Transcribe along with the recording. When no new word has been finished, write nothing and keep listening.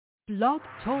Blog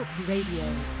Talk Radio.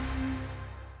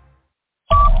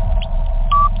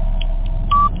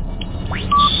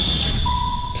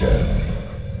 Ten,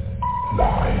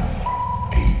 9,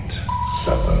 8,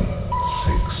 7,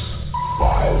 6,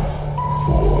 5,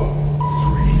 4,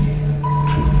 3,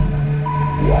 2,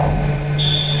 1,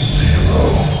 0.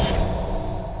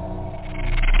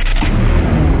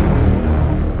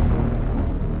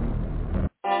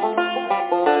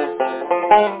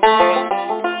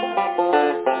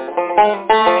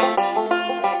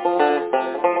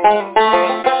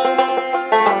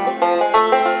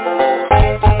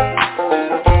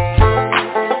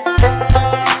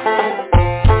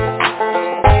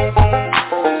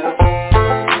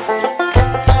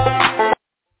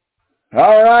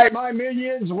 All right, my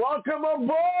minions, welcome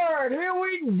aboard. Here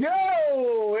we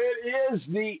go. It is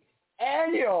the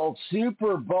annual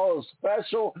Super Bowl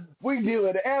special. We do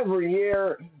it every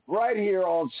year right here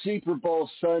on Super Bowl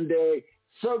Sunday.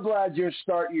 So glad you're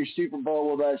starting your Super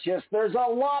Bowl with us. Yes, there's a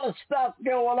lot of stuff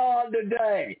going on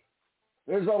today.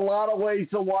 There's a lot of ways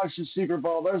to watch the Super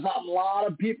Bowl. There's a lot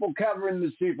of people covering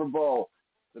the Super Bowl.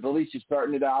 But at least you're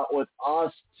starting it out with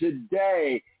us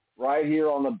today right here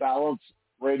on the Balance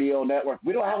Radio Network.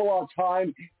 We don't have a lot of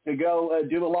time to go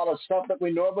do a lot of stuff that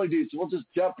we normally do, so we'll just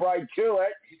jump right to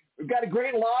it. We've got a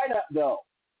great lineup, though.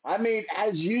 I mean,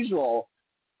 as usual,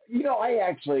 you know, I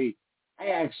actually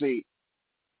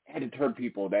had to turn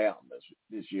people down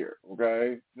this year,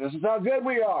 okay? This is how good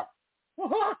we are.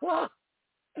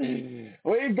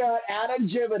 We've got Adam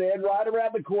Jimenez right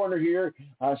around the corner here,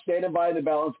 standing by the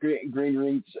Balance Green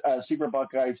Rings, super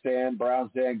Buckeyes fan, Browns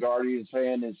fan, Guardians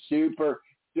fan, and super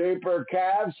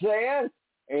Cavs fan.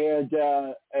 And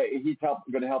he's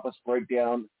going to help us break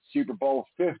down Super Bowl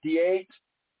 58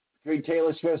 between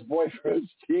Taylor Swift's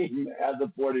boyfriend's team and the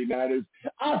 49ers.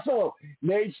 Also,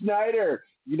 Nate Snyder,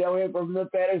 you know him from the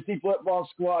Fantasy Football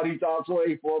Squad. He's also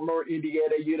a former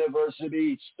Indiana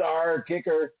University star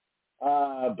kicker.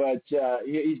 But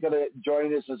he's going to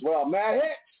join us as well. Matt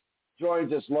Hicks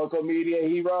joins us, local media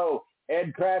hero.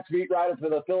 Ed Kratz, beat writer for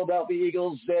the Philadelphia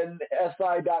Eagles and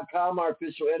SI.com, our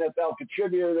official NFL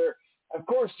contributor, of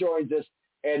course, joins us.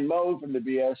 And Mo from the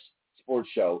BS Sports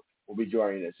Show will be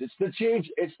joining us. It's the Chiefs.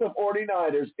 It's the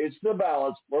 49ers. It's the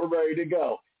Balance. We're ready to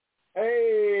go.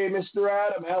 Hey, Mr.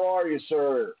 Adam, how are you,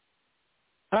 sir?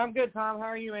 I'm good, Tom. How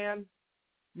are you, man?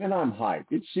 Man, I'm hyped.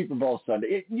 It's Super Bowl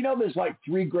Sunday. There's like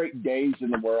 3 great days in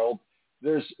the world.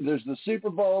 There's the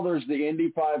Super Bowl, there's the Indy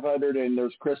 500, and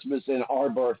there's Christmas and our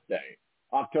birthday,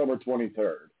 October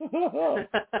 23rd.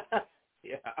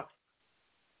 Yeah.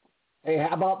 Hey,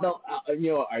 how about the,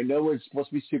 I know we're supposed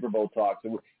to be Super Bowl talk,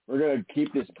 so we're going to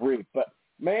keep this brief. But,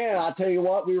 man, I'll tell you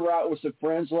what, we were out with some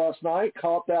friends last night,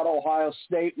 caught that Ohio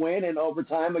State win in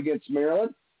overtime against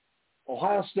Maryland.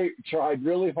 Ohio State tried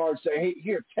really hard to say, hey,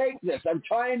 here, take this. I'm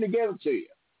trying to give it to you.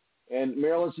 And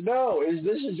Maryland said, no,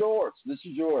 this is yours. This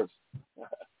is yours.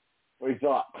 What do you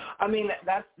thought? I mean,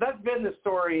 that's been the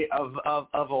story of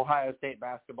Ohio State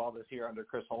basketball this year under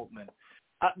Chris Holtmann.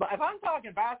 But if I'm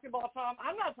talking basketball, Tom,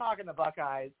 I'm not talking the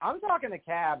Buckeyes. I'm talking the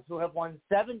Cavs, who have won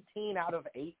 17 out of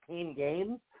 18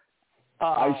 games.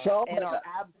 I saw and that. are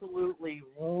absolutely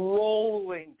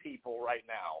rolling people right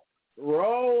now.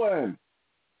 Rolling.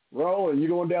 You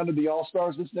going down to the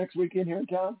All-Stars this next weekend here in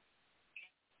town?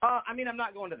 I mean, I'm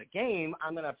not going to the game.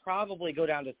 I'm going to probably go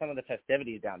down to some of the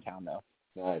festivities downtown, though.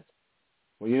 Nice.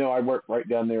 Well, I work right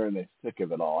down there in the thick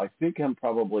of it all. I think I'm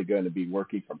probably going to be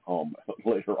working from home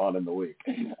later on in the week.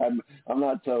 I'm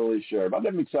not totally sure, but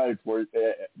I'm excited for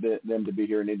them to be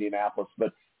here in Indianapolis.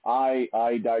 But I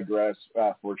digress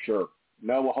for sure.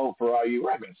 No hope for IU.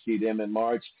 We're not going to see them in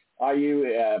March. IU,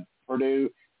 Purdue.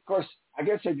 Of course, I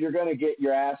guess if you're going to get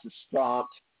your asses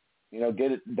stomped,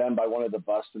 get it done by one of the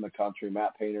best in the country,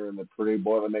 Matt Painter and the Purdue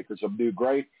Boilermakers will do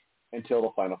great until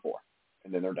the Final Four,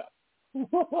 and then they're done.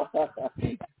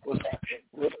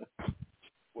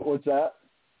 What's that?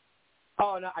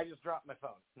 Oh, no, I just dropped my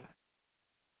phone.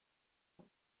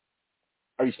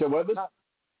 Are you still with us?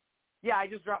 Yeah, I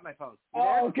just dropped my phone.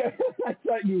 Oh, okay. I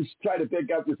thought you was trying to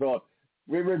pick up your phone.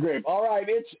 We were great. All right,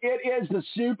 it is the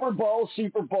Super Bowl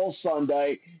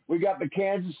Sunday. We got the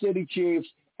Kansas City Chiefs,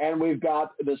 and we've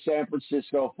got the San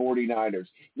Francisco 49ers.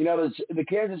 The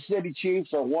Kansas City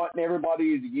Chiefs are wanting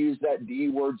everybody to use that D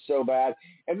word so bad,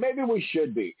 and maybe we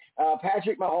should be.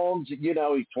 Patrick Mahomes,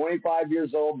 he's 25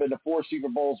 years old, been to 4 Super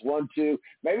Bowls, won 2.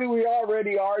 Maybe we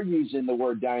already are using the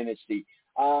word dynasty.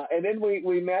 And then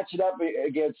we match it up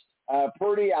against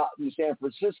Purdy out in San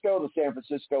Francisco, the San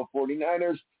Francisco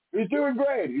 49ers. He's doing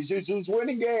great. He's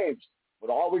winning games. But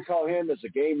all we call him is a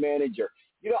game manager.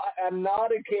 I'm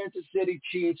not a Kansas City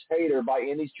Chiefs hater by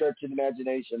any stretch of the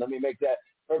imagination. Let me make that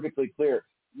perfectly clear.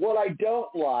 What I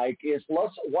don't like is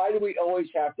why do we always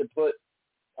have to put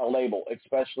a label,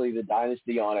 especially the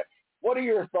dynasty, on it? What are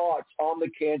your thoughts on the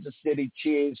Kansas City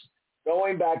Chiefs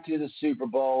going back to the Super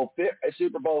Bowl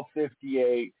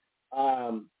 58?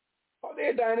 Are they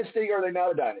a dynasty or are they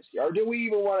not a dynasty? Or do we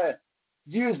even want to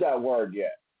use that word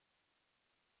yet?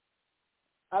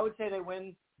 I would say they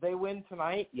win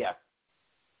tonight, yes.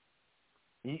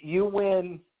 You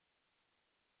win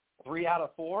 3 out of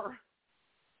 4,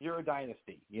 you're a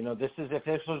dynasty. If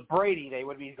this was Brady, they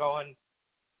would be going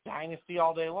dynasty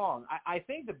all day long. I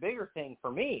think the bigger thing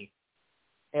for me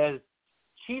is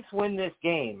Chiefs win this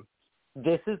game.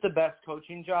 This is the best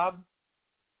coaching job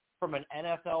from an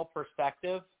NFL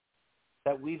perspective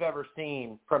that we've ever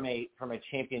seen from a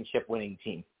championship winning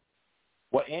team.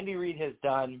 What Andy Reid has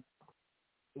done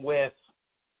with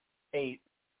a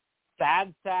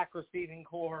bad sack receiving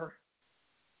core,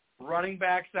 running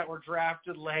backs that were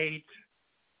drafted late,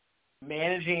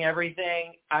 managing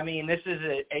everything. I mean, this is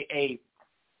a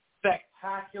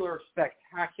spectacular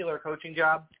coaching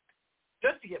job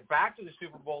just to get back to the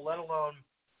Super Bowl, let alone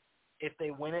if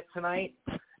they win it tonight.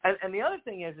 And the other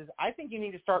thing is I think we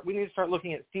need to start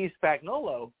looking at Steve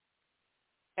Spagnuolo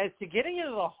as to getting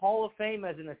into the Hall of Fame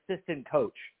as an assistant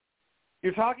coach.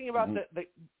 You're talking about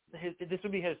this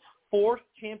would be his 4th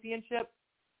championship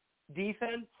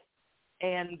defense,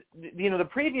 and the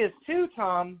previous 2,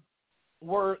 Tom,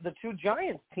 were the 2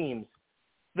 Giants teams.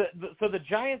 So the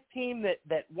Giants team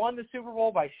that won the Super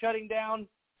Bowl by shutting down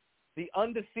the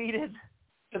undefeated,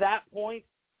 to that point,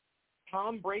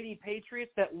 Tom Brady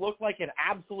Patriots that looked like an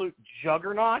absolute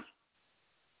juggernaut,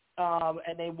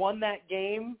 and they won that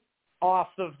game off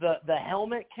of the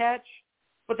helmet catch.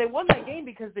 But they won that game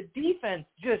because the defense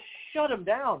just shut them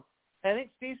down. And I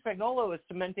think Steve Spagnuolo is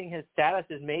cementing his status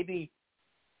as maybe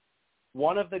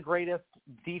one of the greatest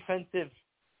defensive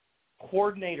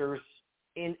coordinators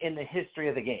in the history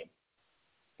of the game.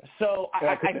 So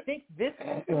I think this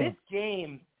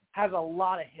game has a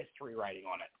lot of history writing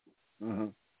on it.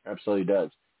 Mm-hmm. Absolutely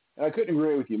does. And I couldn't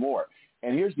agree with you more.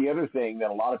 And here's the other thing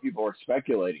that a lot of people are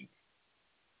speculating.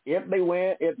 If they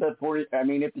win, if the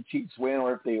Chiefs win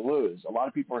or if they lose, a lot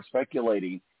of people are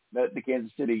speculating that the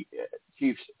Kansas City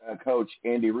Chiefs coach,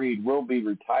 Andy Reid, will be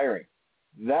retiring.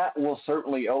 That will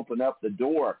certainly open up the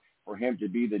door for him to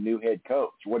be the new head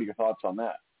coach. What are your thoughts on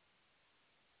that?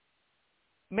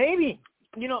 Maybe.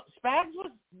 Spags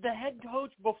was the head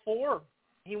coach before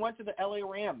he went to the LA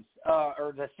Rams, at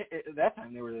that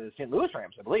time they were the St. Louis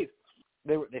Rams, I believe.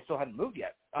 They still hadn't moved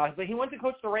yet. But he went to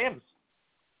coach the Rams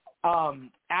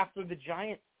after the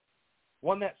Giants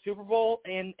won that Super Bowl,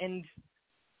 and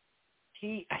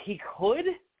he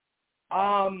could.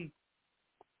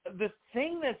 The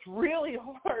thing that's really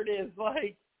hard is,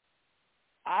 like,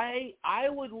 I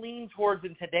would lean towards,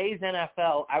 in today's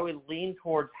NFL, I would lean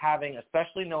towards having,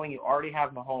 especially knowing you already have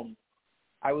Mahomes,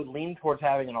 I would lean towards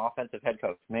having an offensive head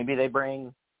coach. Maybe they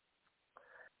bring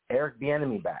Eric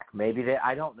Bieniemy back. Maybe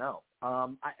I don't know.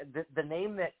 The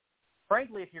name that,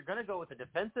 frankly, if you're going to go with a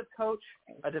defensive coach,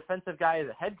 a defensive guy as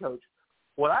a head coach,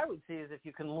 what I would see is if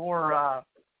you can lure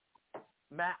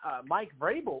Mike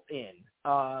Vrabel in,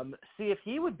 see if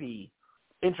he would be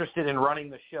interested in running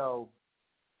the show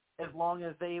as long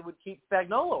as they would keep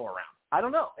Spagnuolo around. I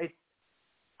don't know.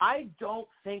 I don't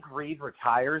think Reid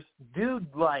retires. Dude,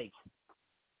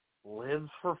 lives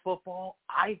for football.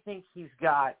 I think he's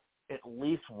got at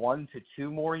least 1 to 2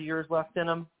 more years left in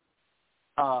him.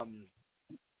 I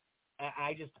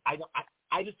just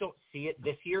don't see it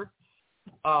this year.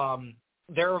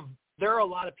 There are a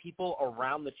lot of people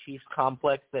around the Chiefs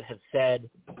complex that have said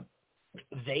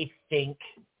they think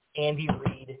Andy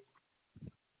Reid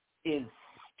is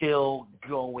still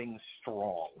going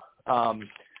strong.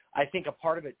 I think a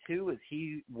part of it, too, is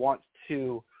he wants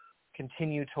to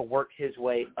continue to work his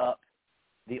way up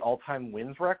the all-time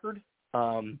wins record.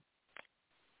 And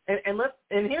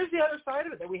here's the other side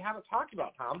of it that we haven't talked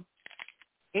about, Tom.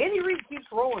 Andy Reid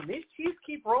keeps rolling. These Chiefs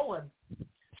keep rolling.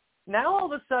 Now, all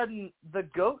of a sudden, the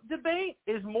GOAT debate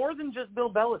is more than just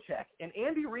Bill Belichick. And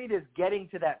Andy Reid is getting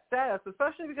to that status,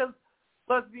 especially because,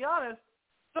 let's be honest,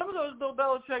 some of those Bill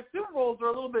Belichick Super Bowls are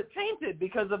a little bit tainted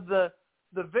because of the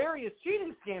various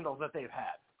cheating scandals that they've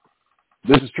had.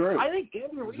 This is true. I think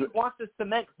Andy Reid wants to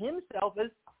cement himself as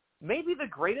maybe the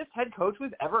greatest head coach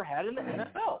we've ever had in the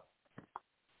NFL.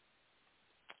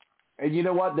 And you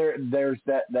know what? There's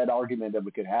that argument that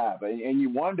we could have, and you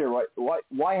wonder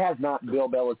why has not Bill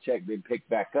Belichick been picked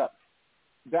back up?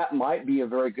 That might be a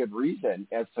very good reason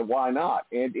as to why not.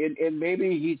 And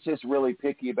maybe he's just really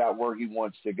picky about where he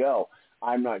wants to go.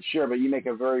 I'm not sure, but you make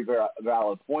a very, very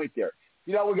valid point there.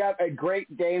 We got a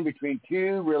great game between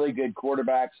two really good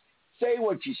quarterbacks. Say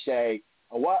what you say,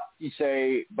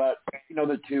 but,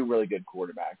 they're two really good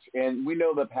quarterbacks. And we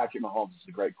know that Patrick Mahomes is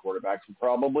a great quarterback, so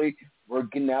probably we're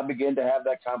going to now begin to have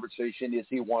that conversation. Is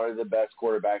he one of the best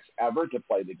quarterbacks ever to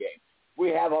play the game? We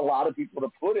have a lot of people to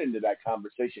put into that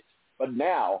conversation. But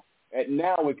now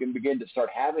we can begin to start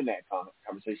having that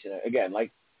conversation again.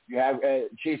 Like you have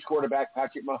Chiefs quarterback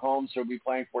Patrick Mahomes, who will be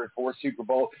playing for a fourth Super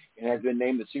Bowl and has been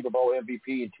named the Super Bowl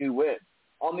MVP in 2 wins.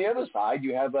 On the other side,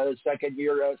 you have a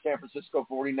second-year San Francisco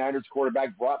 49ers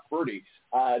quarterback Brock Purdy,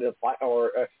 Mr.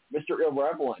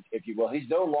 Irrelevant, if you will. He's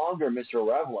no longer Mr.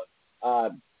 Irrelevant.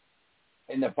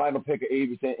 In the final pick of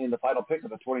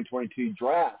the 2022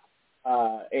 draft,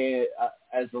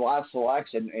 as the last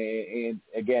selection, and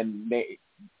again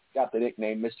got the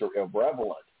nickname Mr.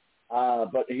 Irrelevant.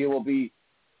 But this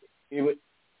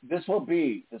will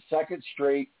be the second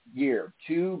straight year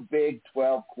 2 Big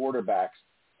 12 quarterbacks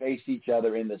face each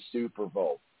other in the Super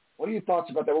Bowl. What are your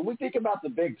thoughts about that? When we think about the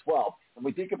Big 12 and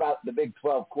we think about the Big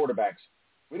 12 quarterbacks,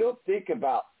 we don't think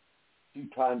about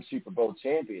 2-time Super Bowl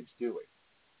champions, do we?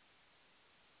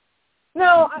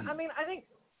 No, I mean, I think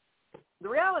the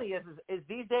reality is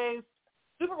these days,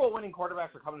 Super Bowl winning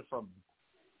quarterbacks are coming from,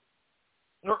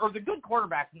 or the good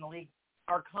quarterbacks in the league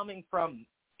are coming from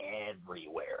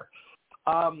everywhere.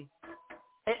 And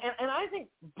I think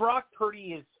Brock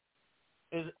Purdy is,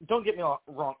 don't get me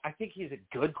wrong, I think he's a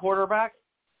good quarterback.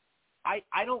 I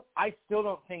still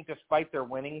don't think, despite their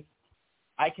winning,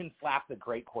 I can slap the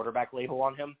great quarterback label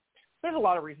on him. There's a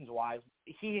lot of reasons why.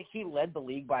 He led the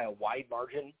league by a wide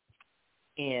margin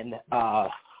in a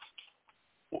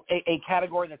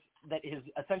category that is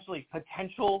essentially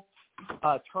potential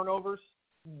turnovers.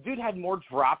 Dude had more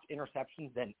dropped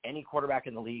interceptions than any quarterback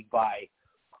in the league by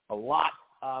a lot.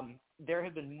 There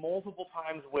have been multiple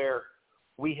times where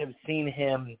we have seen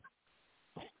him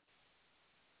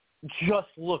just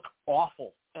look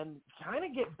awful and kind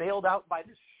of get bailed out by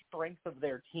the strength of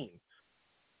their team.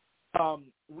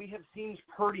 We have seen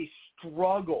Purdy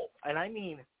struggle, and I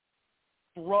mean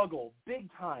struggle big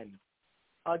time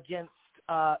against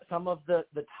some of the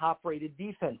top-rated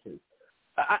defenses.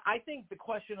 I think the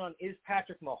question on is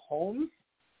Patrick Mahomes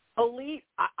elite,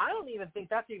 I don't even think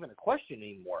that's even a question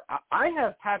anymore. I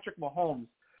have Patrick Mahomes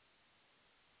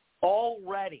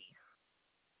already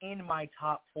in my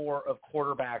top 4 of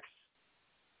quarterbacks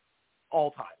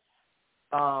all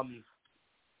time.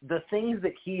 The things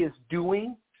that he is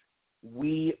doing,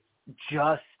 we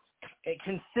just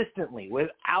consistently,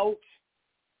 without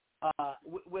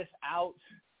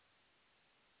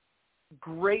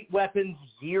great weapons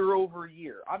year over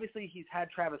year. Obviously, he's had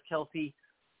Travis Kelce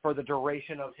for the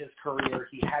duration of his career.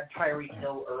 He had Tyreek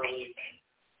Hill early.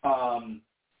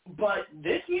 But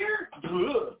this year,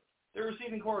 the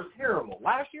receiving core is terrible.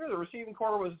 Last year, the receiving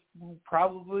core was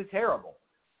probably terrible.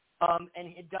 And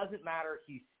it doesn't matter.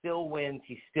 He still wins.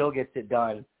 He still gets it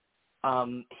done.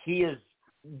 He is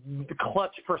the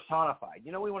clutch personified.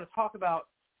 We want to talk about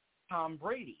Tom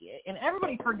Brady. And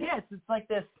everybody forgets. It's like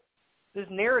this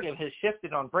narrative has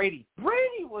shifted on Brady.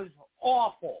 Brady was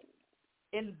awful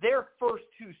in their first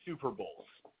 2 Super Bowls.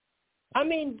 I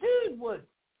mean, dude was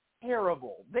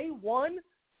terrible. They won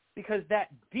because that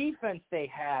defense they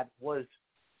had was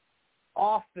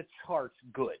off the charts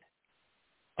good.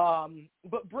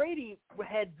 But Brady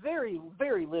had very,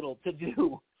 very little to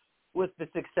do with the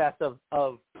success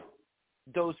of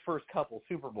those first couple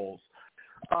Super Bowls.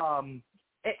 And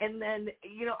then,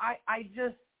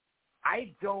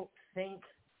 I don't think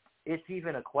it's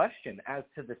even a question as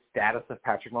to the status of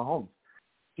Patrick Mahomes.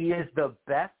 He is the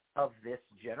best of this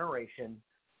generation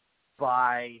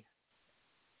by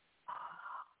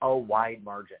a wide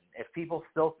margin. If people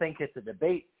still think it's a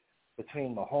debate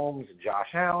between Mahomes and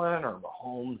Josh Allen or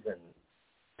Mahomes and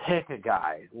pick a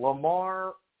guy,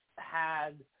 Lamar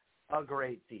had a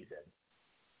great season.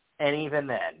 And even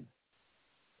then,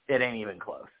 it ain't even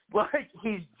close. Like,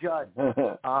 he's just,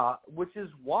 which is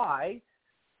why,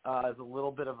 as a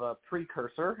little bit of a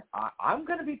precursor, I'm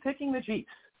going to be picking the Chiefs.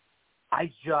 I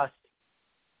just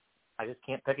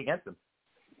can't pick against them.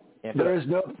 There is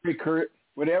no precursor.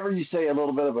 Whenever you say a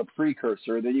little bit of a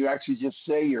precursor, then you actually just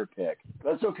say your pick.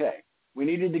 That's okay. We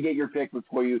needed to get your pick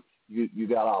before you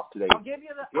got off today. I'll give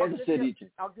you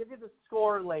the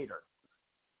score later.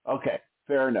 Okay,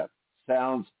 fair enough.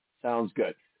 Sounds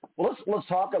good. Well, let's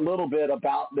talk a little bit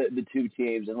about the 2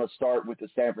 teams, and let's start with the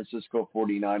San Francisco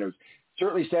 49ers.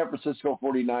 Certainly, San Francisco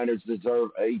 49ers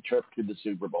deserve a trip to the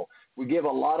Super Bowl. We give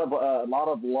a lot of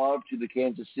love to the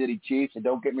Kansas City Chiefs, and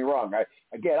don't get me wrong.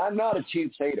 I'm not a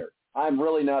Chiefs hater. I'm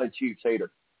really not a Chiefs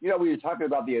hater. We were talking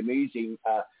about the amazing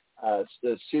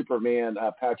the Superman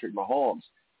Patrick Mahomes.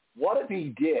 What if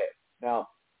he did? Now,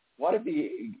 what if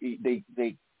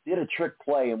they did a trick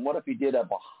play, and what if he did a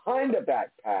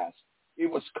behind-the-back pass? It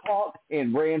was caught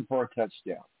and ran for a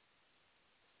touchdown.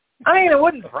 I mean, it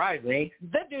wouldn't surprise me.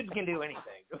 That dude can do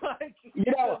anything.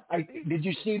 Did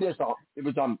you see this? It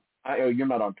was on. You're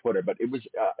not on Twitter, but it was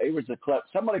a clip.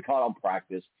 Somebody caught on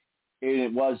practice, and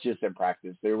it was just in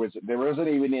practice. There wasn't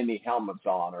even any helmets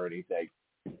on or anything.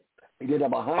 He did a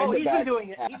behind the back.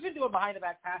 He's been doing behind the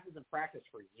back passes in practice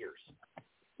for years.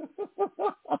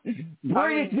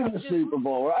 Bring it to the Super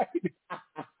Bowl, right?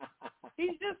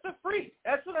 He's just a freak.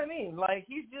 That's what I mean. Like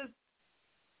he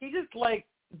just like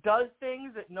does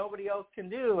things that nobody else can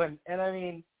do, and I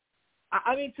mean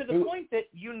to the point that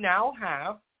you now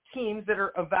have teams that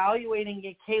are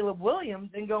evaluating Caleb Williams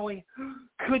and going,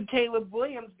 could Caleb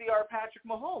Williams be our Patrick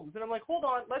Mahomes? And I'm like, hold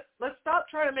on, let's stop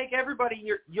trying to make everybody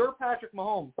your Patrick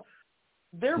Mahomes.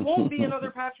 There won't be another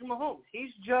Patrick Mahomes.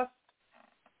 He's a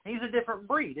different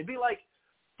breed. It'd be like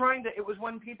it was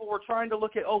when people were trying to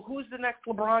look at, who's the next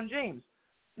LeBron James?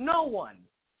 No one.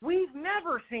 We've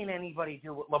never seen anybody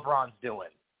do what LeBron's doing,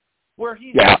 where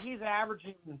he's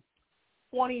averaging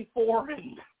 24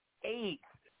 and 8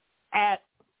 at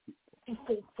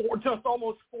just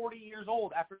almost 40 years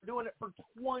old after doing it for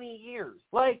 20 years.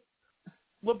 Like,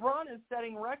 LeBron is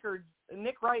setting records.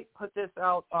 Nick Wright put this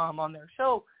out on their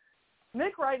show.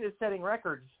 Nick Wright is setting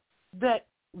records that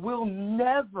will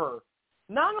never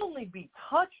not only be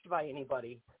touched by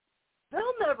anybody, they'll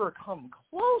never come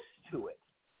close to it.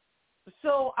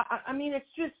 So, I mean, it's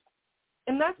just,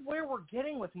 and that's where we're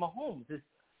getting with Mahomes, is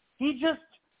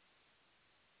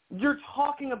you're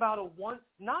talking about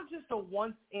not just a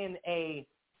once in a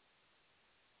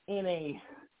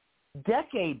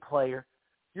decade player,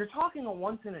 you're talking a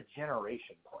once in a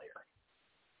generation player.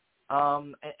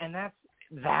 And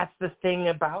that's the thing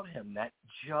about him that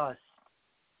just,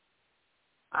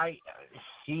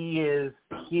 he is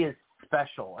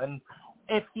special. And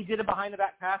if he did a behind the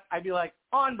back pass, I'd be like,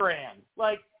 on brand.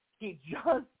 Like, he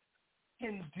just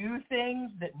can do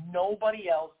things that nobody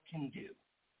else can do.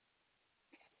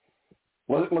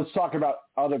 Well, let's talk about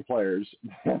other players.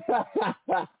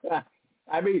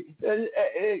 I mean,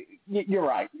 you're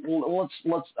right.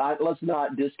 Let's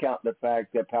not discount the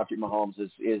fact that Patrick Mahomes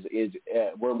is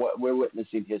we're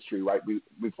witnessing history right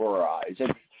before our eyes,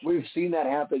 and we've seen that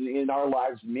happen in our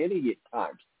lives many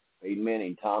times. Peyton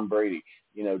Manning, Tom Brady,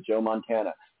 Joe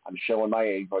Montana. I'm showing my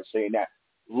age by saying that.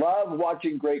 Love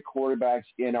watching great quarterbacks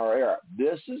in our era.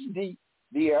 This is the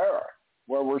era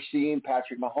where we're seeing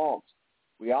Patrick Mahomes.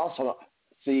 We also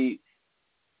see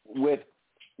with,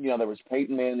 there was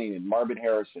Peyton Manning and Marvin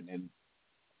Harrison, and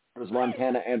there was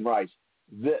Montana and Rice.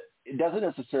 It doesn't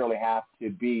necessarily have to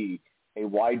be a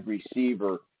wide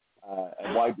receiver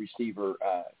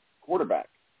quarterback.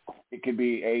 It could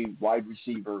be a wide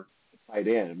receiver tight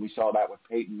end. And we saw that with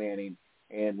Peyton Manning,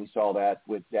 and we saw that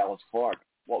with Dallas Clark.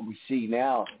 What we see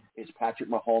now is Patrick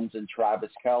Mahomes and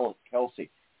Travis Kelce.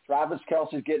 Travis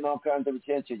Kelce's getting all kinds of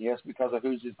attention, yes, because of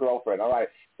who's his girlfriend. All right,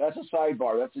 that's a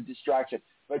sidebar. That's a distraction.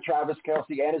 But Travis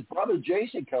Kelce and his brother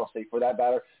Jason Kelce, for that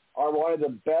matter, are one of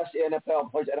the best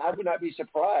NFL players. And I would not be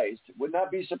surprised.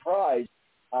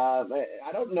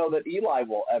 I don't know that Eli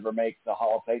will ever make the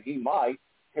Hall of Fame. He might,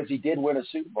 because he did win a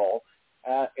Super Bowl.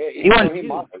 He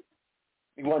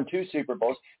won 2 Super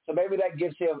Bowls. So maybe that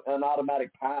gives him an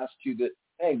automatic pass to the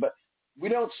thing. But we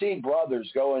don't see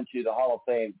brothers go into the Hall of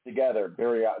Fame together,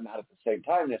 not at the same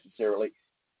time necessarily.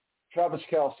 Travis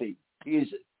Kelce, he's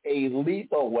a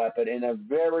lethal weapon and a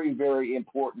very, very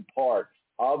important part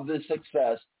of the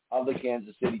success of the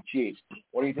Kansas City Chiefs.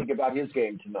 What do you think about his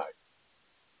game tonight?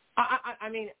 I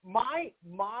mean, my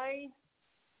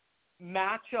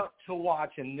matchup to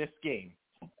watch in this game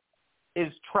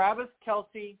is Travis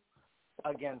Kelce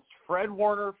against Fred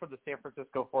Warner for the San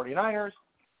Francisco 49ers,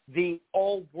 the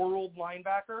all-world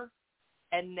linebacker,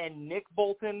 and then Nick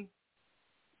Bolton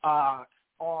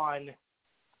on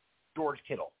George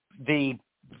Kittle, the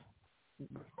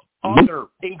other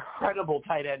incredible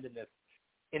tight end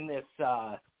in this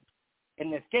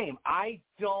game.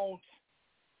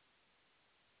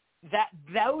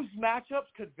 Those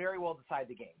matchups could very well decide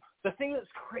the game. The thing that's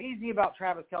crazy about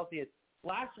Travis Kelce is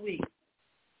last week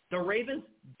the Ravens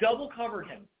double covered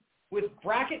him with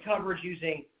bracket coverage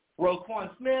using Roquan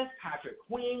Smith, Patrick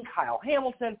Queen, Kyle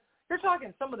Hamilton. You're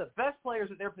talking some of the best players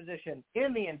at their position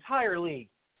in the entire league,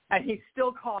 and he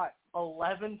still caught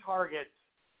 11 targets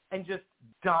and just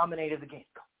dominated the game.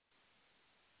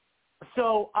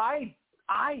 So I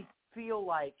feel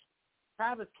like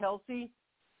Travis Kelce,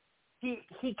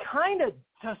 he kind of,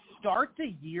 to start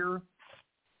the year,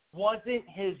 wasn't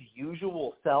his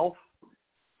usual self,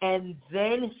 and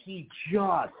then he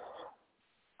just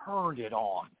turned it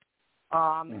on.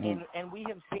 And we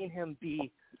have seen him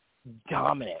be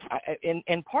dominant.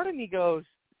 And part of me goes,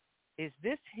 is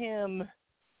this him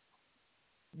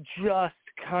just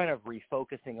kind of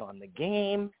refocusing on the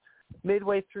game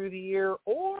midway through the year,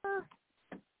 or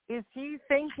is he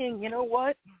thinking, you know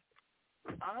what,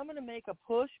 I'm going to make a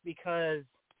push because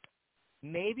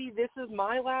maybe this is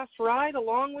my last ride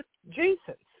along with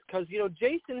Jason's? Because,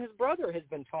 Jason, his brother, has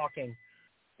been talking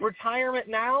retirement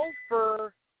now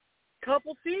for a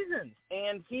couple seasons,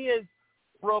 and he is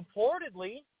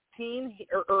reportedly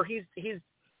he's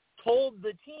told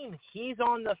the team he's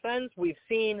on the fence. We've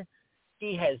seen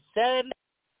he has said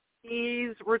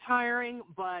he's retiring,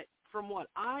 but from what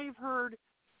I've heard,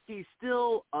 he's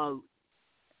still,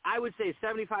 I would say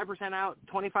 75% out,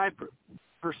 25%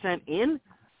 in.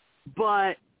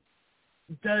 But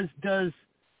do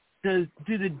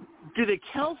the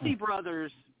Kelsey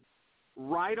brothers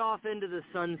ride off into the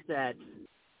sunset,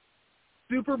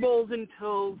 Super Bowls in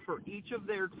tow for each of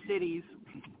their cities?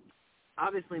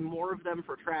 Obviously, more of them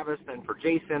for Travis than for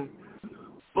Jason.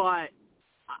 But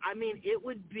I mean, it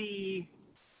would be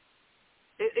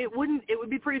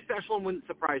pretty special and wouldn't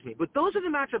surprise me. But those are the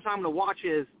matchups I'm going to watch.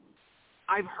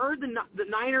 I've heard the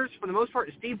Niners, for the most part,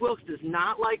 Steve Wilks does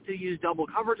not like to use double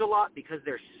coverage a lot because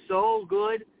they're so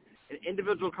good in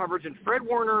individual coverage. And Fred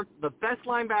Warner, the best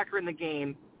linebacker in the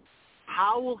game,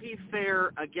 how will he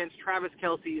fare against Travis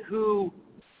Kelce, who,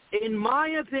 in my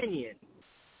opinion,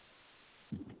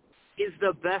 is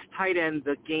the best tight end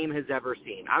the game has ever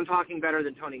seen? I'm talking better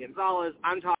than Tony Gonzalez.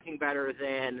 I'm talking better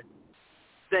than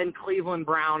Cleveland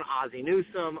Brown, Ozzie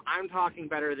Newsome. I'm talking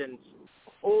better than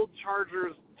old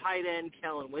Chargers tight end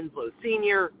Kellen Winslow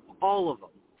Sr., all of them.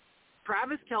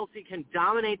 Travis Kelce can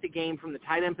dominate the game from the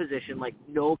tight end position like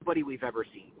nobody we've ever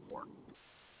seen before.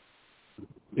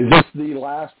 Is this the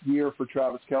last year for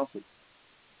Travis Kelce?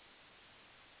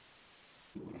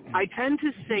 I tend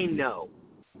to say no,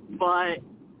 but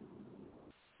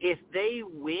if they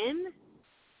win,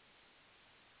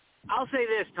 I'll say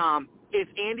this, Tom. If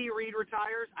Andy Reid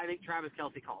retires, I think Travis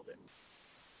Kelce calls it.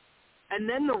 And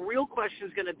then the real question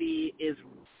is going to be, is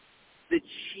the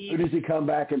Chiefs... Who does he come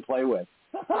back and play with?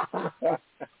 Because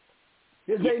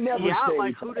they never stay.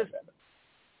 Like who does...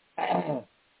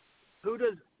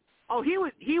 Oh, he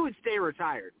would stay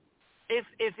retired. If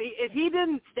he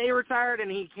didn't stay retired and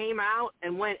he came out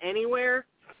and went anywhere,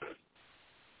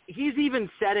 he's even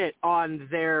said it on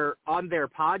their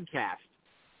podcast.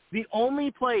 The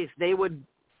only place they would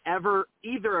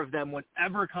either of them would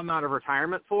ever come out of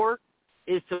retirement for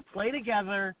is to play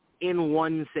together in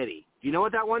one city. Do you know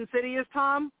what that one city is,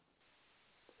 Tom?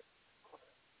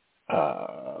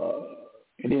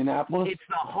 Indianapolis? It's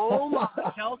the home of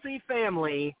the Kelce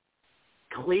family,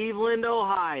 Cleveland,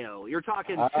 Ohio. You're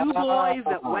talking two boys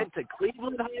that went to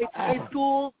Cleveland High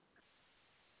School.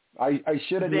 I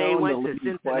should have known. They went to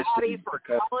Cincinnati for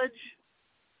college.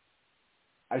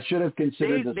 I should have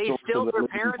considered the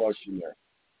question there.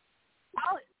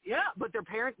 Well, yeah, but their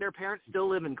parents still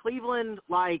live in Cleveland.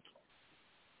 Like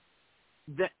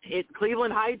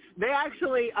Cleveland Heights, they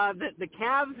actually the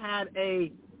Cavs had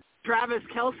a Travis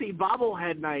Kelce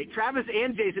bobblehead night. Travis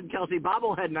and Jason Kelce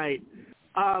bobblehead night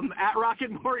at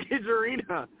Rocket Mortgage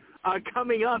Arena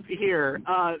coming up here.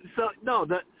 So no,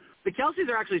 the Kelces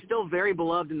are actually still very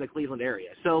beloved in the Cleveland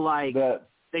area. So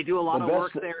they do a lot of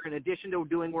work there in addition to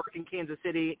doing work in Kansas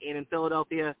City and in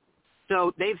Philadelphia.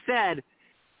 So they've said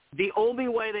the only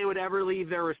way they would ever leave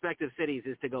their respective cities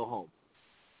is to go home.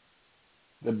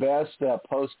 The best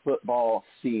post-football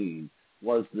scene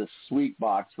was the Sweet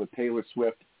Box with Taylor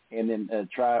Swift and then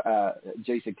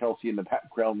Jason Kelce in the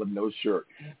background with no shirt.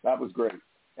 That was great.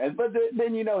 But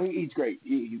then he's great.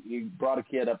 He brought a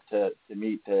kid up to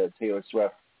meet Taylor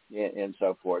Swift and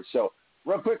so forth. So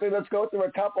real quickly, let's go through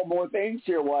a couple more things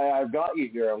here while I've got you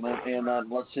here,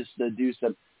 and let's just do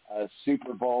some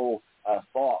Super Bowl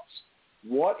thoughts.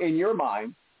 What, in your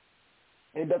mind,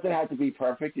 it doesn't have to be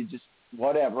perfect, it's just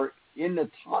whatever, in the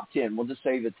top 10, we'll just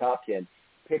say the top 10,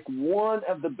 pick one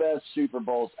of the best Super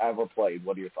Bowls ever played.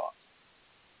 What are your thoughts?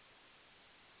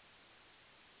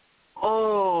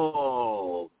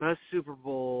 Oh, best Super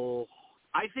Bowl.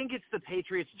 I think it's the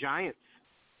Patriots-Giants.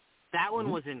 That one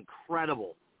was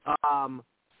incredible.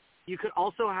 You could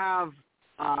also have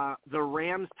the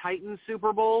Rams-Titans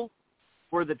Super Bowl,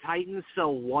 where the Titans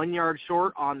fell 1 yard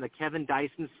short on the Kevin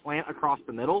Dyson slant across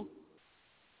the middle.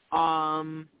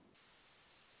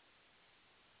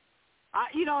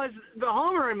 As the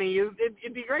homer in me,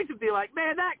 it'd be great to be like,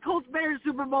 man, that Colts-Bears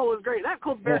Super Bowl was great. That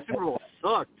Colts-Bears Super Bowl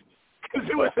sucked. because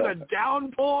it was in a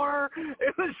downpour.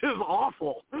 It was just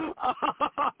awful.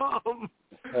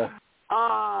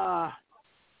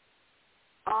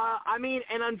 I mean,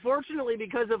 and unfortunately,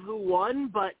 because of who won,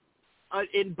 but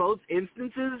in both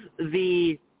instances,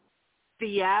 the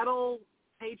Seattle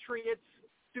Patriots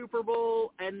Super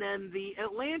Bowl and then the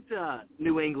Atlanta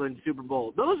New England Super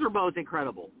Bowl, those were both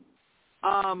incredible.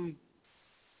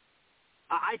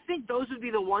 I think those would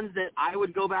be the ones that I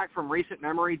would go back from recent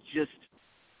memory, just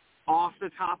off the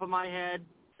top of my head,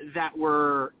 that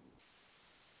were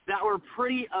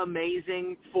pretty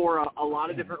amazing for a lot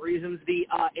of different reasons. The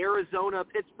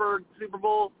Arizona-Pittsburgh Super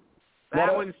Bowl,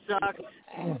 that one sucked.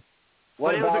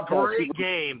 But it was a great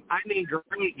game. I mean,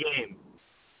 great game.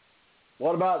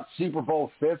 What about Super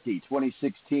Bowl 50,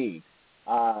 2016,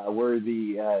 where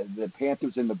the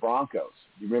Panthers and the Broncos?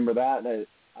 You remember that?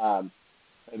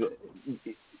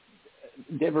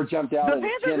 Denver jumped out of the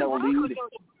 10-0 lead.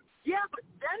 Yeah, but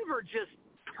Denver just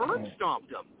curb stomped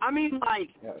them. I mean, like,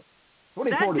 that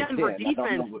Denver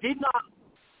defense did not.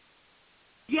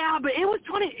 Yeah, but it was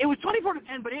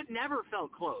 24-10, but it never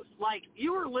felt close. Like,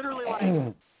 you were literally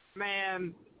like,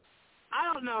 man,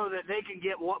 I don't know that they can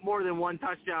get more than one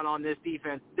touchdown on this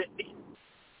defense.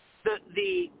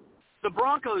 The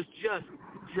Broncos just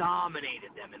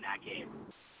dominated them in that game.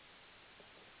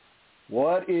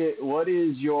 What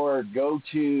is your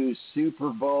go-to Super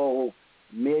Bowl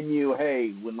menu?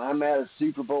 Hey, when I'm at a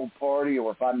Super Bowl party,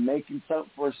 or if I'm making something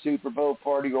for a Super Bowl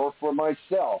party or for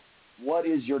myself, what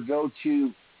is your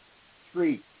go-to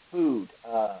treat, food,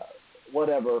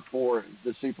 whatever for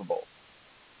the Super Bowl?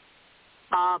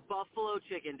 Buffalo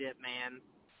chicken dip, man.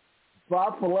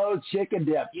 Buffalo chicken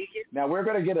dip. Now we are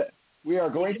going to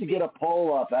get a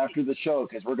poll up after the show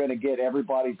because we're going to get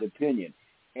everybody's opinion.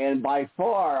 And by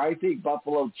far, I think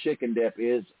buffalo chicken dip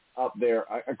is up there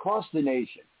across the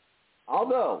nation.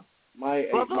 Although my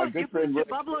good friend Rick,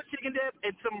 buffalo chicken dip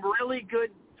and some really good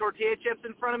tortilla chips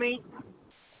in front of me,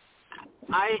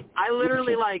 I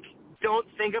literally don't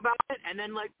think about it, and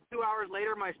then 2 hours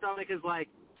later, my stomach is like,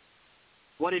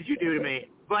 "What did you do to me?"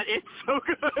 But it's so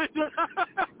good.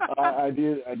 I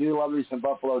do love me some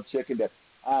buffalo chicken dip.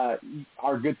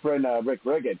 Our good friend Rick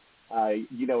Riggin,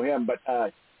 you know him, but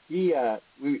we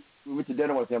went to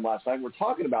dinner with him last night. We're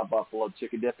talking about buffalo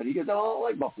chicken dip, and he goes, "Oh, I don't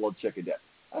like buffalo chicken dip."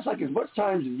 I was like, "As much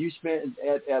time as you spent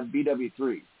at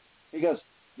BW3?" He goes,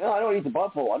 "No, I don't eat the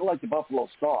buffalo. I don't like the buffalo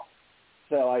sauce."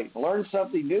 So I learned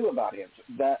something new about him,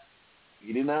 that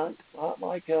he did not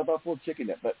like buffalo chicken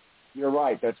dip. But you're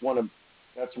right. That's one of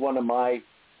my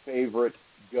favorite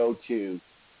go-to.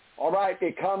 All right,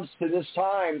 it comes to this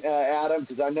time, Adam,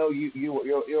 because I know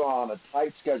you're on a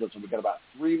tight schedule, so we've got about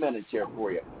 3 minutes here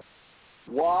for you.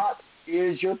 What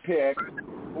is your pick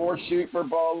for Super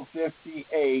Bowl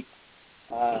 58?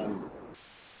 I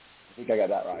think I got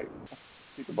that right.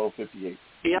 Super Bowl 58.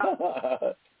 Yeah.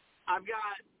 I've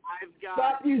got.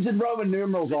 Stop using Roman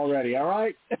numerals already. All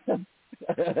right. Yeah,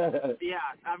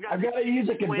 I've got to use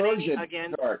a conversion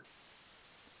again. chart.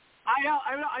 I know.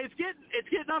 It's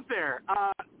getting up there.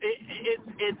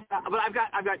 But I've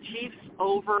got Chiefs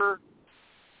over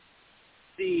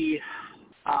the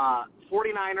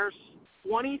 49ers,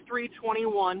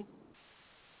 23-21.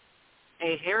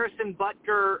 A Harrison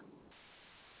Butker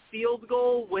field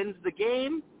goal wins the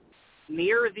game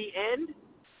near the end.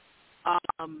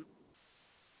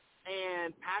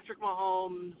 And Patrick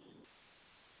Mahomes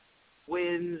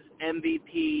wins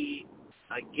MVP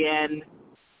again.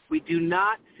 We do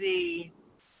not see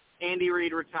Andy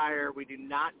Reid retire. We do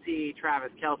not see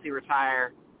Travis Kelce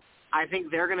retire. I think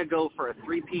they're going to go for a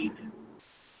three-peat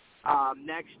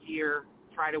next year,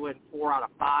 try to win 4 out of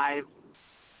 5.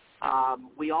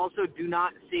 We also do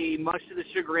not see, much to the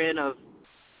chagrin of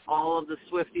all of the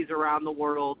Swifties around the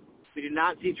world, we do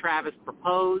not see Travis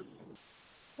propose.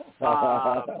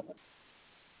 But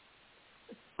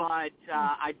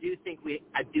I do think we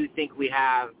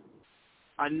have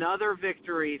another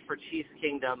victory for Chiefs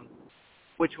Kingdom,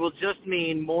 which will just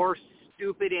mean more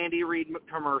stupid Andy Reid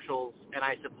commercials, and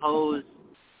I suppose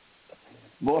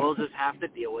we'll just have to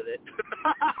deal with it.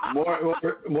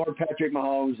 more Patrick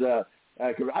Mahomes. No,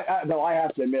 I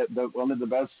have to admit, one of the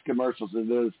best commercials is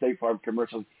the State Farm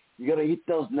commercials. You got to eat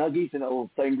those nuggies and the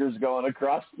little fingers going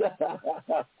across.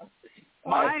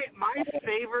 My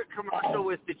favorite commercial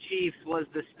with the Chiefs was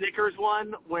the Snickers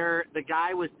one, where the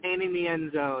guy was painting the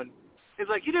end zone. He's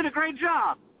like, "You did a great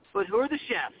job, but who are the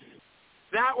chefs?"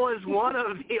 That was one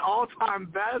of the all-time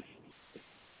best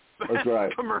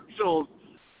right. commercials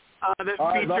that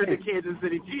featured the Kansas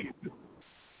City Chiefs.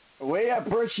 We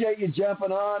appreciate you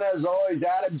jumping on, as always,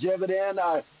 Adam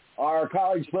Jividen. our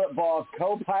college football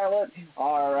co-pilot,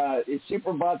 our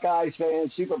Super Buckeyes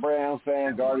fan, Super Browns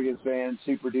fan, Guardians fan,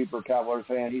 Super Duper Cavaliers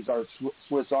fan. He's our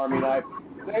Swiss Army knife.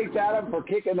 Thanks, Adam, for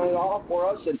kicking it off for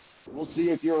us, and we'll see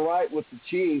if you're right with the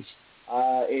Chiefs.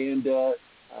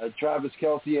 Travis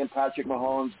Kelce and Patrick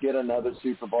Mahomes get another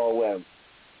Super Bowl win.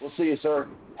 We'll see you, sir.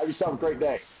 Have yourself a great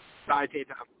day. Bye,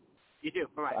 T-Tom. You too.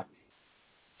 Bye-bye.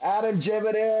 Adam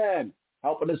Jividan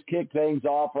helping us kick things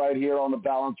off right here on the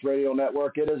Balance Radio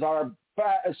Network. It is our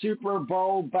Super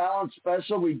Bowl Balance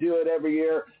special. We do it every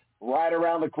year. Right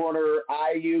around the corner,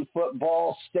 IU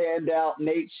football standout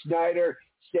Nate Snyder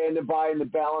standing by in the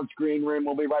Balance green room.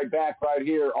 We'll be right back right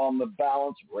here on the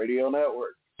Balance Radio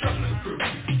Network.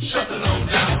 Shut it on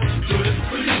down, do it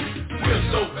for you. We're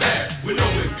so bad, we know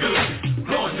we're good.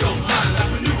 Blowing your mind like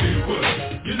we knew we would.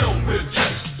 You know we're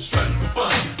just strutting for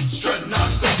fun, strutting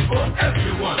our stuff for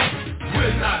everyone.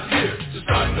 We're not here to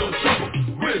start no trouble.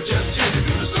 We're just here to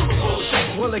do the Super Bowl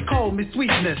shuffle. Well, they call me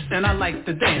Sweetness, and I like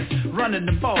to dance. Running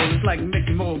the ball is like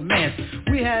making more man.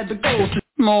 We had the goal to...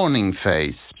 Morning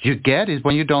face. You get it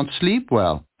when you don't sleep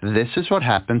well. This is what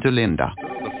happened to Linda.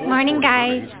 Morning,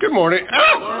 guys. Good morning.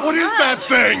 Ah, what is that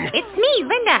thing? It's me,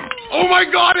 Linda. Oh my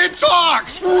God, it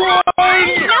talks! Run!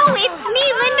 No, it's me,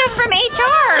 Linda from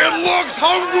HR. It looks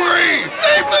hungry!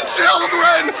 Save the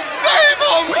children! Save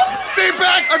them! Stay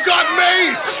back, I've got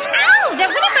mace! Ow, that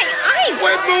went in my eyes.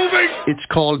 Quit moving! It's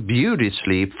called beauty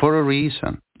sleep for a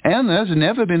reason. And there's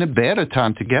never been a better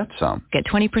time to get some. Get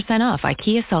 20% off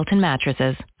IKEA Sultan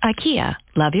mattresses. IKEA,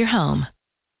 love your home.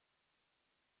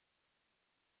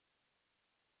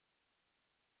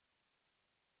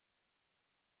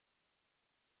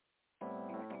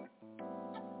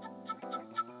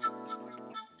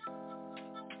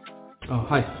 Oh,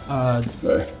 hi.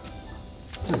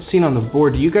 Seen on the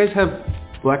board, do you guys have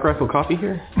Black Rifle coffee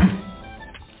here?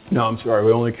 No, I'm sorry.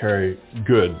 We only carry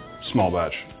good small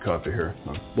batch coffee here.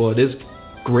 No. Well, it is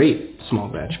great small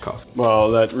batch coffee.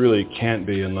 Well, that really can't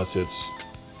be unless it's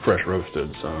fresh roasted.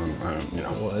 So,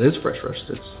 Well, it is fresh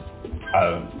roasted.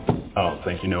 I don't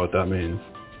think you know what that means.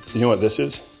 You know what this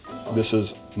is? This is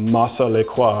Masa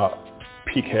Lekwa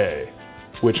Pique,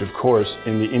 which, of course,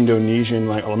 in the Indonesian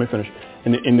language, let me finish.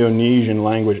 In the Indonesian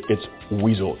language, it's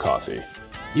weasel coffee.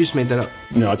 You just made that up.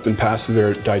 No, it's been passed through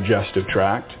their digestive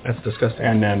tract. That's disgusting.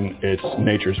 And then it's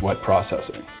nature's wet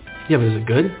processing. Yeah, but is it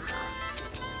good?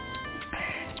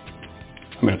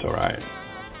 I mean, it's all right.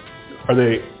 Are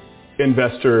they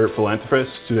investor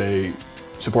philanthropists? Do they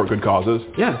support good causes?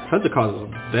 Yeah, tons of causes.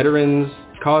 Veterans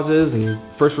causes and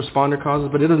first responder causes,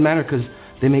 but it doesn't matter because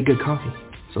they make good coffee.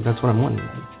 So that's what I'm wanting.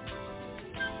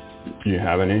 Do you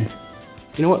have any?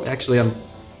 You know what? Actually, I'm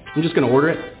just going to order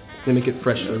it. They make it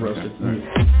freshly roasted.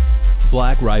 Right.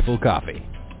 Black Rifle Coffee.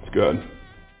 It's good.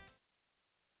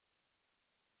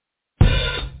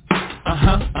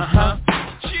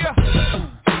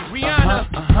 Rihanna.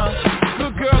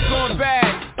 Good girl going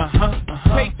bad.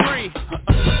 Take 3.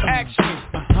 Action.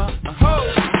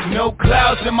 No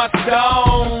clouds in my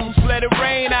stones. Let it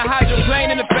rain. I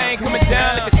hydroplane in the bank. Coming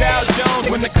down like the Dow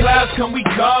Jones. When the clouds come, we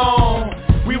gone.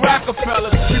 We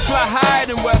Rockefellers, we fly higher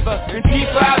than weather, and keep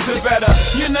clouds are better.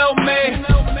 You know me,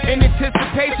 in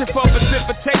anticipation for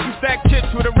precipitation, stack chips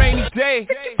with a rainy day.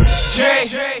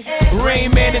 Jay,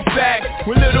 Rain Man is back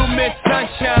with Little Miss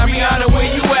Sunshine. Rihanna,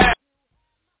 where you at?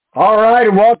 All right,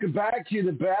 and welcome back to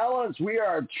The Balance. We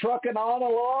are trucking on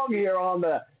along here on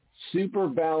the Super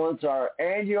Balance, our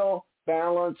annual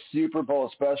Balance Super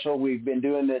Bowl special. We've been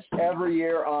doing this every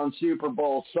year on Super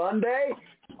Bowl Sunday.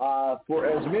 For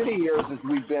as many years as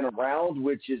we've been around,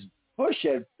 which is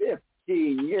pushing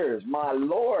 15 years. My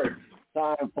Lord,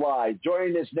 time flies.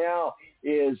 Joining us now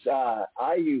is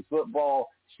IU football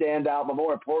standout, but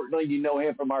more importantly, you know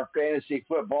him from our fantasy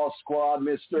football squad,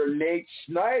 Mr. Nate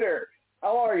Snyder.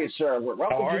 How are you, sir? Welcome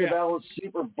to the Balance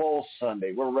Super Bowl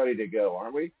Sunday. We're ready to go,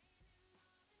 aren't we?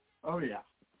 Oh, yeah.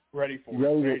 Ready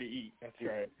to eat. That's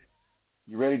right.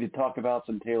 You ready to talk about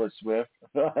some Taylor Swift?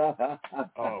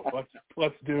 Oh,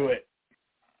 let's do it.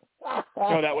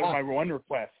 No, that was my one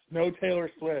request. No Taylor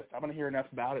Swift. I'm going to hear enough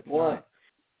about it tonight.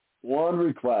 One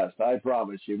request, I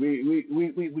promise you.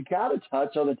 We got to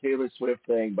touch on the Taylor Swift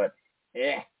thing, but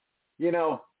we're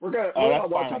gonna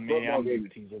watch a football game.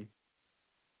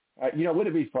 Wouldn't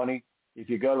it be funny if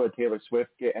you go to a Taylor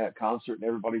Swift concert and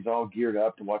everybody's all geared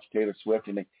up to watch Taylor Swift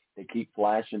and they keep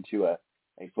flashing to a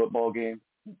football game?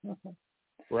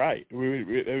 Right. It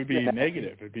would be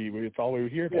negative. It's all we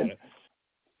would hear about it.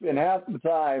 Spend half the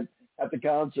time at the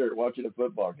concert watching a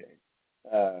football game.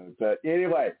 But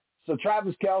anyway, so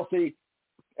Travis Kelce,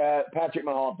 Patrick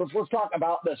Mahomes. Let's talk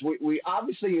about this. We've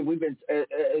been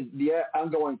the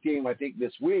ongoing theme, I think,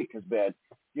 this week has been,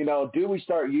 do we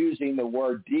start using the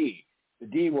word D, the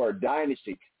D word,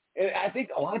 dynasty? And I think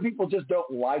a lot of people just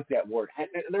don't like that word. And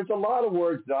there's a lot of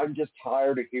words that I'm just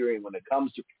tired of hearing when it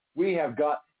comes to. We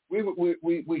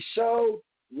so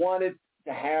wanted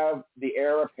to have the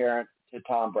heir apparent to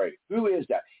Tom Brady. Who is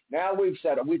that? Now we've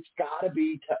said it's got to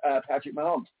be Patrick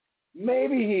Mahomes.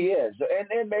 Maybe he is,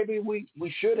 and maybe we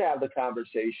should have the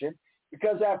conversation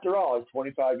because after all, he's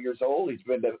 25 years old. He's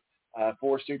been to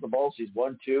 4 Super Bowls. He's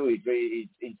won 2.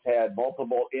 He's had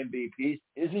multiple MVPs.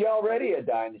 Is he already a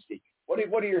dynasty?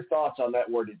 What are your thoughts on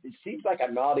that word? It seems like a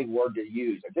naughty word to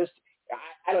use.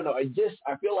 I don't know.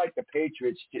 I feel like the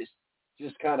Patriots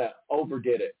just kind of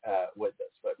overdid it with this.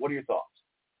 But what are your thoughts?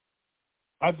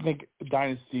 I think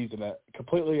dynasty is a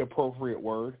completely appropriate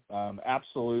word.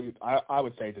 Absolute. I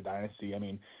would say it's a dynasty. I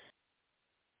mean,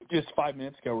 just 5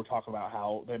 minutes ago, we're talking about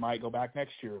how they might go back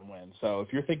next year and win. So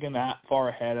if you're thinking that far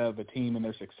ahead of a team and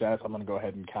their success, I'm going to go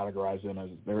ahead and categorize them as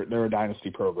they're a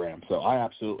dynasty program. So I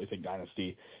absolutely think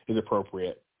dynasty is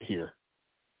appropriate here.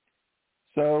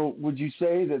 So would you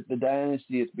say that the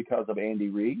dynasty is because of Andy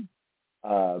Reid,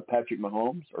 Patrick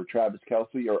Mahomes, or Travis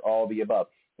Kelce, or all the above?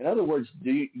 In other words,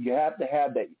 you have to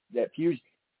have that fusion?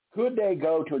 Could they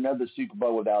go to another Super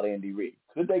Bowl without Andy Reid?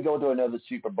 Could they go to another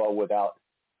Super Bowl without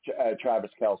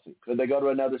Travis Kelce? Could they go to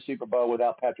another Super Bowl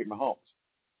without Patrick Mahomes?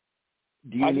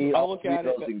 Do you need all three of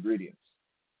those ingredients?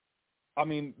 I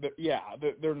mean,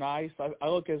 they're nice. I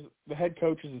look as the head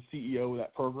coach is the CEO of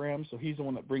that program, so he's the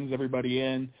one that brings everybody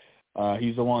in.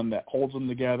 He's the one that holds them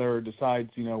together,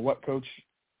 decides, what coach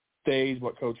stays,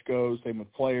 what coach goes, same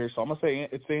with players. So I'm going to say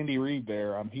it's Andy Reid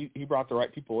there. He brought the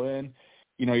right people in.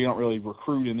 You don't really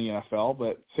recruit in the NFL,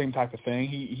 but same type of thing.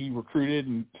 He recruited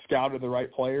and scouted the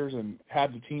right players and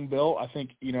had the team built. I think,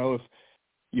 if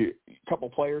a couple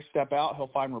players step out, he'll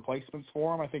find replacements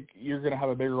for them. I think you're going to have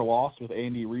a bigger loss with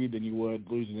Andy Reid than you would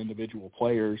losing individual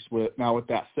players. Now, with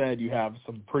that said, you have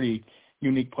some pretty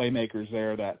unique playmakers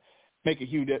there that make a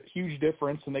huge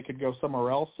difference, and they could go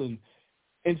somewhere else and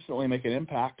instantly make an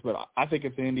impact. But I think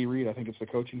it's Andy Reid. I think it's the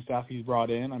coaching staff he's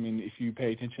brought in. I mean, if you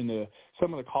pay attention to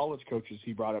some of the college coaches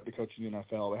he brought up to coach in the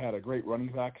NFL, they had a great running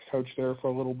back coach there for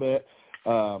a little bit.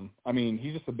 I mean,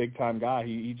 he's just a big-time guy.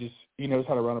 He knows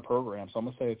how to run a program. So I'm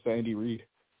going to say it's Andy Reid.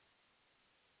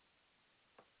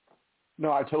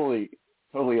 No, I totally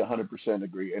 100%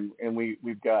 agree. And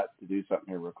we've got to do something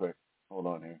here real quick. Hold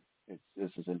on here.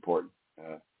 This is important.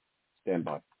 Stand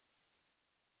by.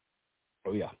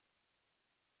 Oh, yeah.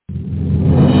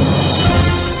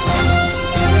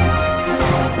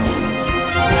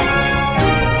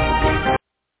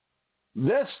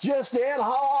 This just in,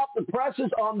 hot off the presses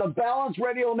on the Balance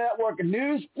Radio Network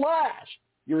news flash.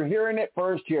 You're hearing it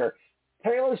first here.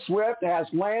 Taylor Swift has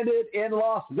landed in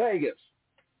Las Vegas.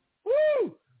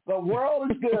 Woo! The world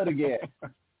is good again.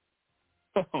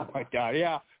 Oh, my God,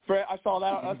 yeah. I saw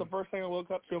that. That's the first thing I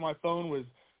woke up to on my phone was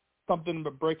something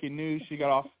but breaking news. She got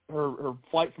off her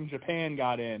flight from Japan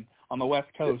got in on the West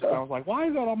Coast. And I was like, why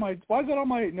is that on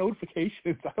my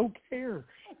notifications? I don't care.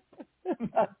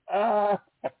 All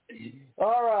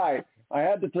right, I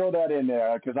had to throw that in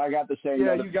there because I got the same.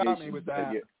 Yeah, you got me with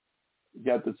that.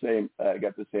 Got the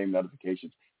same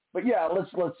notifications. But yeah,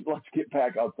 let's get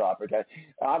back on topic.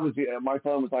 Obviously, my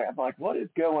phone was like, I'm like, what is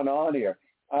going on here?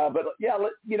 But yeah,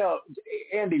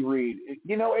 Andy Reid.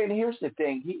 And here's the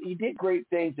thing: he did great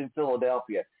things in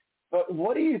Philadelphia. But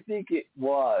what do you think it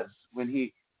was when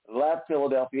he left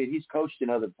Philadelphia? He's coached in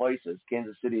other places.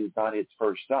 Kansas City is not his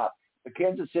first stop. But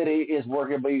Kansas City is where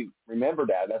he'll be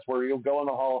remembered at. That's where he'll go in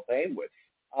the Hall of Fame with.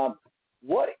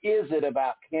 What is it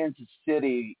about Kansas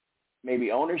City,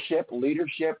 maybe ownership,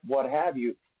 leadership, what have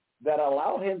you, that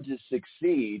allowed him to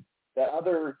succeed that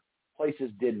other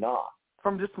places did not?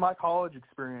 From just my college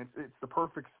experience, it's the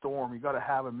perfect storm. You got to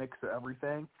have a mix of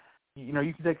everything. You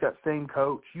can take that same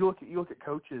coach. You look at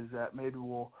coaches that maybe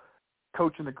will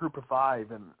coach in the group of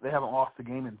 5 and they haven't lost a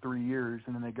game in 3 years,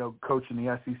 and then they go coach in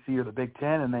the SEC or the Big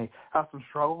Ten and they have some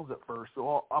struggles at first.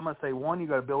 So I'm going to say, 1, you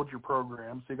got to build your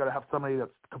program. So you got to have somebody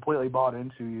that's completely bought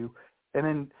into you. And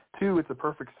then 2, it's a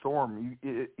perfect storm.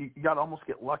 You got to almost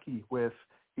get lucky with,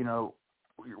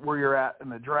 where you're at in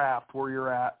the draft, where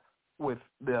you're at with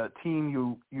the team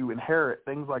you inherit,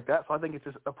 things like that. So I think it's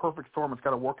just a perfect storm. It's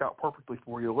got to work out perfectly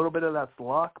for you. A little bit of that's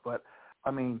luck, but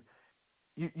I mean,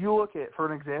 you look at,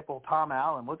 for an example, Tom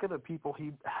Allen. Look at the people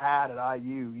he had at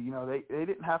IU. They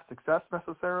didn't have success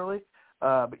necessarily,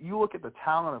 but you look at the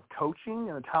talent of coaching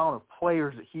and the talent of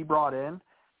players that he brought in.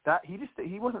 that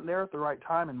he wasn't there at the right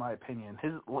time, in my opinion.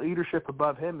 His leadership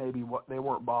above him, maybe what they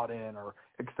weren't bought in, or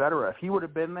et cetera. If he would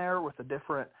have been there with a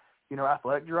different,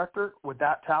 athletic director with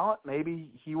that talent, maybe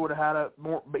he would have had a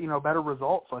more, better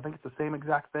result. So I think it's the same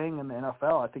exact thing in the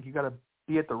NFL. I think you got to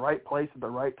be at the right place at the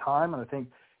right time, and I think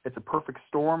it's a perfect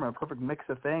storm and a perfect mix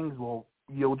of things will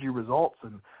yield you results.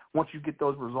 And once you get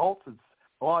those results, it's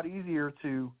a lot easier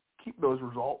to keep those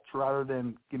results rather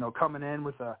than, coming in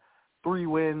with a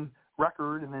 3-win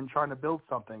record and then trying to build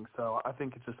something. So I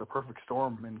think it's just a perfect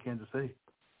storm in Kansas City.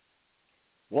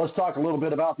 Well, let's talk a little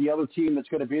bit about the other team that's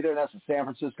going to be there, and that's the San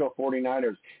Francisco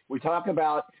 49ers. We talk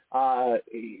about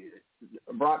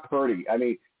Brock Purdy. I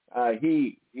mean,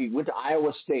 he went to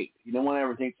Iowa State. No one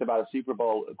ever thinks about a Super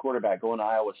Bowl quarterback going to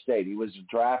Iowa State. He was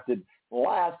drafted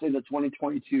last in the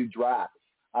 2022 draft.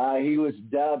 He was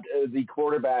dubbed the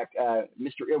quarterback,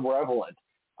 Mr. Irrelevant.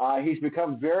 He's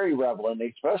become very relevant,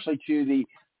 especially to the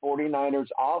 49ers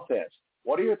offense.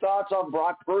 What are your thoughts on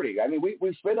Brock Purdy? I mean,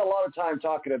 we spend a lot of time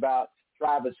talking about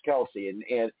Travis Kelce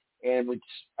and with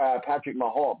Patrick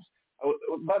Mahomes.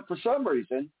 But for some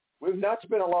reason, we've not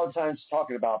spent a lot of time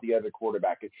talking about the other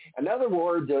quarterback. Another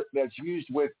word that's used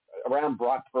around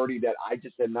Brock Purdy that I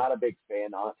just am not a big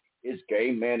fan of is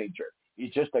game manager.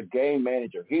 He's just a game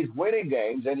manager. He's winning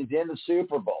games, and he's in the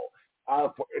Super Bowl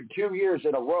for 2 years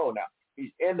in a row now.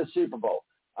 He's in the Super Bowl.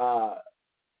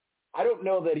 I don't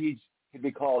know that he could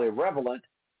be called irrelevant,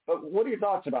 but what are your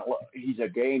thoughts about he's a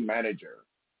game manager?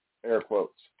 Air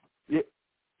quotes.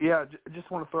 Yeah, just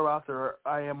want to throw out there,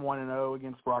 I am 1-0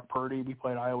 against Brock Purdy. We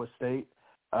played Iowa State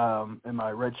in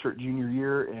my redshirt junior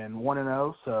year and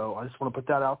 1-0, so I just want to put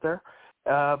that out there.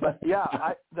 But yeah,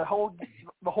 the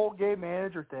whole game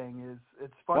manager thing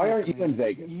it's funny. Why aren't you in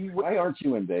Vegas? Why aren't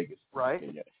you in Vegas? Right.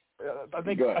 I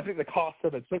think the cost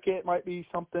of a ticket might be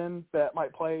something that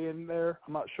might play in there.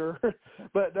 I'm not sure,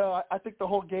 but no, I think the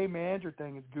whole game manager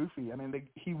thing is goofy. I mean,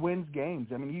 he wins games.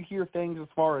 I mean, you hear things as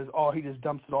far as he just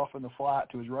dumps it off in the flat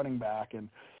to his running back, and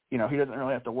he doesn't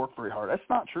really have to work very hard. That's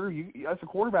not true. You as a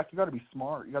quarterback, you got to be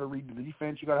smart. You got to read the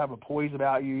defense. You got to have a poise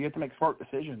about you. You have to make smart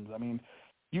decisions. I mean,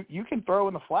 you can throw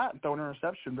in the flat and throw an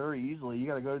interception very easily. You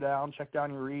got to go down, check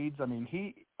down your reads. I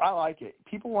mean, I like it.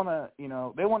 People want to,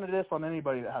 they want to diss on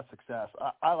anybody that has success.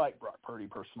 I like Brock Purdy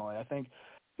personally. I think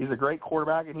he's a great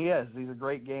quarterback, and he's a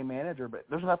great game manager, but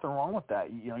there's nothing wrong with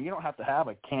that. You don't have to have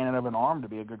a cannon of an arm to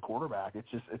be a good quarterback. It's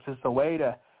just a way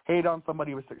to hate on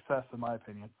somebody with success, in my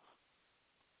opinion.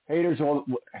 Haters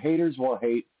will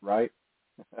hate, right?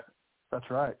 That's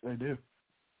right. They do.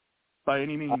 By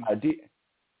any means.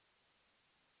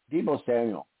 Deebo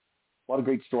Samuel, what a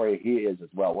great story he is as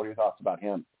well. What are your thoughts about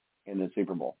him in the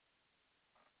Super Bowl?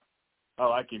 I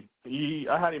like him.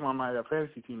 I had him on my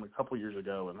fantasy team a couple years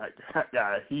ago, and that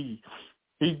guy, he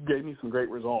gave me some great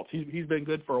results. He's been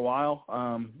good for a while.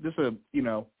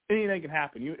 Anything can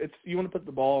happen. You want to put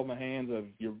the ball in the hands of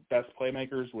your best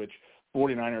playmakers, which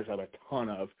 49ers have a ton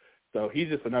of. So he's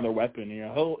just another weapon.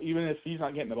 Even if he's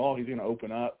not getting the ball, he's going to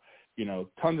open up.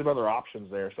 Tons of other options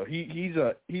there. So he's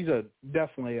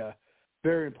definitely a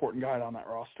very important guy on that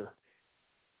roster.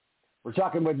 We're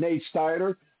talking with Nate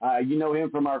Steiner. You know him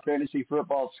from our fantasy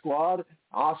football squad.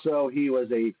 Also, he was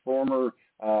a former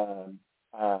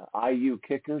IU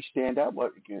kicker, stand-up.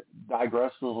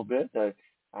 Digress a little bit.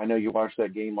 I know you watched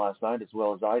that game last night as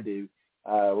well as I do.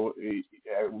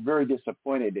 Very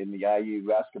disappointed in the IU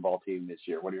basketball team this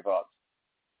year. What are your thoughts?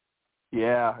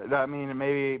 Yeah, I mean,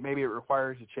 maybe it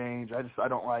requires a change. I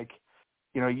don't like,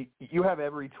 you have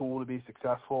every tool to be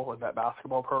successful in that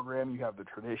basketball program. You have the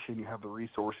tradition, you have the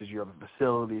resources, you have the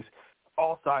facilities.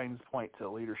 All signs point to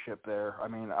leadership there. I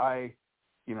mean,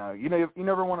 you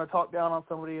never want to talk down on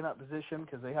somebody in that position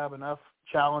because they have enough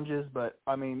challenges. But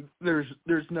I mean, there's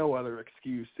no other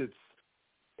excuse.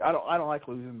 I don't like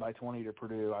losing by 20 to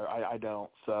Purdue. I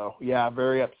don't. So, yeah,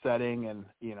 very upsetting. And,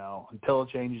 until a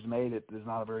change is made, it is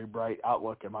not a very bright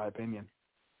outlook, in my opinion.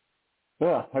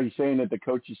 Yeah. Are you saying that the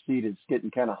coach's seat is getting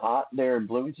kind of hot there in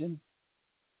Bloomington?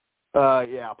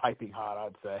 Yeah, piping hot,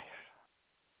 I'd say.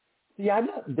 Yeah, I'm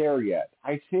not there yet.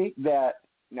 I think that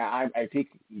now I think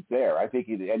he's there. I think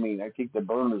the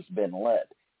burner's been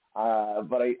lit.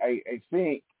 But I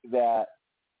think that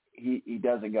he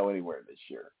doesn't go anywhere this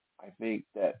year. I think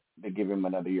that they give him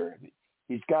another year.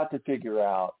 He's got to figure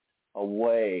out a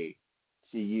way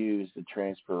to use the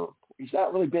transfer. He's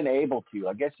not really been able to.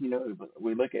 I guess,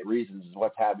 we look at reasons as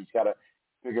what's happened. He's got to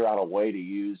figure out a way to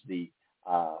use the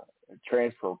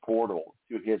transfer portal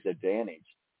to his advantage.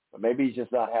 But maybe he's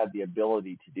just not had the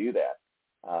ability to do that.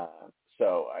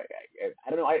 So I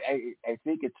don't know. I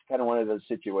think it's kind of one of those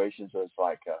situations where it's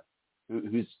like,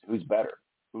 who's better?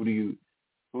 Who do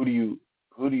you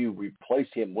who do you replace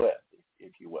him with,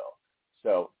 if you will?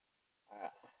 So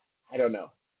I don't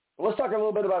know. But let's talk a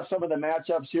little bit about some of the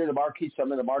matchups here,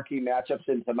 some of the marquee matchups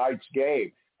in tonight's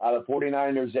game. The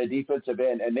 49ers defensive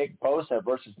end and Nick Bosa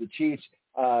versus the Chiefs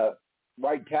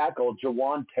right tackle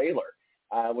Jawan Taylor.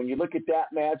 When you look at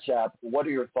that matchup, what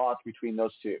are your thoughts between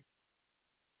those two?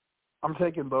 I'm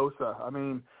taking Bosa. I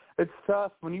mean, it's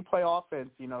tough when you play offense.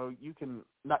 You know, you can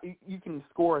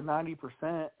score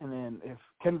 90%, and then if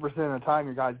 10% of the time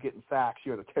your guy's getting sacks,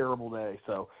 you have a terrible day.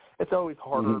 So it's always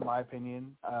harder, in my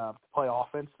opinion, to play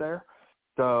offense there.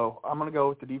 So I'm going to go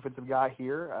with the defensive guy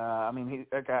here. I mean,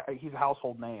 he's a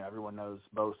household name. Everyone knows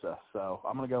Bosa, so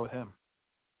I'm going to go with him.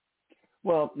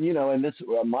 Well, you know, and this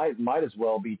might as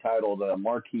well be titled a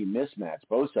marquee mismatch.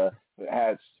 Bosa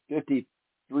has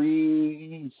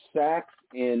 53 sacks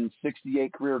in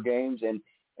 68 career games, and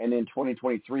in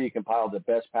 2023 he compiled the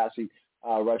best passing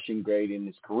rushing grade in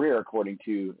his career, according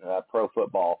to Pro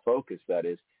Football Focus, that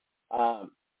is.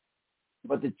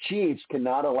 But the Chiefs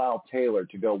cannot allow Taylor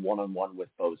to go one-on-one with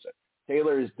Bosa.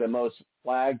 Taylor is the most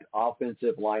flagged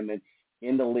offensive lineman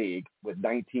in the league with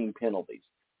 19 penalties.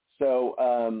 So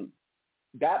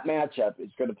that matchup is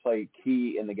going to play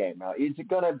key in the game. Now, is it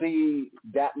going to be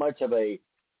that much of a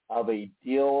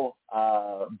deal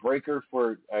breaker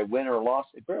for a win or a loss?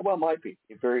 It very well might be.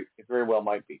 It very well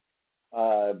might be.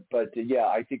 But yeah,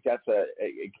 I think that's a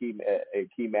key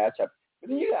matchup. But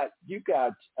then you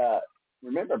got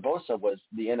remember, Bosa was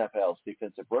the NFL's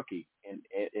defensive rookie in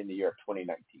the year of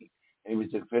 2019, and he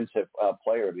was defensive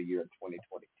player of the year in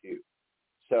 2022.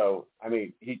 So I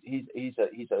mean, he's a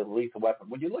lethal weapon.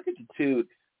 When you look at the two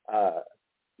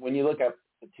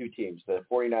teams, the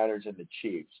 49ers and the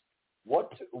Chiefs,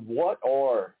 what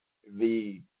are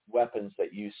the weapons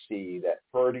that you see that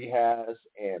Purdy has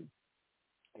and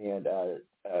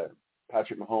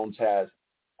Patrick Mahomes has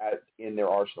in their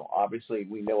arsenal? Obviously,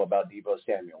 we know about Deebo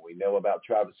Samuel. We know about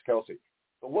Travis Kelce.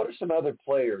 But what are some other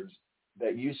players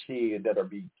that you see that are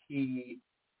key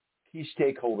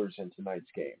stakeholders in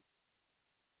tonight's game?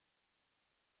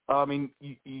 I mean,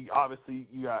 you obviously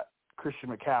you got Christian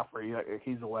McCaffrey.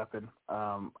 He's a weapon,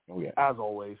 as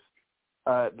always.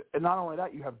 And not only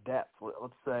that, you have depth.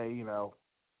 Let's say, you know,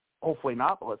 hopefully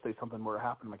not, but let's say something were to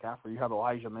happen to McCaffrey. You have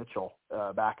Elijah Mitchell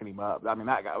backing him up. I mean,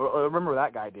 that guy. Remember what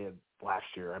that guy did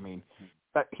last year. I mean,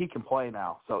 he can play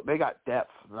now. So they got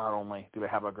depth. Not only do they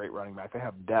have a great running back, they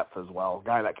have depth as well. A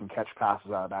guy that can catch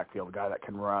passes out of the backfield, a guy that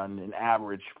can run an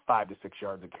average 5 to 6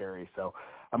 yards a carry. So,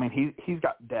 I mean, he's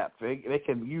got depth. They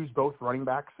can use both running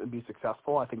backs and be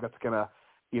successful. I think that's going to,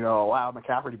 you know, allow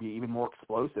McCaffrey to be even more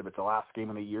explosive. It's the last game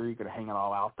of the year. You can hang it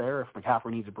all out there. If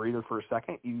McCaffrey needs a breather for a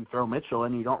second, you throw Mitchell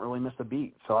in, you don't really miss a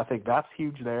beat. So I think that's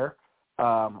huge there.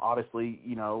 Obviously,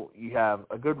 you know, you have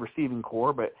a good receiving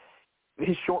core, but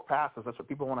his short passes, that's what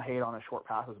people want to hate on his short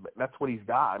passes, but that's what he's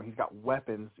got. I mean, he's got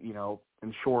weapons, you know,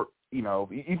 in short, you know,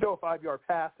 you throw a 5-yard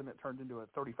pass and it turns into a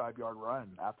 35-yard run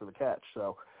after the catch.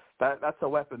 So that's a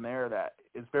weapon there that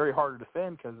is very hard to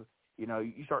defend because, you know,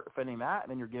 you start defending that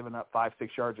and then you're giving up 5-6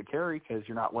 yards a carry because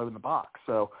you're not loading the box.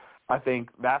 So I think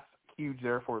that's huge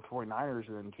there for the 49ers.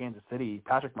 And in Kansas City,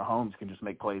 Patrick Mahomes can just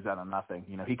make plays out of nothing.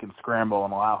 You know, he can scramble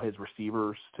and allow his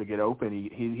receivers to get open.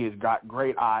 He has got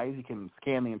great eyes. He can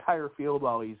scan the entire field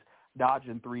while he's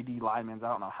dodging 3D linemen. I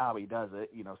don't know how he does it.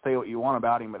 You know, say what you want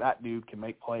about him, but that dude can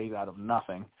make plays out of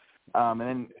nothing. And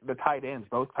then the tight ends,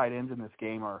 both tight ends in this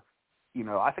game are, you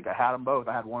know, I think I had them both.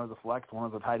 I had one as a flex, one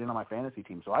as a tight end on my fantasy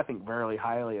team. So I think very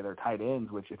highly of their tight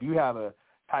ends, which if you have a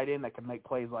tight end that can make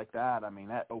plays like that, I mean,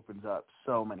 that opens up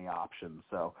so many options.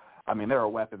 So, I mean, there are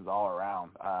weapons all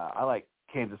around. I like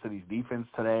Kansas City's defense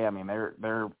today. I mean,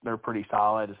 they're pretty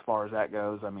solid as far as that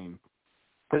goes. I mean,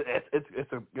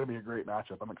 it's going to be a great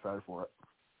matchup. I'm excited for it.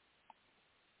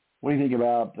 What do you think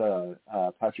about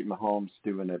Patrick Mahomes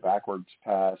doing a backwards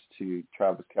pass to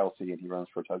Travis Kelce and he runs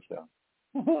for a touchdown?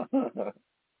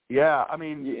 Yeah, I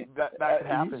mean, that could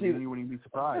happen. You wouldn't be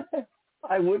surprised.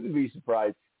 I wouldn't be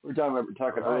surprised. We were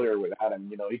talking earlier with Adam,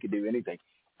 you know, he could do anything.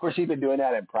 Of course, he's been doing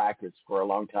that in practice for a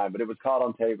long time, but it was caught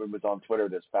on tape and was on Twitter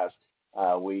this past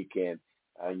week. And,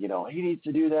 you know, he needs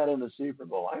to do that in the Super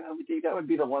Bowl. I think that would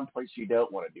be the one place you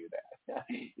don't want to do that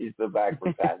is the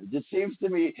backward pass. It just seems to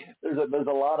me there's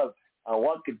a lot of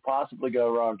what could possibly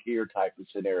go wrong here type of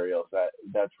scenarios.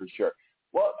 That's for sure.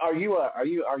 Well, are you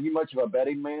much of a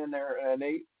betting man there,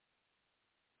 Nate?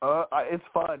 It's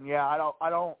fun. Yeah, I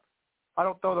don't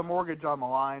throw the mortgage on the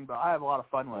line, but I have a lot of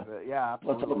fun with it. Yeah,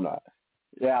 absolutely. Let's hope not.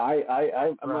 Yeah,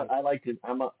 I like to.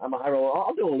 I'm a high roller.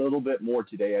 I'll do a little bit more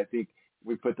today. I think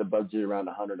we put the budget around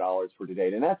 $100 for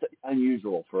today, and that's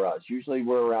unusual for us. Usually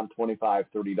we're around $25,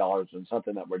 $30 on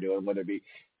something that we're doing, whether it be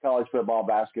college football,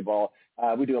 basketball.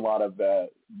 We do a lot of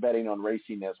betting on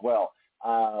racing as well.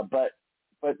 But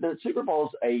the Super Bowl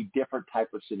is a different type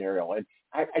of scenario, and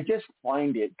I just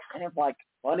find it kind of like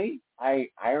funny,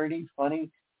 irony funny,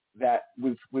 that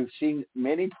we've seen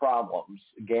many problems,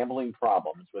 gambling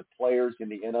problems with players in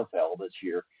the NFL this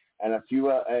year, and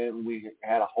and we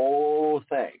had a whole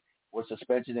thing with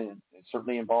suspension and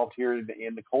certainly involved here in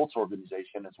the Colts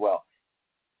organization as well.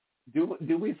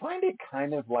 Do we find it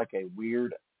kind of like a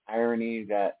weird irony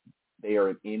that they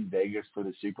are in Vegas for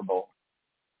the Super Bowl?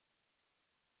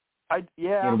 I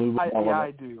do.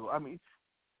 I mean,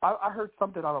 I heard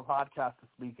something on a podcast this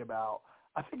week about,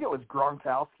 I think it was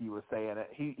Gronkowski was saying it.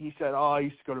 He said, I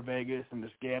used to go to Vegas and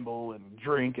just gamble and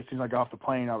drink. As soon as I got off the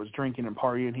plane, I was drinking and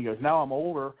partying. He goes, now I'm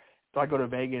older, so I go to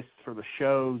Vegas for the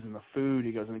shows and the food.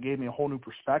 He goes, and it gave me a whole new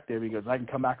perspective. He goes, I can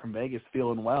come back from Vegas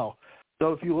feeling well.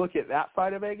 So if you look at that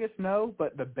side of Vegas, no,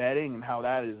 but the betting and how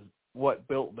that is what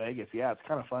built Vegas, yeah, it's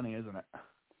kind of funny, isn't it?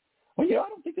 Well, I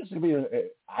don't think this is going to be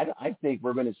I think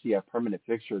we're going to see a permanent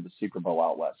fixture of the Super Bowl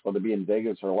out west, whether it be in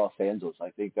Vegas or Los Angeles. I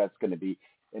think that's going to be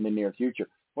in the near future.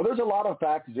 Well, there's a lot of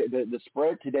factors. The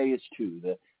spread today is 2.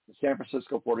 The San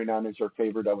Francisco 49ers are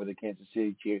favored over the Kansas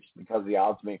City Chiefs because the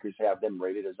odds makers have them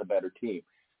rated as a better team.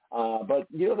 But,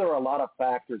 there are a lot of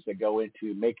factors that go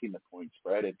into making the point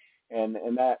spread, and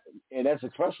that's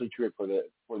especially true for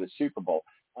the Super Bowl.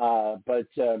 So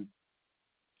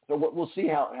we'll see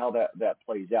how that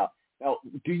plays out. Now,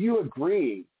 do you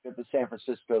agree that the San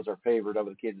Franciscos are favored over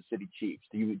the Kansas City Chiefs?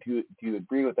 Do you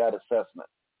agree with that assessment?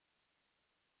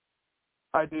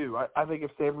 I do. I think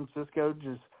if San Francisco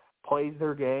just plays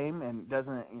their game and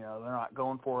doesn't, they're not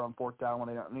going for it on fourth down when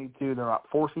they don't need to, they're not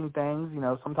forcing things,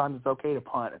 sometimes it's okay to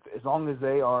punt. As long as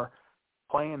they are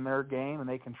playing their game and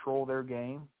they control their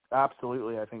game,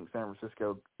 absolutely, I think San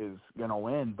Francisco is going to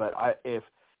win. But if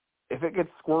it gets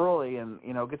squirrely and,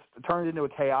 gets turned into a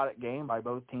chaotic game by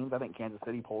both teams, I think Kansas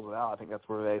City pulls it out. I think that's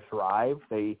where they thrive.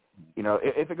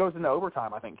 If it goes into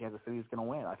overtime, I think Kansas City is going to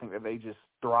win. I think that they just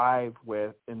thrive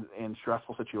in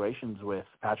stressful situations with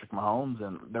Patrick Mahomes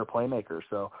and their playmakers.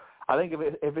 So I think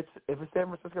if San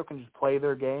Francisco can just play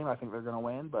their game, I think they're going to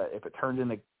win. But if it turns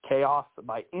into chaos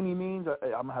by any means,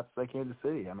 I'm going to have to say Kansas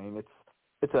City. I mean,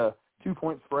 it's a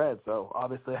 2-point spread. So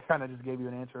obviously I kind of just gave you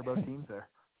an answer of both teams there.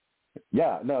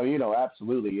 Yeah, no,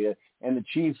 absolutely. And the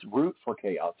Chiefs root for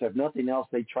chaos. If nothing else,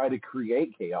 they try to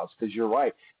create chaos because you're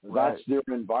right. That's their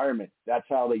environment. That's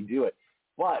how they do it.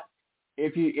 But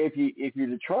if you're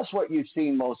to trust what you've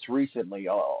seen most recently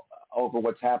over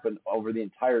what's happened over the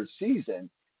entire season,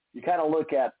 you kind of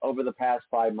look at over the past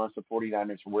 5 months, the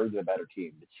 49ers were the better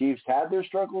team. The Chiefs had their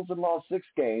struggles and lost 6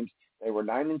 games. They were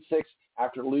 9-6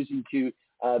 after losing to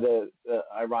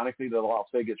ironically the Las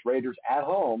Vegas Raiders at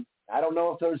home. I don't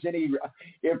know if there's any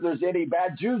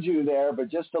bad juju there, but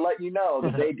just to let you know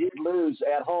that they did lose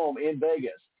at home in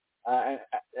Vegas. I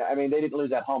mean, they didn't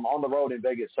lose at home, on the road in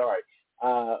Vegas, sorry.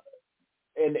 No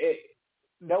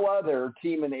other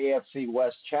team in the AFC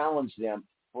West challenged them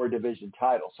for a division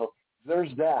title. So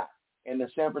there's that. And the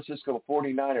San Francisco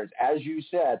 49ers, as you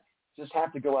said, just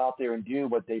have to go out there and do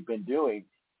what they've been doing.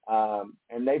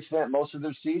 And they've spent most of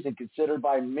their season considered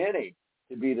by many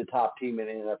to be the top team in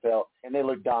the NFL, and they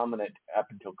look dominant up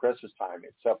until Christmas time.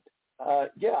 So,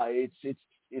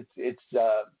 it's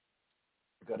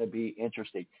going to be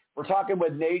interesting. We're talking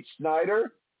with Nate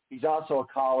Snyder. He's also a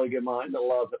colleague of mine.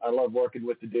 I love working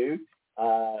with the dude.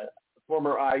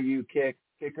 Former IU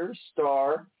kicker,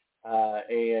 star,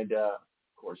 and of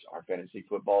course our fantasy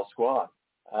football squad.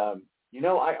 I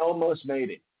almost made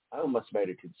it. I almost made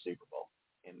it to the Super Bowl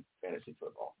in fantasy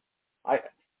football.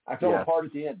 I fell apart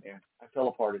at the end, man. I fell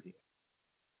apart at the end.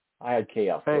 I had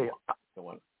chaos. Hey,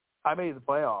 I made the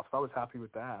playoffs. I was happy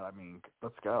with that. I mean,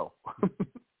 let's go.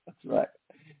 That's right.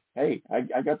 Hey,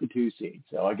 I got the 2 seed,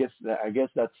 so I guess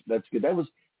that's good. That was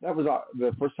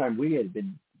the first time we had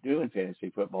been doing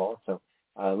fantasy football. So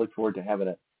I look forward to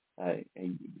having a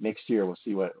next year. We'll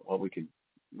see what we can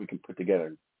put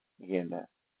together. Again,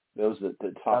 those that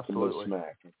talk the most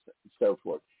smack and so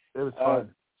forth. It was fun.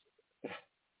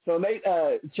 So, Nate,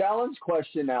 challenge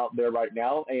question out there right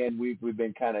now, and we've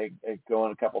been kind of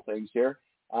going a couple things here.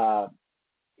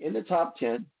 In the top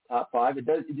 10, top 5, it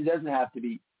doesn't have to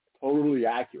be totally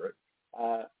accurate.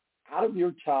 Out of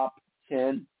your top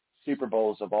 10 Super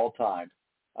Bowls of all time,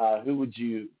 who would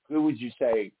you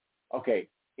say, okay,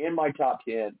 in my top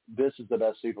 10, this is the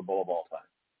best Super Bowl of all time?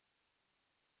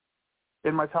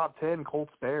 In my top 10,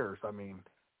 Colts Bears. I mean,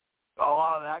 a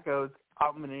lot of that goes.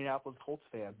 I'm an Indianapolis Colts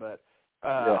fan, but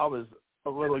I was a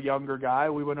little younger guy,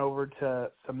 we went over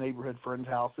to some neighborhood friends'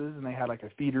 houses, and they had like a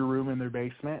theater room in their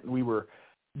basement, and we were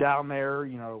down there.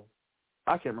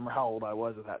 I can't remember how old I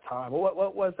was at that time.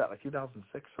 What was that, like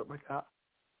 2006, something like that?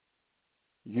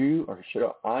 You are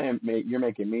sure. You're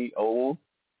making me old,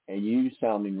 and you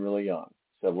sounding really young.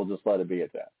 So we'll just let it be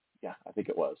at that. Yeah, I think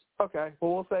it was. Okay.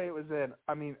 Well, we'll say it was in.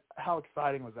 I mean, how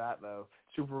exciting was that, though?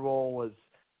 Super Bowl was,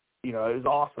 it was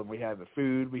awesome. We had the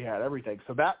food. We had everything.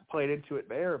 So that played into it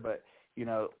there. But,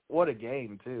 what a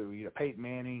game, too. Peyton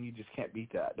Manning, you just can't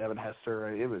beat that. Devin Hester,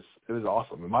 it was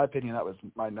awesome. In my opinion, that was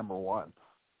my number one.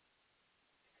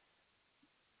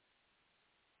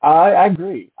 I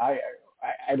agree. I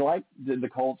like the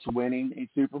Colts winning a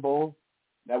Super Bowl.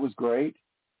 That was great.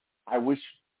 I wish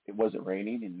it wasn't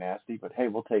raining and nasty, but hey,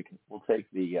 we'll take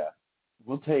the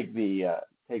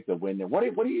win there.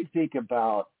 What do you think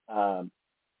about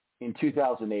in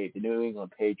 2008 the New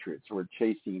England Patriots were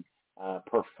chasing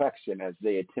perfection as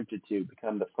they attempted to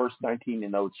become the first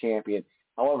 19-0 champion.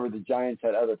 However, the Giants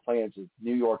had other plans as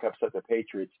New York upset the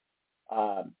Patriots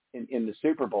in the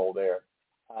Super Bowl there.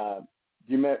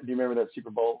 Do you remember that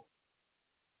Super Bowl?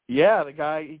 Yeah, the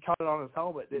guy, he caught it on his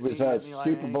helmet. It was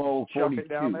Super Bowl 42. It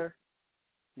down there?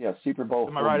 Yeah, Super Bowl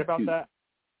 42. Am I right about that?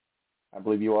 I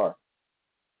believe you are.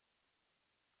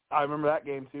 I remember that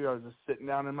game, too. I was just sitting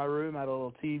down in my room, I had a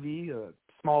little TV, a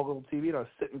small little TV, and I was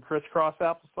sitting crisscross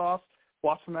applesauce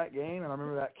watching that game, and I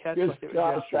remember that catch like it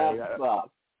was yesterday.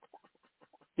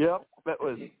 Yep, that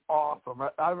was awesome.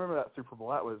 I remember that Super Bowl.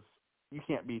 That was, you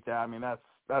can't beat that. I mean,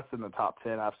 that's in the top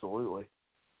 10, absolutely.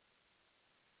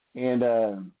 And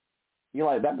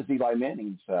that was Eli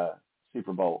Manning's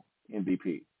Super Bowl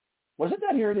MVP. Wasn't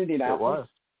that here in Indianapolis? It was.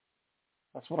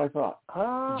 That's what I thought.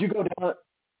 Did you go down?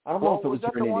 I don't know if it was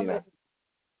here in Indianapolis.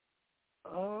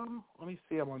 Let me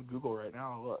see. I'm on Google right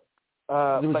now. I'll look.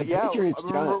 It was but yeah, Patriots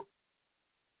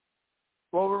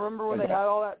remember when they had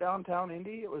all that downtown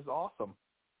Indy? It was awesome.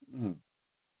 Mm-hmm.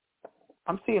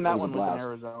 I'm seeing that one was in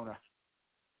Arizona.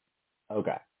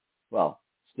 Okay. Well,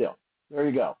 still, there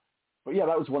you go. But yeah,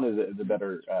 that was one of the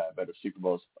better Super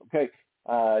Bowls. Okay,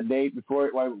 Nate.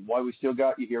 While we still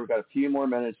got you here, we've got a few more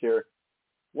minutes here.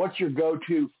 What's your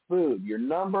go-to food? Your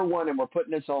number one, and we're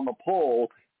putting this on the poll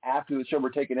after the show. We're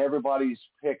taking everybody's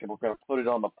pick, and we're going to put it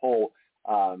on the poll.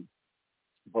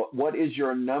 But what is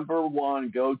your number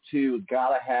one go-to?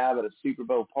 Got to have at a Super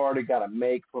Bowl party. Got to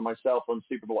make for myself on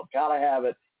Super Bowl. Got to have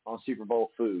it on Super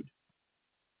Bowl food.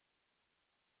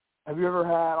 Have you ever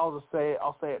had? I'll say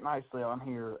it nicely on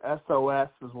here. SOS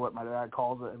is what my dad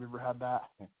calls it. Have you ever had that?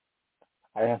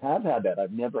 I have had that.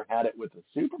 I've never had it with the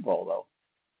Super Bowl though.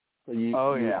 So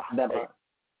yeah. Never.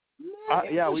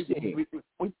 Yeah, we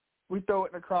throw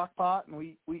it in a crock pot and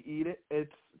we eat it.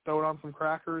 It's throw it on some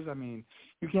crackers. I mean,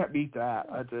 you can't beat that.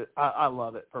 I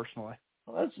love it personally.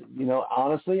 Well, that's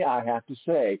honestly, I have to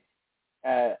say,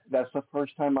 that's the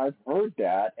first time I've heard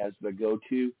that as the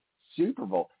go-to Super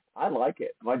Bowl. I like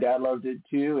it. My dad loved it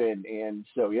too, and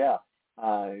so yeah,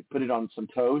 put it on some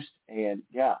toast, and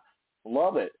yeah,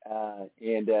 love it.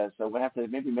 So we'll have to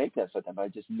maybe make that sometime. I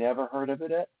just never heard of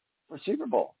it for Super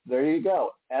Bowl. There you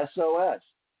go. SOS.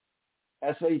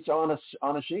 SH on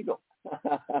a shingle.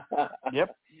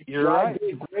 Yep, you're Dried right.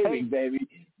 beef gravy, baby.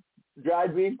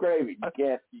 Dried beef gravy.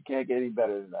 You can't get any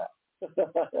better than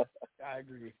that. I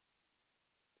agree.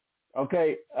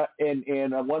 Okay,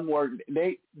 and one more,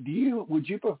 Nate. Would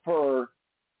you prefer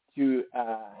to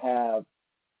have?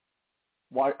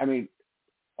 Why? I mean,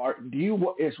 do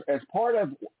you as part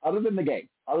of other than the game?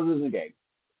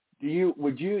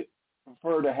 Would you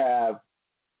prefer to have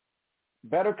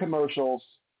better commercials,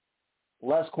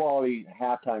 less quality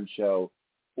halftime show,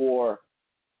 or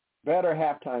better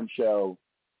halftime show,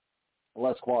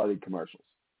 less quality commercials?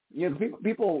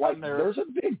 People like there's a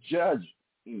big judge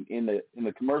in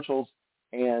the commercials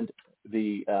and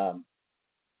the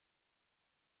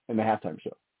halftime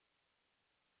show.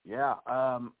 Yeah,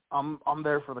 I'm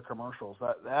there for the commercials.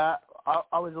 I was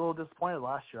a little disappointed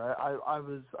last year. I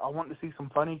wanted to see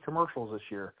some funny commercials this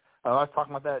year. I was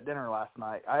talking about that at dinner last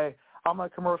night. I'm a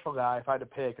commercial guy. If I had to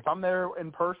pick, if I'm there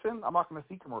in person, I'm not going to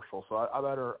see commercials. So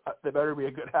there better be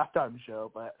a good halftime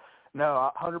show. But no,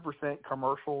 100%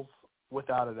 commercials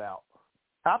without a doubt.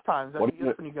 Halftime, that's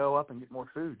just when you go up and get more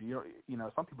food.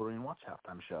 Some people don't even watch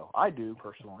halftime show. I do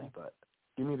personally, but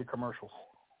give me the commercials.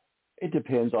 It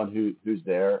depends on who's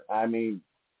there. I mean,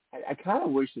 I kind of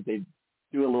wish that they'd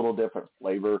do a little different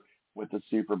flavor with the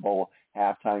Super Bowl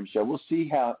halftime show. We'll see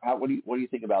how what do you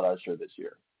think about Usher this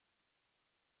year?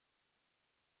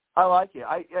 I like it.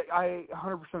 I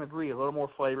 100% agree. A little more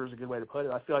flavor is a good way to put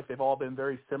it. I feel like they've all been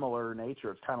very similar in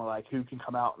nature. It's kind of like who can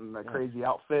come out in a crazy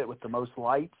outfit with the most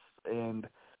lights, and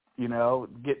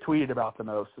get tweeted about the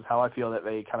most is how I feel that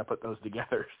they kind of put those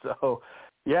together. So,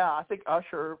 yeah, I think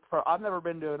Usher, I've never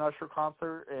been to an Usher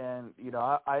concert, and,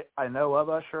 I know of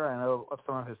Usher, I know of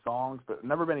some of his songs, but I've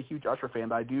never been a huge Usher fan,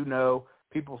 but I do know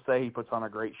people say he puts on a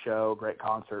great show, great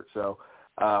concert, so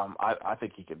I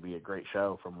think he could be a great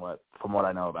show from what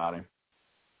I know about him.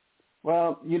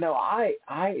 Well,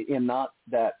 I am not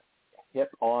that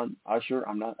hip on Usher.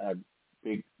 I'm not a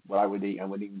big, I wouldn't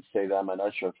even say that I'm an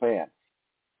Usher fan.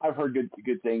 I've heard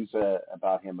good things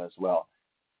about him as well.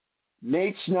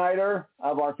 Nate Snyder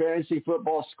of our fantasy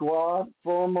football squad,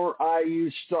 former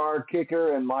IU star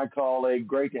kicker and my colleague.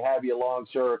 Great to have you along,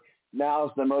 sir. Now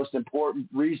is the most important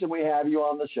reason we have you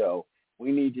on the show.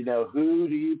 We need to know, who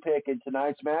do you pick in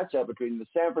tonight's matchup between the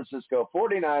San Francisco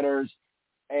 49ers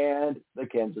and the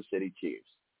Kansas City Chiefs?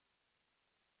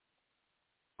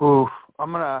 Oof,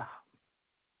 I'm gonna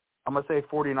say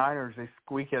 49ers. They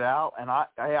squeak it out, and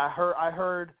I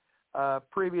heard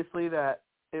previously that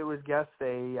it was guessed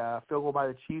a field goal by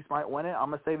the Chiefs might win it. I'm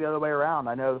gonna say the other way around.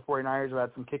 I know the 49ers have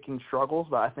had some kicking struggles,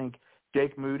 but I think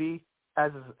Jake Moody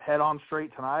has his head on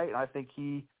straight tonight, and I think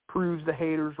he proves the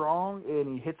haters wrong, and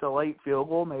he hits a late field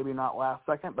goal, maybe not last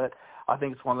second, but I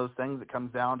think it's one of those things that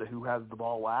comes down to who has the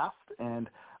ball last, and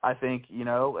I think,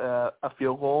 a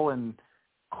field goal and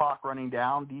clock running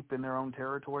down deep in their own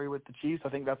territory with the Chiefs, I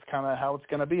think that's kind of how it's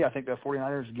going to be. I think the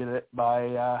 49ers get it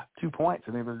by 2 points.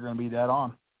 I think they're going to be dead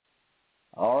on.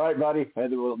 All right, buddy.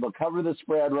 We'll cover the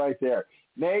spread right there.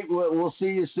 Nate, we'll see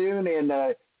you soon, and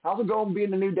how's it going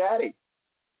being the new daddy?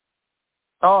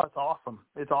 Oh, it's awesome.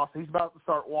 It's awesome. He's about to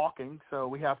start walking, so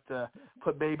we have to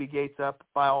put baby gates up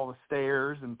by all the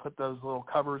stairs and put those little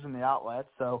covers in the outlets.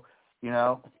 So,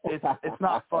 it's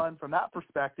not fun from that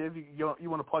perspective. You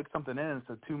want to plug something in, it's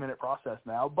a 2-minute process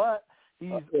now. But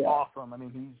he's awesome. I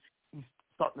mean, he's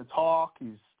starting to talk.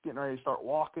 He's getting ready to start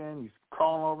walking. He's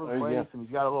crawling over the place, and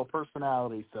he's got a little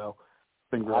personality. So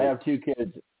it's been great. I have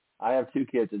 2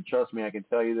 kids, and trust me, I can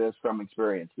tell you this from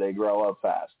experience. They grow up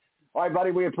fast. All right,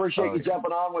 buddy, we appreciate you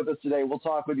jumping on with us today. We'll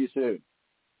talk with you soon.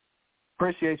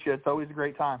 Appreciate you. It's always a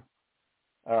great time.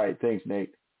 All right, thanks,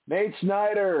 Nate. Nate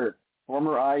Snyder,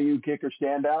 former IU kicker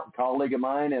standout, colleague of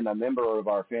mine, and a member of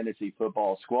our fantasy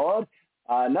football squad.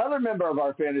 Another member of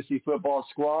our fantasy football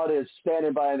squad is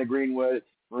standing by in the Greenwood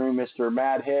room, Mr.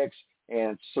 Matt Hicks,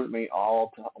 and certainly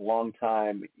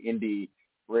long-time indie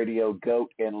radio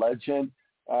goat and legend.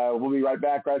 We'll be right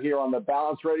back right here on the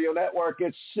Balance Radio Network.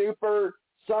 It's Super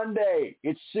Sunday.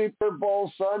 It's Super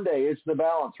Bowl Sunday. It's The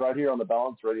Balance right here on the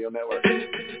Balance Radio Network.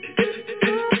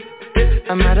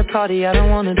 I'm at a party I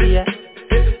don't want to be at,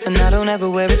 and I don't ever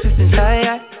wear a suit and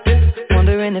tie.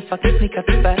 Wondering if I can sneak out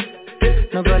the back.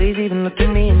 Nobody's even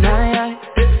looking me in my eye.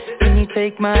 Can you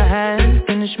take my hand,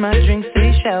 finish my drink,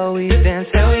 say shall we dance?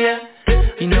 Hell yeah.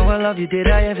 You know I love you, did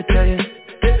I ever tell you?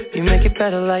 You make it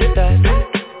better like that.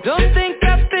 Don't think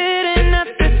I fit in at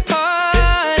this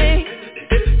party.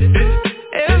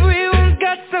 Everyone's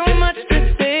got so much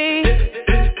to say.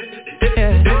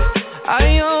 Yeah.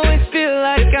 I always feel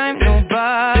like I'm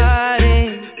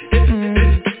nobody.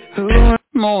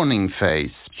 Morning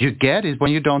face. You get it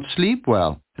when you don't sleep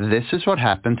well. This is what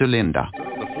happened to Linda.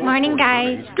 Morning,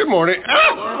 guys. Good morning.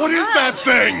 Ah, what is that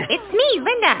thing? It's me,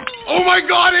 Linda. Oh my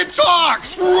God, it talks!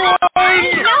 Run!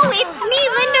 No, it's me,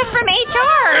 Linda from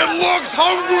HR. It looks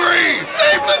hungry!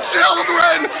 Save the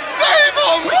children! Save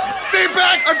them! Stay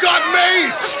back, I've got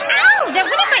mace! Ow, that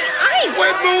went in my eyes.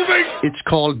 Quit moving! It's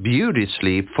called beauty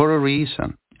sleep for a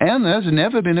reason. And there's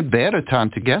never been a better time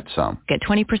to get some. Get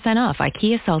 20% off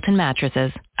IKEA Sultan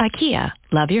mattresses. IKEA,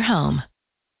 love your home.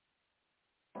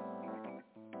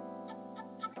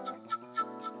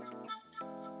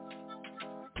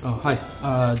 Oh, hi.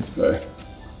 Hey.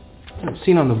 I've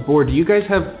seen on the board, do you guys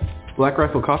have Black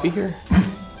Rifle coffee here?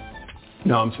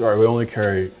 No, I'm sorry. We only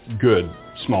carry good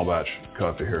small batch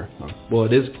coffee here. Well,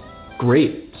 it is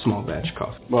great small batch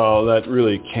coffee. Well, that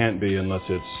really can't be unless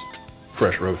it's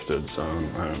fresh roasted. So,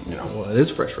 Well, it is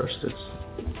fresh roasted.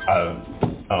 I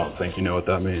don't think you know what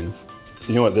that means.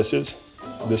 You know what this is?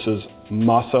 This is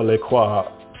Masa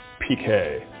Lekwa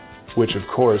Pique, which, of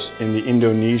course, in the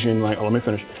Indonesian language, let me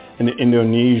finish. In the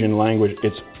Indonesian language,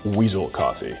 it's weasel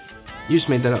coffee. You just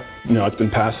made that up. No, it's been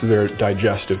passed through their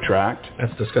digestive tract.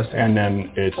 That's disgusting. And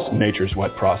then it's nature's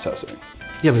wet processing.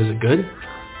 Yeah, but is it good?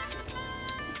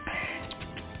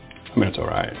 I mean, it's all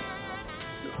right.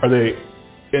 Are they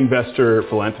investor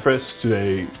philanthropists? Do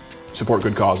they support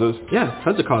good causes? Yeah,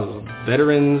 tons of causes.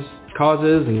 Veterans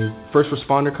causes and first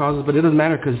responder causes, but it doesn't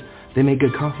matter because they make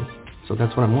good coffee. So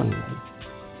that's what I'm wondering.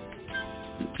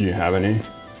 Do you have any?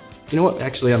 You know what?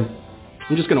 Actually, I'm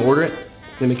just going to order it.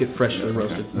 They make it freshly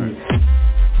roasted. Right.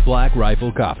 Black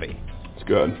Rifle Coffee. It's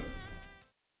good.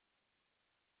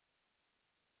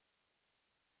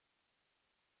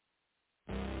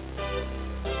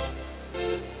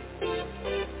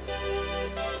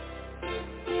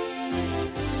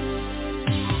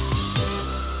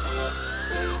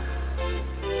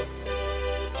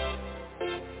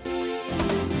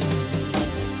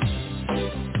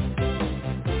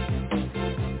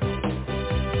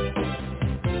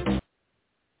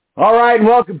 All right, and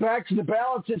welcome back to The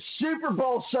Balance. It's Super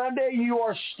Bowl Sunday. You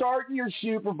are starting your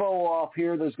Super Bowl off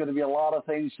here. There's going to be a lot of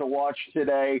things to watch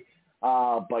today,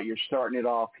 but you're starting it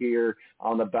off here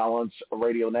on the Balance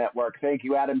Radio Network. Thank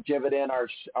you, Adam Jividen,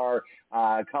 our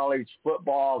college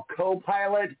football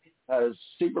co-pilot,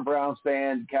 Super Browns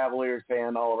fan, Cavaliers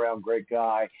fan, all-around great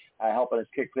guy, helping us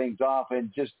kick things off.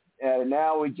 And just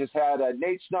now we just had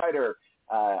Nate Snyder,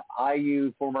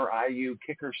 former IU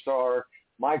kicker star,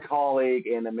 my colleague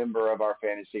and a member of our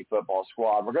fantasy football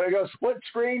squad. We're going to go split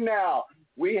screen now.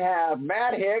 We have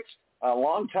Matt Hicks, a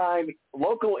longtime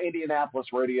local Indianapolis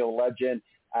radio legend,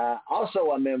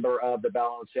 also a member of the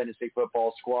Balance Fantasy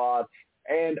Football Squad.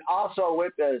 And also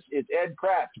with us is Ed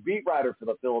Kratz, beat writer for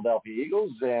the Philadelphia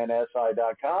Eagles and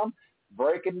SI.com,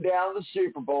 breaking down the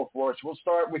Super Bowl for us. We'll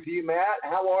start with you, Matt.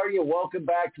 How are you? Welcome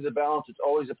back to the Balance. It's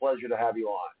always a pleasure to have you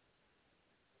on.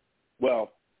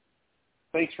 Well,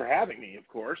 thanks for having me, of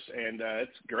course, and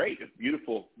it's great. It's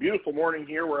beautiful, beautiful morning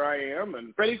here where I am,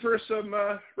 and ready for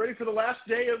the last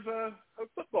day of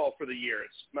football for the year.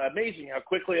 It's amazing how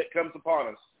quickly it comes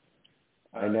upon us.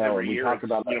 I know. Every we year, talk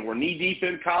about we're knee deep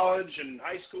in college and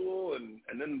high school, and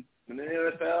then the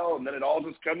NFL, and then it all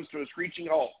just comes to a screeching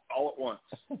halt all at once.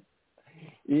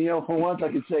 For once, I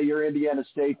can say your Indiana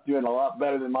State's doing a lot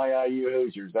better than my IU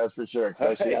Hoosiers. That's for sure,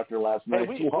 especially after last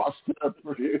night's loss to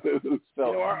Purdue.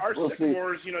 So our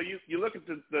Sycamores. You look at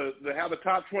the how the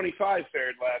top 25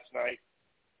 fared last night.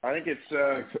 I think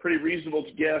it's pretty reasonable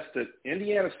to guess that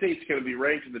Indiana State's going to be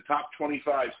ranked in the top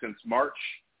 25 since March,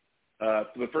 for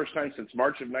the first time since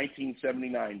March of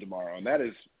 1979 tomorrow, and that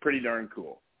is pretty darn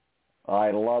cool.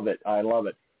 I love it.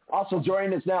 Also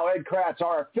joining us now, Ed Kratz,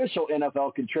 our official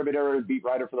NFL contributor and beat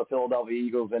writer for the Philadelphia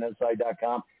Eagles and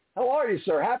Inside.com. How are you,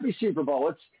 sir? Happy Super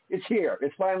Bowl. It's here.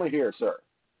 It's finally here, sir.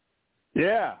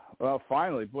 Yeah. Well,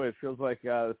 finally. Boy, it feels like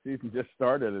the season just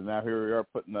started, and now here we are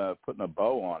putting a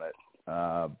bow on it.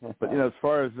 But, as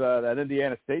far as that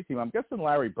Indiana State team, I'm guessing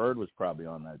Larry Bird was probably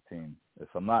on that team, if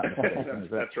I'm not mistaken.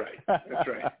 That's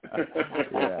right.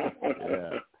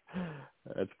 Yeah.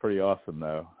 That's pretty awesome,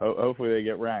 though. Hopefully they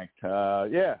get ranked.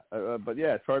 But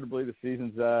it's hard to believe the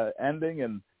season's ending,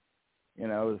 and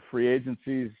the free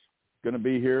agency's going to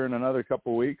be here in another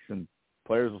couple of weeks, and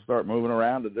players will start moving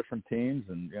around to different teams,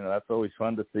 and that's always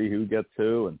fun to see who gets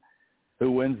who and who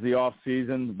wins the off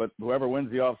season. But whoever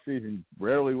wins the off season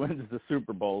rarely wins the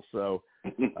Super Bowl. So,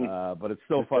 but it's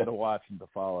still fun to watch and to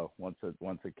follow once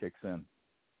it kicks in.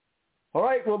 All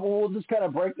right, well, we'll just kind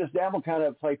of break this down. We'll kind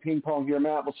of play ping pong here,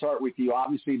 Matt. We'll start with you.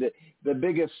 Obviously, the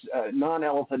biggest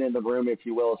non-elephant in the room, if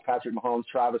you will, is Patrick Mahomes,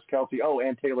 Travis Kelce,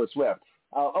 and Taylor Swift.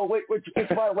 Which,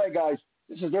 by the way, guys,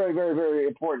 this is very, very, very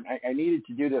important. I needed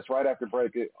to do this right after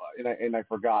break, and I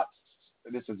forgot.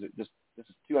 This is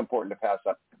too important to pass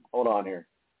up. Hold on here.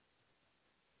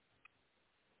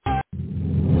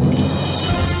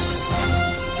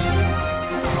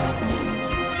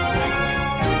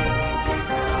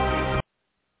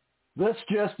 This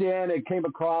just in, it came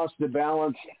across the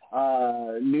Balance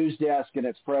news desk, and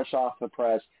it's fresh off the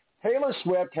press. Taylor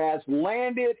Swift has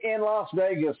landed in Las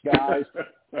Vegas, guys.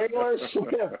 Taylor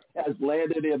Swift has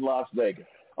landed in Las Vegas.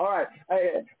 All right,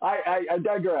 I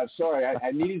digress. Sorry,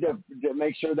 I needed to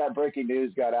make sure that breaking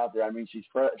news got out there. I mean, she's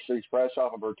fresh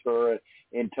off of her tour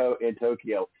in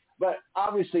Tokyo. But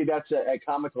obviously that's a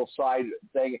comical side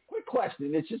thing. Quick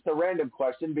question. It's just a random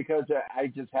question because I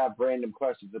just have random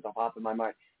questions at the top of my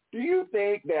mind. Do you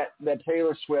think that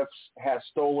Taylor Swift has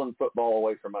stolen football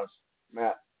away from us,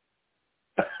 Matt?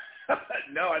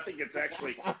 No, I think it's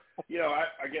actually,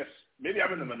 I guess maybe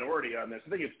I'm in the minority on this. I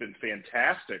think it's been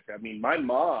fantastic. I mean, my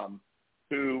mom,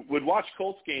 who would watch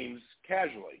Colts games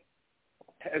casually,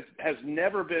 has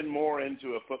never been more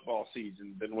into a football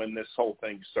season than when this whole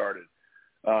thing started.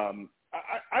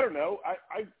 I don't know.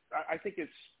 I think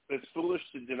it's foolish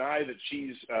to deny that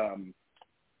she's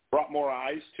brought more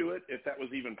eyes to it, if that was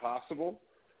even possible.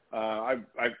 I've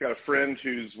got a friend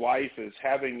whose wife is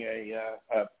having a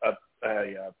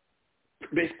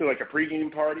basically like a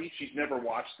pregame party. She's never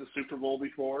watched the Super Bowl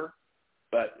before,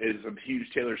 but is a huge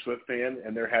Taylor Swift fan,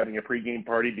 and they're having a pregame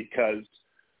party because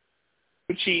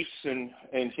Chiefs and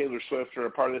Taylor Swift are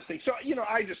a part of this thing. So,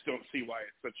 I just don't see why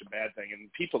it's such a bad thing.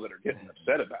 And people that are getting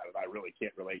upset about it, I really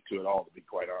can't relate to at all, to be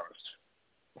quite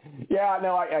honest. Yeah,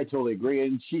 no, I totally agree.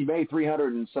 And she made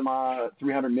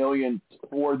 $300 million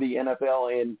for the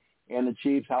NFL and the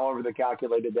Chiefs, however they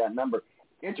calculated that number.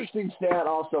 Interesting stat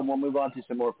also, and we'll move on to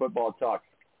some more football talk.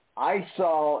 I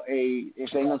saw a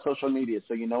thing on social media,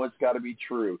 so it's got to be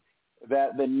true,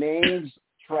 that the names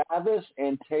Travis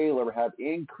and Taylor have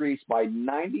increased by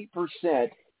 90%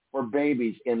 for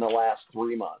babies in the last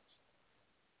 3 months.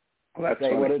 Well,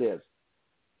 that's what it is.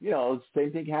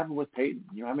 Same thing happened with Peyton.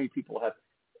 How many people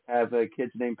have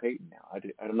kids named Peyton now?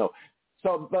 I don't know.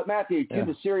 So, but Matthew, to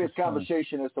the serious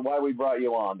conversation as to why we brought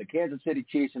you on, the Kansas City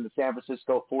Chiefs and the San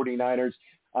Francisco 49ers,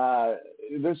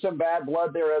 there's some bad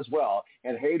blood there as well,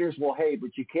 and haters will hate,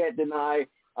 but you can't deny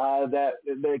that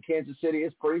the Kansas City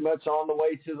is pretty much on the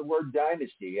way to the word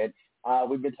dynasty, and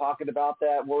we've been talking about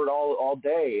that word all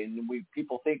day, and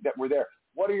people think that we're there.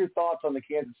 What are your thoughts on the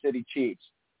Kansas City Chiefs?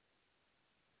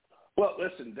 Well,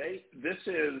 listen, this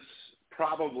is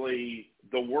probably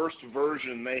the worst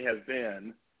version they have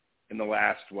been in the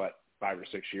last, 5 or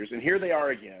 6 years. And here they are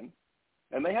again,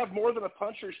 and they have more than a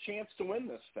puncher's chance to win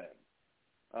this thing.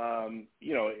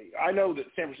 I know that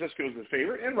San Francisco is the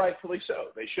favorite, and rightfully so.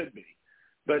 They should be.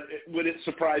 But would it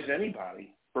surprise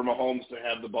anybody for Mahomes to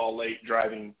have the ball late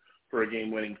driving for a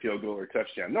game-winning field goal or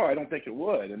touchdown? No, I don't think it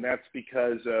would, and that's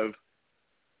because of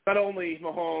not only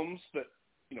Mahomes, but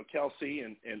Kelsey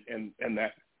and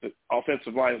that the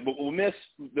offensive line will miss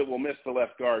the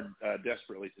left guard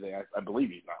desperately today. I believe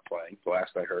he's not playing. The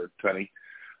last I heard, Tony.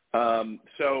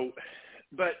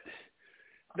 But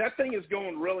that thing is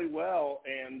going really well.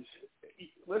 And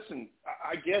listen,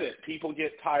 I get it. People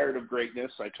get tired of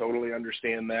greatness. I totally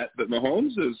understand that. But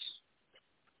Mahomes is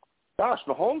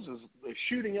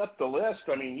shooting up the list.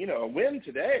 I mean, a win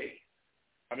today.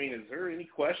 I mean, is there any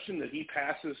question that he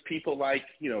passes people like,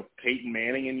 Peyton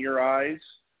Manning in your eyes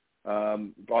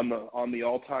on the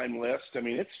all-time list? I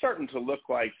mean, it's starting to look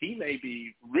like he may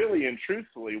be really and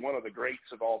truthfully one of the greats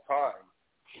of all time.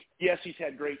 Yes, he's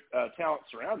had great talent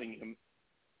surrounding him,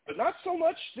 but not so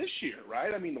much this year,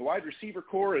 right? I mean, the wide receiver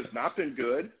core has not been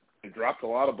good and dropped a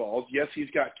lot of balls. Yes, he's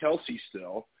got Kelsey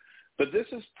still, but this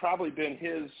has probably been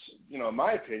his, in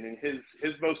my opinion,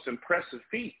 his most impressive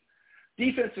feat.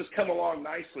 Defense has come along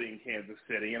nicely in Kansas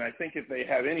City, and I think if they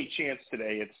have any chance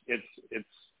today,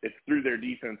 it's through their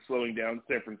defense slowing down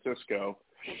San Francisco.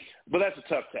 But that's a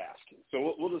tough task,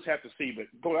 so we'll just have to see. But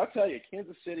boy, I'll tell you,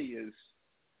 Kansas City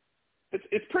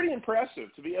it's pretty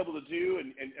impressive to be able to do,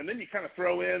 and then you kind of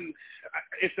throw in,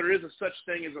 if there is a such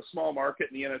thing as a small market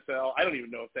in the NFL. I don't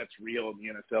even know if that's real in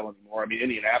the NFL anymore. I mean,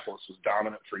 Indianapolis was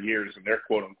dominant for years, and they're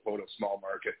quote unquote a small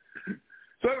market.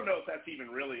 So I don't know if that's even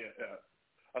really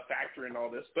a factor in all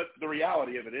this, but the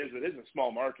reality of it is a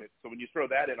small market. So when you throw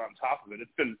that in on top of it,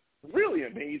 it's been really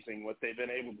amazing what they've been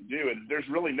able to do, and there's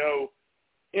really no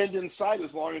end in sight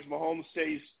as long as Mahomes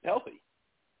stays healthy.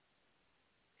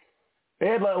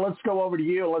 Ed, let's go over to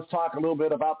you. Let's talk a little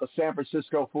bit about the San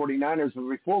Francisco 49ers. But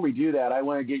before we do that, I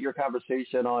want to get your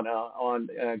conversation on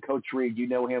Coach Reid. You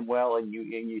know him well, and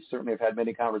you certainly have had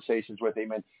many conversations with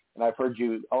him, and I've heard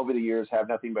you over the years have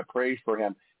nothing but praise for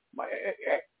him.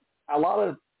 A lot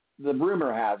of the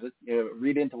rumor has it,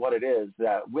 read into what it is,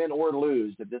 that win or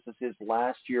lose, that this is his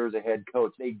last year as a head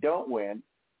coach. They don't win,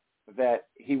 that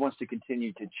he wants to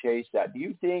continue to chase that. Do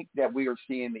you think that we are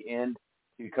seeing the end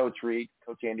to Coach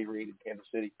Andy Reid in Kansas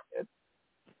City? Ed?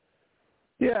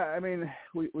 Yeah, I mean,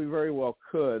 we very well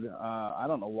could. I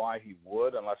don't know why he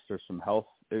would, unless there's some health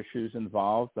issues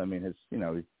involved. I mean, he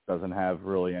doesn't have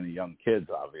really any young kids.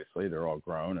 Obviously, they're all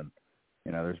grown, and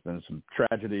there's been some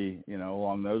tragedy,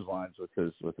 along those lines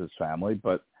with his family.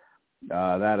 But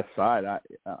that aside,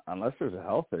 unless there's a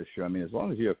health issue, I mean, as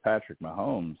long as you have Patrick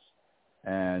Mahomes,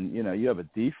 and you have a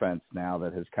defense now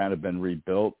that has kind of been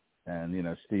rebuilt. And,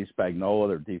 Steve Spagnuolo,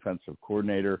 their defensive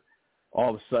coordinator,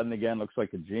 all of a sudden, again, looks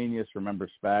like a genius. Remember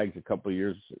Spags a couple of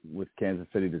years with Kansas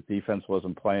City, the defense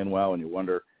wasn't playing well, and you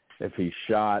wonder if he's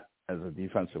shot as a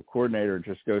defensive coordinator. It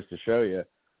just goes to show you,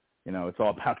 it's all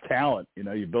about talent.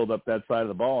 You build up that side of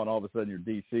the ball, and all of a sudden your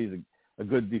DC is a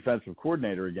good defensive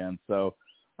coordinator again. So,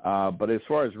 but as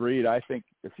far as Reid, I think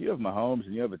if you have Mahomes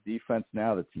and you have a defense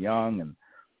now that's young and,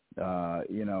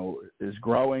 is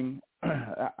growing,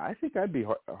 I think I'd be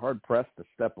hard-pressed to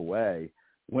step away,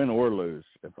 win or lose,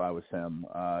 if I was him.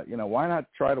 Why not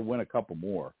try to win a couple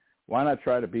more? Why not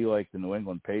try to be like the New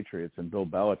England Patriots and Bill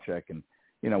Belichick and,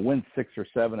 win 6 or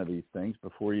 7 of these things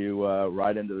before you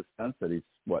ride into the sense that he's,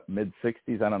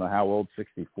 mid-60s? I don't know how old,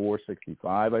 64,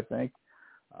 65, I think,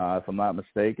 if I'm not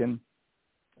mistaken.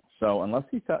 So unless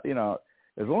he,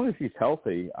 as long as he's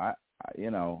healthy,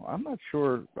 I'm not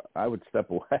sure I would step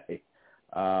away.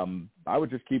 I would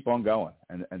just keep on going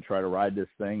and try to ride this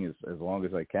thing as long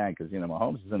as I can because,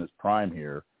 Mahomes is in his prime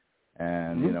here.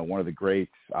 And, one of the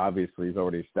greats, obviously, he's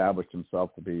already established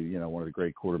himself to be, one of the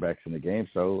great quarterbacks in the game.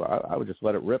 So I would just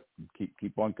let it rip and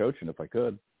keep on coaching if I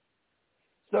could.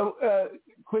 So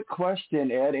quick question,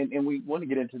 Ed, and we want to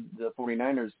get into the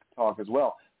 49ers talk as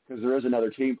well because there is another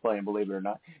team playing, believe it or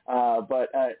not. But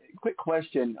quick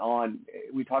question on,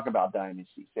 we talk about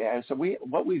dynasties. So we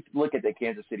look at the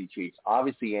Kansas City Chiefs,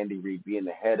 obviously Andy Reid being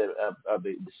the head of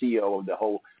the CEO of the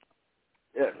whole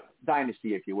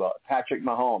dynasty, if you will, Patrick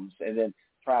Mahomes, and then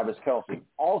Travis Kelce,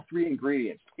 all three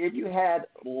ingredients. If you had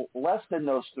less than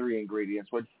those three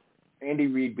ingredients, would Andy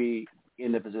Reid be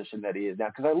in the position that he is now?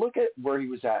 Because I look at where he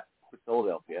was at with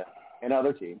Philadelphia and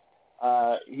other teams.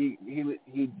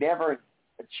 He never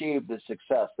achieved the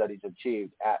success that he's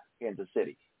achieved at Kansas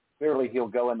City. Clearly, he'll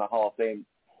go in the Hall of Fame,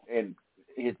 and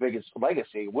his biggest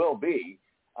legacy will be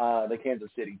the Kansas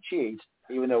City Chiefs,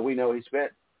 even though we know he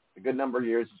spent a good number of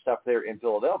years and stuff there in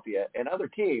Philadelphia and other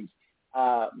teams.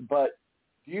 But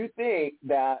do you think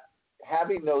that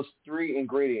having those three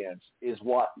ingredients is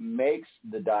what makes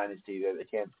the dynasty that the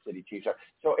Kansas City Chiefs are?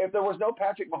 So if there was no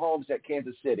Patrick Mahomes at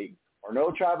Kansas City or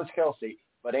no Travis Kelce,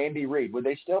 but Andy Reid, would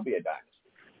they still be a dynasty?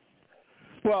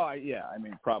 Well,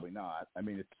 probably not.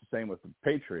 It's the same with the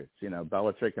Patriots.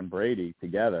 Belichick and Brady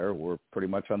together were pretty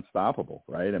much unstoppable,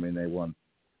 right? They won,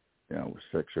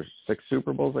 6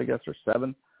 Super Bowls, I guess, or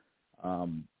 7.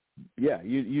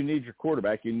 You need your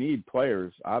quarterback. You need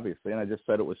players, obviously. And I just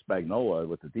said it with Spagnuolo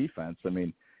with the defense. He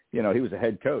was a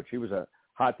head coach. He was a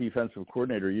hot defensive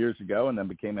coordinator years ago and then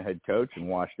became a head coach and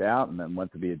washed out and then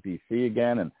went to be at DC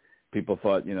again. And people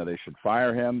thought, they should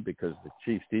fire him because the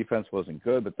Chiefs defense wasn't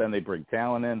good, but then they bring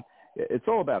talent in. It's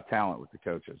all about talent with the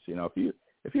coaches.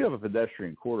 If you have a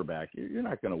pedestrian quarterback, you're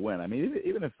not going to win.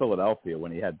 Even in Philadelphia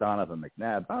when he had Donovan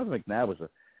McNabb was a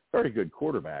very good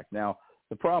quarterback. Now,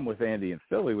 the problem with Andy in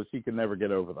Philly was he could never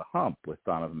get over the hump with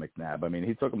Donovan McNabb.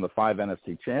 He took him to 5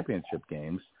 NFC championship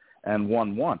games and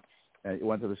won once. And he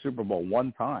went to the Super Bowl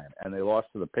one time, and they lost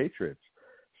to the Patriots.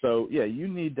 So, you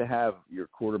need to have your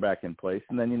quarterback in place,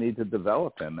 and then you need to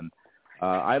develop him. And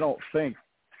I don't think,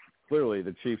 clearly,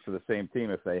 the Chiefs are the same team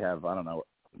if they have,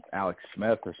 Alex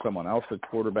Smith or someone else at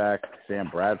quarterback, Sam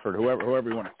Bradford, whoever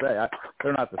you want to say.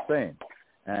 They're not the same.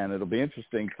 And it'll be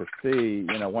interesting to see,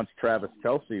 once Travis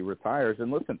Kelce retires.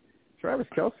 And listen, Travis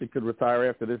Kelce could retire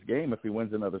after this game if he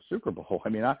wins another Super Bowl.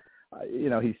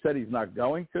 He said he's not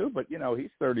going to, but, he's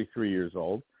 33 years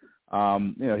old.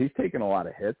 He's taken a lot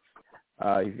of hits.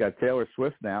 He's got Taylor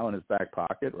Swift now in his back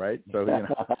pocket, right? So,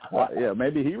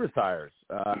 maybe he retires.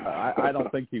 I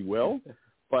don't think he will.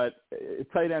 But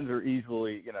tight ends are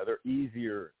they're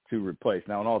easier to replace.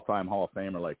 Now, an all-time Hall of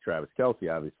Famer like Travis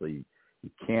Kelce, obviously, you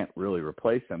can't really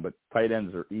replace him, but tight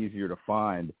ends are easier to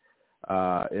find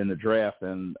in the draft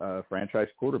than a franchise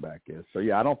quarterback is. So,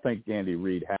 I don't think Andy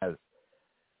Reid has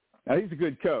 – now, he's a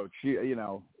good coach.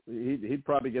 He'd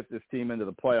probably get this team into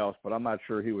the playoffs, but I'm not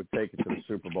sure he would take it to the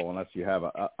Super Bowl unless you have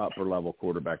an upper-level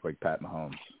quarterback like Pat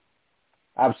Mahomes.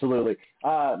 Absolutely.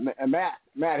 Matt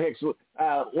Hicks,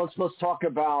 let's talk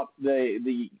about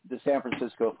the San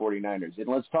Francisco 49ers, and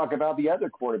let's talk about the other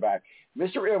quarterback.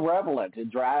 Mr. Irrelevant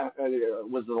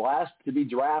was the last to be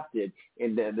drafted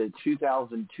in the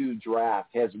 2002 draft,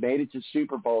 has made it to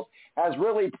Super Bowls, has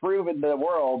really proven to the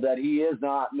world that he is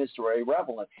not Mr.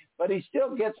 Irrelevant, but he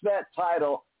still gets that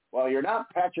title. Well, you're not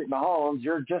Patrick Mahomes,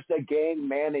 you're just a game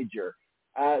manager.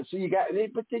 But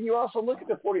then you also look at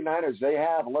the 49ers.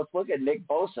 Let's look at Nick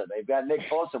Bosa. They've got Nick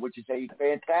Bosa, which is a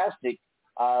fantastic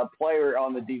player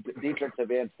on the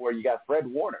defensive end for you. got Fred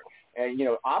Warner. And,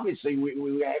 obviously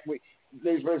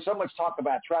there's been so much talk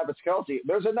about Travis Kelce.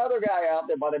 There's another guy out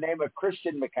there by the name of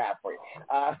Christian McCaffrey.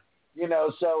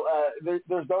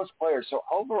 There's those players. So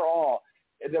overall,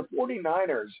 the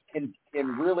 49ers can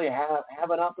really have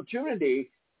an opportunity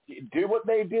to do what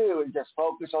they do and just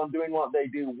focus on doing what they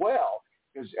do well.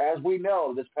 Because as we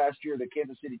know, this past year, the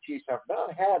Kansas City Chiefs have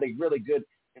not had a really good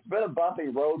 – it's been a bumpy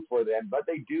road for them, but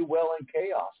they do well in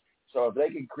chaos. So if they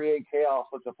can create chaos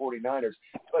with the 49ers.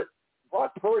 But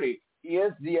Brock Purdy, he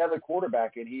is the other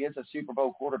quarterback, and he is a Super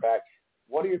Bowl quarterback.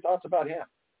 What are your thoughts about him?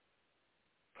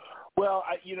 Well,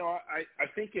 I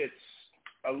think it's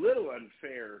a little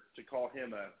unfair to call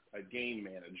him a game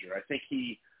manager. I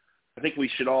think we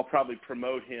should all probably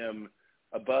promote him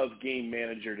above game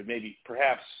manager to maybe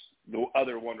perhaps – the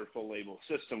other wonderful label,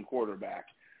 system quarterback.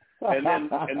 And then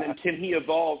can he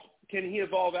evolve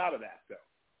out of that,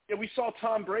 though? We saw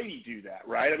Tom Brady do that,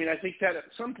 right? I think that at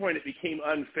some point it became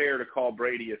unfair to call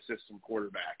Brady a system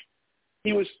quarterback.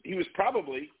 he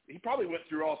probably went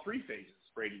through all three phases.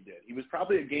 Brady did. He was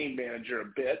probably a game manager a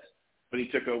bit when he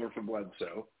took over from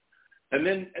Bledsoe. And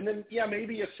then, yeah,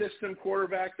 maybe a system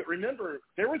quarterback. But remember,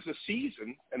 there was a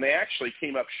season, and they actually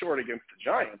came up short against the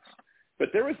Giants, but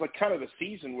there was like kind of a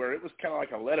season where it was kind of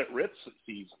like a let-it-rip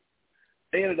season.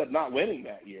 They ended up not winning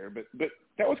that year, but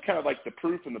that was kind of like the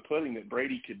proof in the pudding that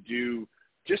Brady could do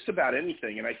just about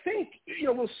anything. And I think,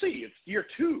 we'll see. It's year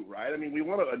 2, right? I mean, we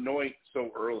want to anoint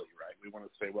so early, right? We want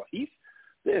to say, well, he's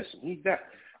this and he's that.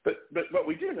 But what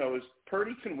we do know is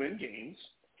Purdy can win games.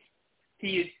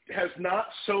 He has not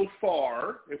so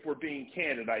far, if we're being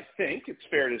candid, I think it's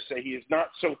fair to say he has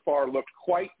not so far looked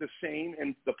quite the same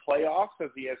in the playoffs as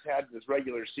he has had in his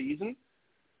regular season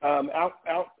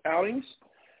outings.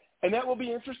 And that will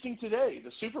be interesting today.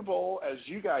 The Super Bowl, as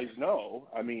you guys know,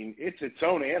 I mean, it's its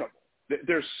own animal.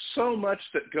 There's so much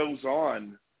that goes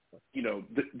on,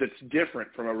 that's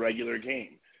different from a regular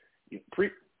game.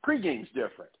 Pre-game's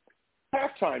different.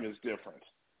 Halftime is different.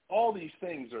 All these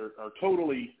things are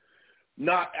totally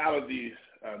not out of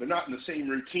they're not in the same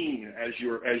routine as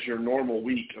your normal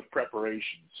week of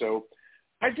preparation. So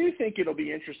I do think it'll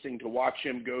be interesting to watch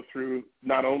him go through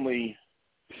not only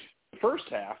the first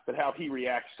half, but how he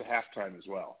reacts to halftime as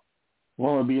well.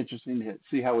 Well, it'll be interesting to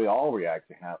see how we all react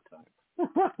to halftime.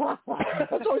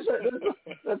 that's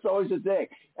always the thing.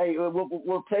 Hey,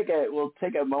 we'll take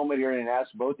a moment here and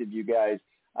ask both of you guys.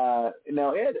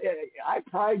 Now, Ed, I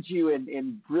pride you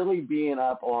in really being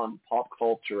up on pop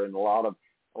culture and a lot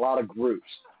of groups.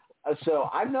 So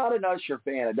I'm not an Usher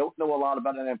fan. I don't know a lot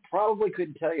about it, and I probably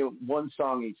couldn't tell you one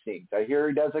song he sings. I hear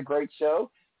he does a great show.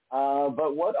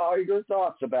 But what are your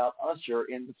thoughts about Usher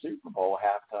in the Super Bowl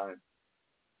halftime?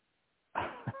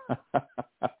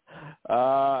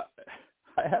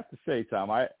 I have to say, Tom,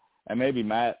 and maybe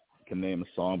Matt can name a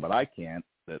song, but I can't,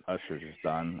 that Usher's has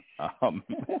done. I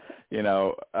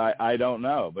don't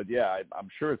know. But, yeah, I'm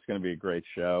sure it's going to be a great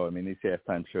show. I mean, these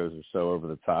halftime shows are so over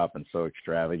the top and so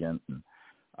extravagant.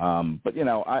 And, but,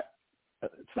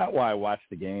 it's not why I watch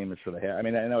the game. It's for the I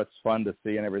mean, I know it's fun to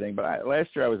see and everything, but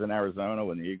last year I was in Arizona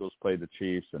when the Eagles played the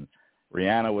Chiefs, and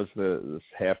Rihanna was this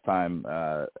halftime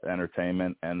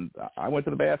entertainment, and I went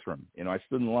to the bathroom. I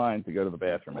stood in line to go to the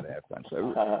bathroom at halftime,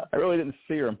 so I really didn't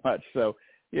see her much. So,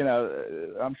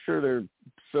 I'm sure there are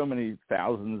so many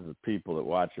thousands of people that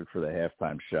watch it for the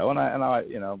halftime show, and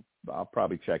I'll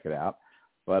probably check it out.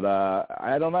 But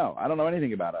I don't know. I don't know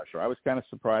anything about Usher. I was kind of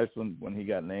surprised when he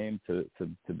got named to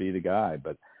be the guy.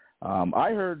 But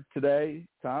I heard today,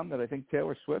 Tom, that I think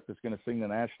Taylor Swift is going to sing the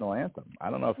national anthem. I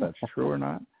don't know if that's true or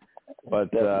not.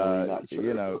 But, not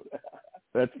true.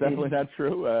 That's definitely not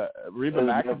true. Reba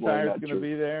McEntire is going to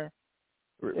be there.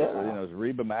 Yeah. Is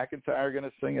Reba McEntire going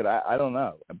to sing it? I don't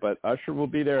know. But Usher will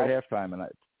be there at halftime. And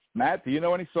Matt, do you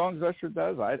know any songs Usher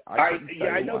does? I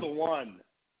know the one.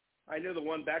 I know the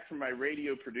one back from my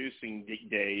radio producing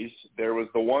days. There was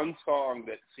the one song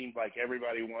that seemed like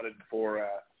everybody wanted for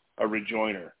a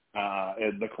rejoiner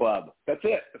at the club. That's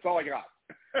it. That's all I got.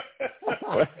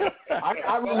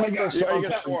 I remember a song.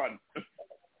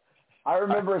 I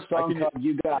remember a song called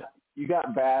 "You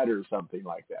Got Bad" or something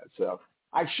like that. So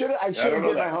I should have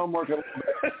did my homework.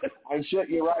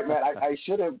 You're right, Matt. I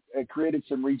should have created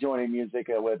some rejoining music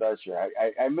with Usher.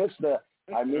 I missed the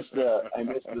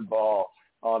ball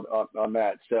on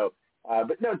that. So,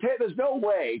 but no, there's no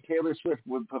way Taylor Swift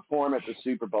would perform at the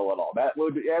Super Bowl at all. That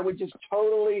would just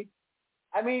totally.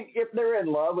 I mean, if they're in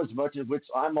love as much as, which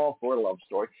I'm all for a love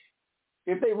story,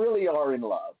 if they really are in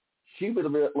love, she would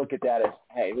look at that as,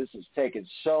 hey, this is taking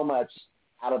so much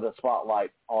out of the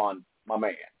spotlight on my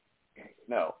man.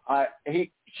 No,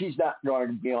 she's not going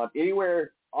to be on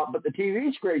anywhere but the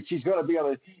TV screen. She's going to be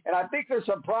on it. And I think there's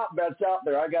some prop bets out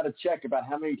there. I got to check about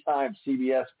how many times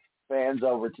CBS fans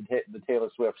over to the Taylor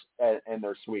Swifts and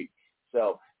their suite.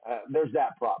 So there's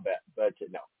that prop bet. But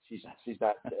no, she's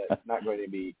not going to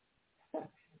be.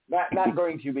 Not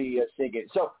going to be singing.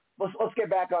 So let's get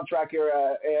back on track here,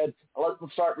 Ed.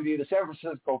 Let's start with you. The San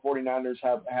Francisco 49ers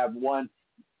have won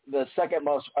the second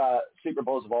most Super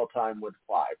Bowls of all time with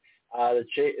 5.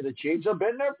 The Chiefs have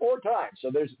been there 4 times,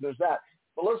 so there's that.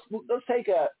 But let's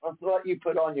let you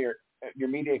put on your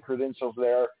media credentials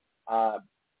there.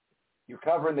 You're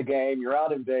covering the game. You're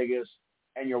out in Vegas,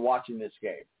 and you're watching this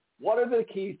game. What are the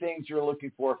key things you're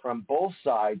looking for from both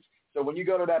sides? So when you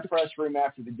go to that press room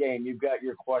after the game, you've got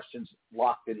your questions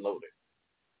locked and loaded.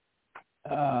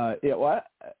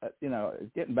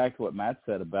 Getting back to what Matt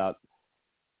said about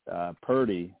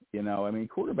Purdy, I mean,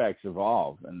 quarterbacks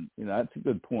evolve, and, that's a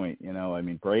good point. I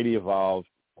mean, Brady evolved.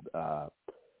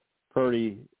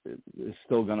 Purdy is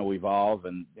still going to evolve,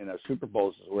 and, Super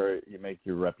Bowls is where you make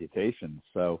your reputation.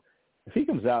 So, if he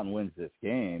comes out and wins this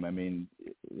game, I mean,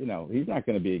 you know, he's not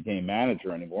going to be a game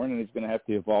manager anymore, and then he's going to have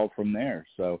to evolve from there.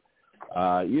 So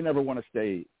you never want to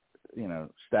stay, you know,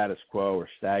 status quo or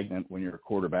stagnant when you're a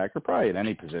quarterback, or probably at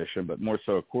any position, but more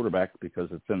so a quarterback because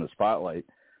it's in the spotlight.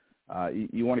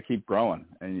 You want to keep growing,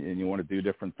 and you want to do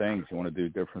different things. You want to do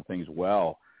different things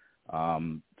well.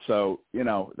 So, you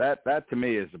know, that to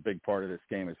me is a big part of this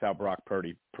game, is how Brock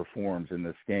Purdy performs in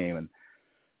this game. And,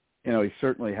 you know, he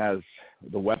certainly has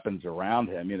the weapons around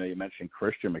him. You know, you mentioned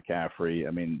Christian McCaffrey.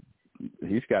 I mean,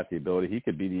 he's got the ability. He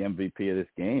could be the MVP of this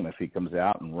game if he comes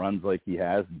out and runs like he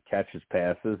has and catches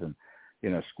passes and, you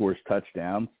know, scores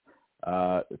touchdowns.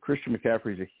 Christian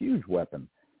McCaffrey is a huge weapon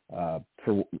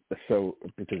because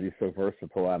he's so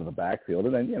versatile out of the backfield.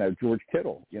 And then, you know, George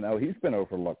Kittle, you know, he's been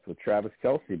overlooked with Travis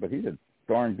Kelce, but he's a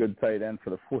darn good tight end for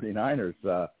the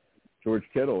 49ers, George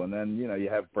Kittle. And then, you know, you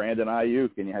have Brandon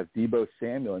Ayuk and you have Deebo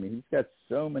Samuel. I mean, he's got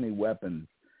so many weapons.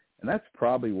 And that's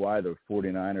probably why the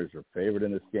 49ers are favored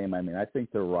in this game. I mean, I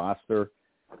think their roster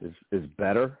is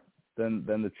better than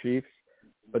the Chiefs.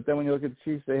 But then when you look at the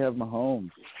Chiefs, they have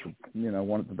Mahomes, you know,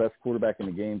 one of the best quarterback in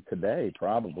the game today,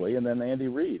 probably, and then Andy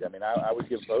Reid. I mean, I would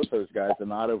give both those guys a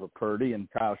nod over Purdy and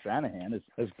Kyle Shanahan.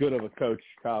 As good of a coach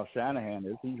Kyle Shanahan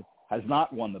is, he has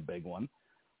not won the big one.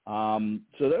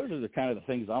 So those are the kind of the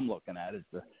things I'm looking at, is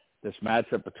this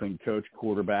matchup between coach,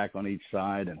 quarterback on each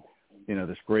side, and, you know,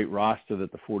 this great roster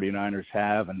that the 49ers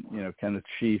have, and, you know, can the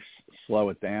Chiefs slow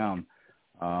it down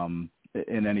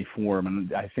in any form?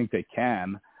 And I think they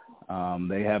can.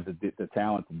 They have the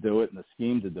talent to do it and the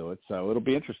scheme to do it. So it'll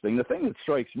be interesting. The thing that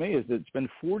strikes me is that it's been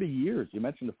 40 years. You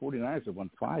mentioned the 49ers have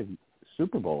won 5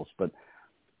 Super Bowls, but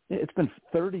it's been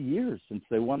 30 years since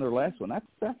they won their last one.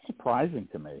 That's surprising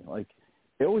to me. Like,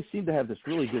 they always seem to have this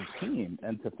really good team,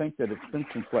 and to think that it's been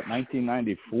since,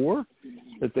 1994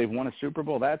 that they've won a Super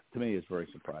Bowl, that to me is very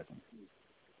surprising.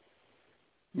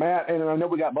 Matt, and I know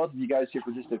we got both of you guys here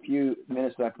for just a few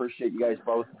minutes, and I appreciate you guys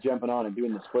both jumping on and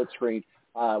doing the split screen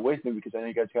with me, because I know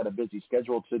you guys got a busy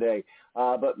schedule today.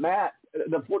 But, Matt,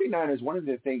 the 49ers, one of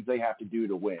the things they have to do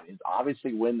to win is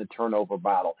obviously win the turnover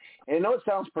battle. And I know it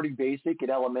sounds pretty basic and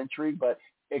elementary, but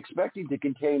expecting to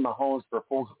contain Mahomes for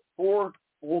four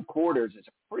full quarters is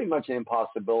pretty much an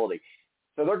impossibility.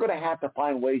 So they're going to have to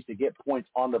find ways to get points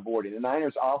on the board. And the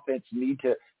Niners offense need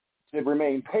to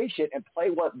remain patient and play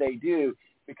what they do,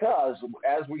 because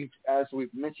as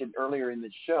we've mentioned earlier in the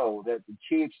show, that the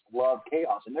Chiefs love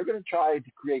chaos, and they're going to try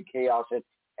to create chaos in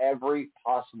every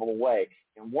possible way.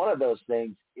 And one of those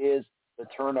things is the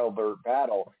turnover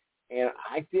battle. And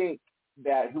I think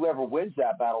that whoever wins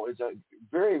that battle is a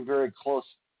very, very close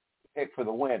pick for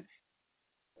the win.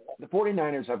 The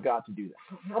 49ers have got to do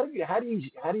that. How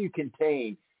do you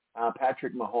contain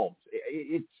Patrick Mahomes?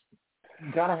 It's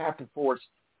you're going to have to force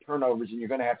turnovers, and you're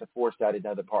going to have to force that in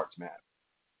other parts, Matt.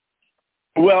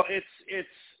 Well, it's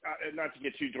not to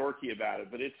get too dorky about it,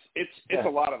 but it's a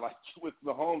lot of, like, with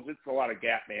Mahomes, it's a lot of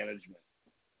gap management.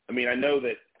 I mean, I know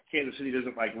that Kansas City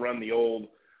doesn't run the old,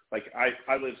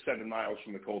 I live 7 miles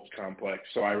from the Colts complex,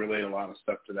 so I relate a lot of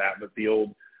stuff to that. But the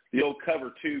old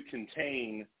cover 2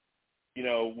 contain, you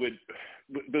know, would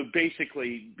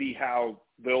basically be how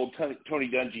the old Tony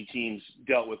Dungy teams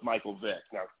dealt with Michael Vick.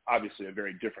 Now, obviously a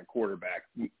very different quarterback,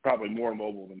 probably more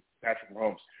mobile than Patrick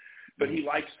Mahomes, but he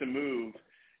likes to move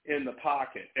in the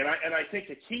pocket. And I think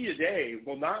the key today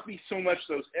will not be so much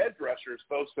those edge rushers,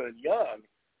 Bosa and Young.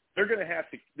 They're going to have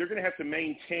to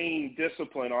maintain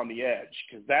discipline on the edge,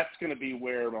 because that's going to be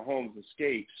where Mahomes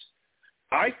escapes.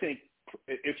 I think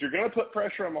if you're going to put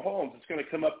pressure on Mahomes, it's going to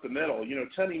come up the middle. You know,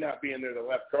 Tunney not being there, the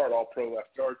left guard, all-pro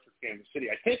left guard for Kansas City,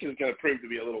 I think is going to prove to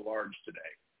be a little large today.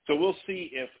 So we'll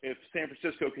see if San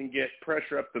Francisco can get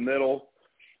pressure up the middle.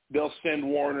 They'll send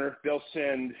Warner. They'll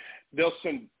send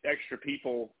extra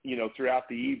people, you know, throughout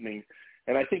the evening.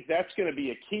 And I think that's going to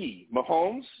be a key.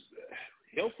 Mahomes,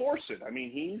 he'll force it. I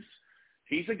mean,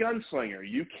 he's a gunslinger.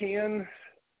 You can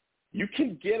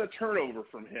get a turnover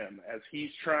from him as he's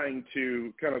trying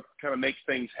to kind of make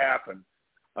things happen.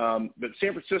 But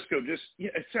San Francisco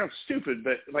it sounds stupid,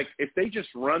 but if they just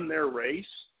run their race,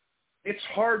 it's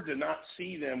hard to not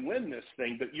see them win this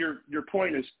thing. But your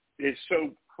point is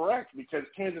so correct, because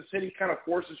Kansas City kind of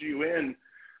forces you in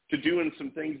to doing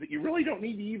some things that you really don't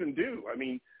need to even do. I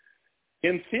mean,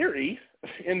 in theory,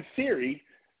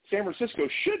 San Francisco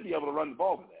should be able to run the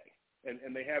ball today.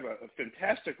 And they have a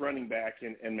fantastic running back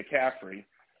in McCaffrey,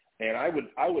 and I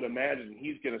would imagine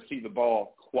he's going to see the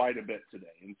ball quite a bit today.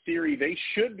 In theory, they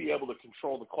should be able to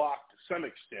control the clock to some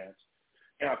extent.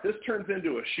 Now, if this turns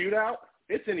into a shootout,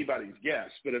 it's anybody's guess.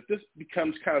 But if this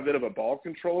becomes kind of a bit of a ball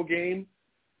control game,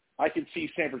 I could see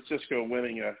San Francisco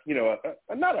winning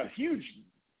not a huge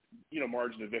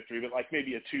margin of victory, but like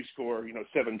maybe a 2-score,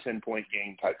 7-10 point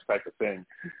game type of thing.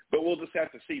 But we'll just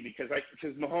have to see because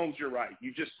Mahomes, you're right.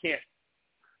 You just can't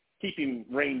keep him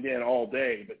reined in all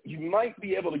day, but you might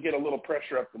be able to get a little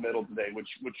pressure up the middle today, which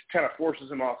kind of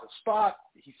forces him off the spot.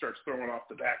 He starts throwing off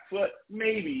the back foot.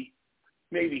 Maybe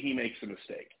he makes a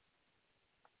mistake.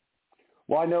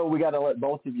 Well, I know we got to let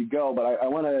both of you go, but I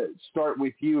want to start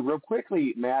with you real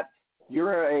quickly, Matt.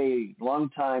 You're a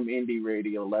longtime indie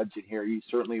radio legend here. You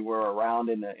certainly were around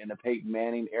in the Peyton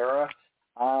Manning era.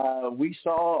 We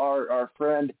saw our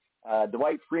friend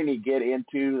Dwight Freeney get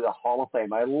into the Hall of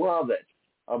Fame. I love it.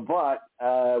 But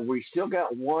we still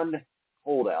got one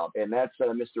holdout, and that's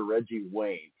Mr. Reggie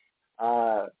Wayne.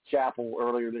 Chappell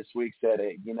earlier this week said,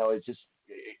 it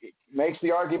makes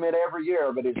the argument every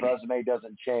year, but his resume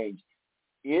doesn't change.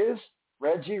 Is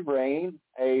Reggie Wayne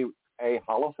a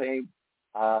Hall of Fame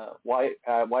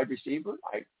wide receiver?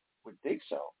 I would think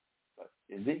so. But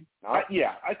is he?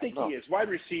 Yeah, I think he is. Wide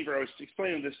receiver, I was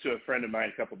explaining this to a friend of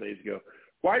mine a couple of days ago.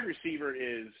 Wide receiver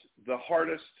is the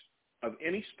hardest of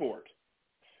any sport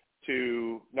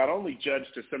to not only judge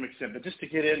to some extent, but just to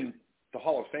get in the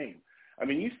Hall of Fame. I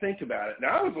mean, you think about it.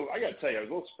 Now, I got to tell you, I was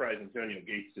a little surprised Antonio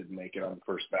Gates didn't make it on the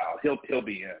first ballot. He'll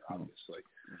be in, obviously.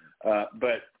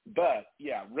 But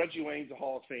yeah, Reggie Wayne's a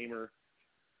Hall of Famer.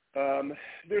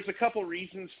 There's a couple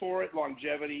reasons for it.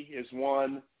 Longevity is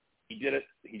one. He did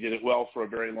it well for a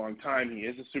very long time. He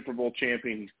is a Super Bowl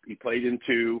champion. He played in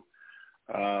 2.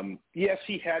 Yes,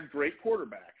 he had great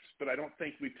quarterbacks, but I don't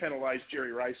think we penalized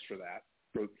Jerry Rice for that.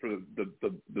 For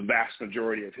the vast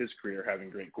majority of his career having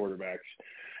great quarterbacks.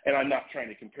 And I'm not trying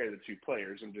to compare the two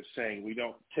players. I'm just saying we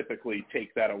don't typically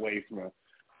take that away from a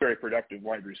very productive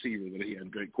wide receiver that he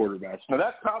had great quarterbacks. Now,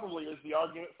 that probably is the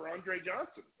argument for Andre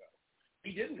Johnson, though.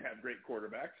 He didn't have great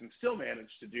quarterbacks and still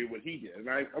managed to do what he did. And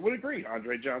I would agree.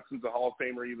 Andre Johnson's a Hall of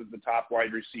Famer. He was the top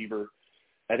wide receiver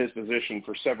at his position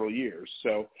for several years.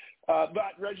 So,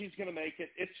 but Reggie's going to make it.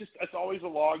 It's always a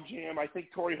log jam. I think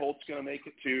Torrey Holt's going to make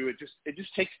it too. It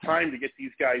just takes time to get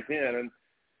these guys in.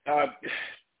 And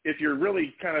if you're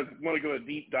really kind of want to go a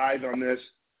deep dive on this,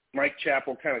 Mike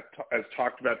Chappell kind of has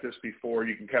talked about this before.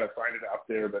 You can kind of find it out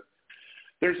there, but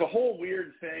there's a whole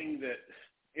weird thing that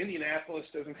Indianapolis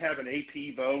doesn't have an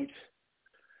AP vote.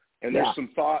 And there's some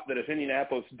thought that if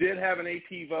Indianapolis did have an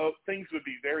AP vote, things would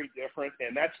be very different.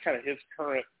 And that's kind of his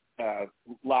current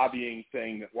lobbying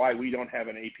thing, that why we don't have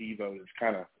an AP vote is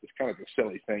kind of a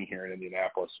silly thing here in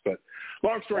Indianapolis. But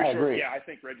long story short, I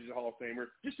think Reggie's a Hall of Famer.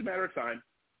 Just a matter of time.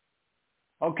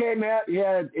 Okay, Matt.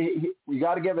 Yeah, you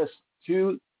got to give us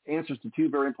 2 answers to 2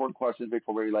 very important questions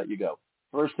before we let you go.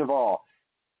 First of all,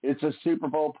 it's a Super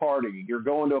Bowl party. You're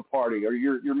going to a party, or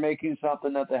you're making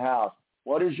something at the house.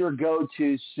 What is your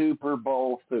go-to Super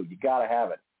Bowl food? You got to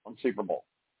have it on Super Bowl.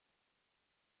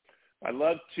 I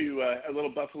love a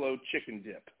little buffalo chicken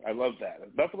dip. I love that.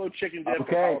 A buffalo chicken dip or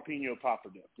jalapeno popper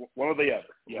dip. One or the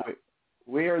other. Yeah.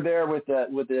 We are there with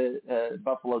the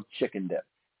buffalo chicken dip.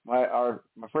 My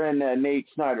friend Nate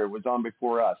Snyder was on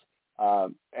before us,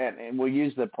 and we'll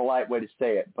use the polite way to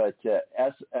say it, but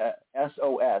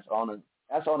SOS on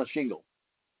a shingle.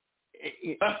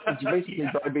 It's basically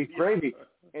dried beef gravy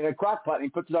in a crock pot, and he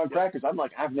puts it on crackers. I'm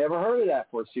like, I've never heard of that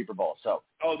for a Super Bowl. So,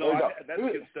 that's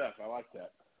good stuff. I like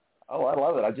that. Oh, I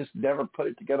love it. I just never put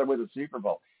it together with a Super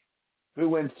Bowl. Who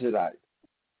wins tonight?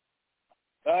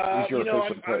 I'm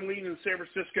leaning San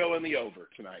Francisco in the over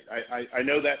tonight. I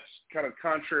know that's kind of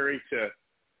contrary to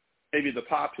maybe the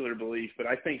popular belief, but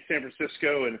I think San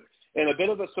Francisco and a bit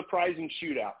of a surprising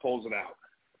shootout pulls it out.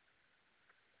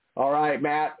 All right,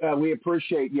 Matt, we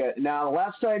appreciate you. Now, the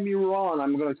last time you were on,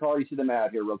 I'm going to call you to the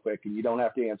mat here real quick, and you don't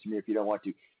have to answer me if you don't want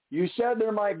to. You said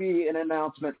there might be an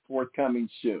announcement forthcoming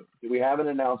soon. Do we have an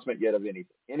announcement yet of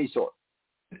any sort?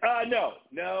 No.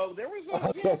 There was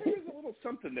a little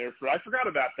something there. I forgot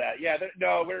about that. Yeah,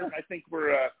 I think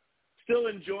we're still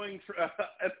enjoying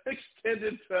an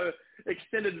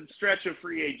extended stretch of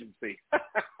free agency.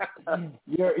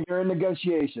 You're in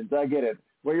negotiations. I get it.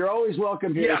 Well, you're always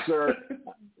welcome here, sir.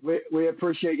 We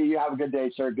appreciate you. You have a good day,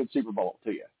 sir. Good Super Bowl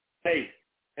to you. Hey,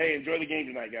 enjoy the game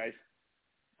tonight, guys.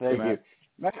 Thank you.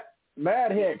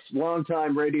 Matt Hicks,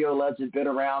 longtime radio legend, been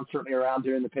around, certainly around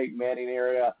here in the Peyton Manning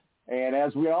area. And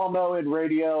as we all know in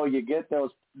radio, you get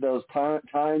those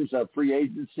times of free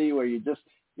agency where you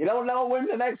don't know when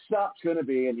the next stop's going to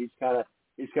be, and he's kind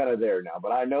of there now.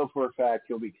 But I know for a fact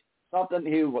he'll be something.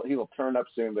 He will turn up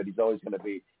soon, but he's always going to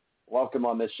be welcome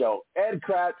on this show. Ed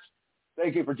Kracz,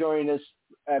 thank you for joining us,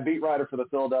 beat writer for the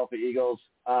Philadelphia Eagles.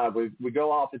 We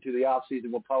go off into the off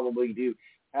season. We'll probably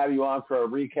have you on for a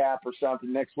recap or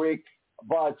something next week.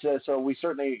 But so we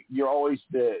certainly, you're always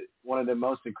one of the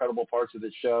most incredible parts of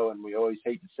the show, and we always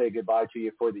hate to say goodbye to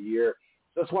you for the year.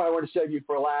 So that's why I wanted to save you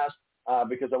for last,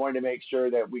 because I wanted to make sure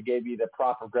that we gave you the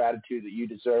proper gratitude that you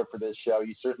deserve for this show.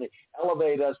 You certainly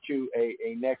elevate us to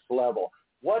a next level.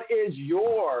 What is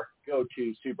your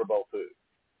go-to Super Bowl food?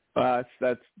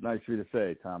 That's nice of you to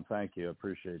say, Tom. Thank you. I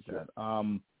appreciate that.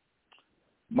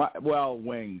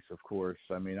 Wings, of course.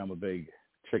 I mean, I'm a big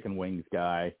chicken wings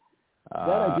guy. That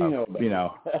I do know about. You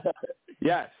know,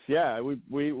 yes, yeah.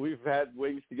 We've had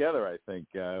wings together. I think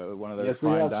one of those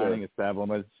fine dining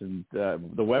establishments, and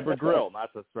the Weber Grill.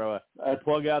 Not to throw a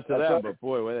plug out to them, but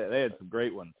boy, they had some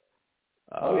great ones.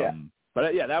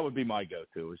 But yeah, that would be my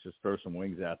go-to. Is just throw some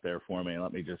wings out there for me and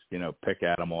let me just pick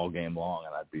at them all game long,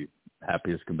 and I'd be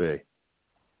happy as could be.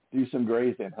 Do some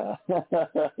grazing, huh?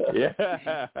 Yeah,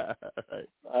 right.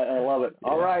 I love it. Yeah.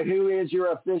 All right, who is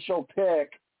your official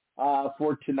pick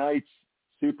for tonight's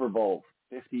Super Bowl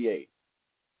 58?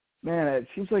 Man, it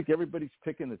seems like everybody's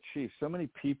picking the Chiefs. So many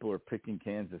people are picking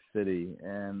Kansas City,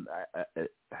 and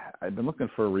I've been looking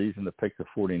for a reason to pick the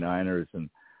 49ers, and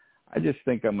I just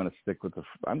think I'm going to stick with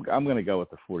I'm going to go with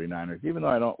the 49ers, even though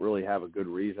I don't really have a good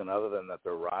reason other than that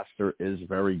their roster is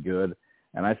very good.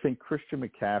 And I think Christian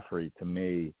McCaffrey, to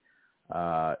me,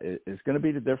 is going to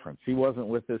be the difference. He wasn't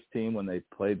with this team when they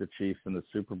played the Chiefs in the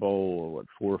Super Bowl,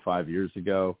 4 or 5 years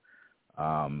ago.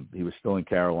 He was still in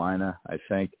Carolina, I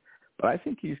think. But I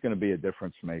think he's going to be a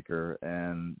difference maker,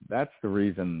 and that's the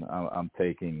reason I'm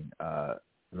taking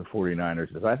the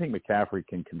 49ers. Is I think McCaffrey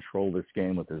can control this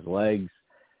game with his legs.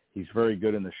 He's very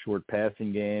good in the short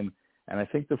passing game, and I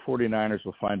think the 49ers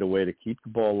will find a way to keep the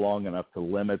ball long enough to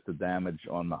limit the damage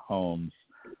on Mahomes.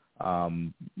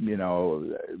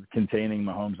 Containing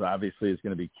Mahomes obviously is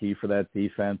going to be key for that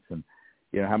defense. And,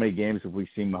 how many games have we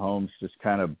seen Mahomes just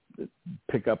kind of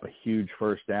pick up a huge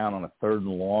first down on a 3rd and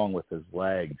long with his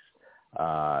legs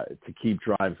to keep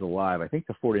drives alive? I think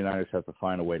the 49ers have to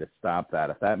find a way to stop that.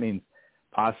 If that means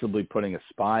possibly putting a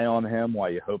spy on him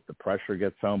while you hope the pressure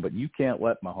gets home, but you can't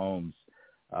let Mahomes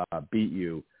beat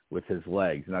you with his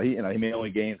legs. Now, he may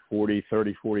only gain 40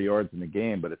 yards in the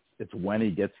game, but it's when he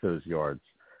gets those yards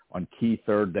on key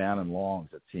 3rd down and longs.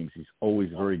 It seems he's always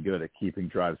very good at keeping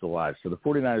drives alive. So the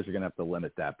 49ers are going to have to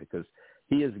limit that because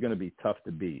he is going to be tough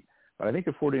to beat. But I think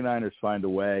the 49ers find a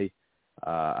way.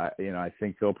 I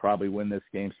think they'll probably win this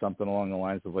game something along the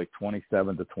lines of like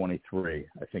 27-23.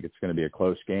 I think it's going to be a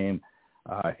close game.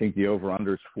 I think the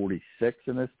over-under is 46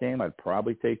 in this game. I'd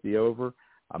probably take the over.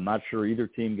 I'm not sure either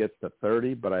team gets to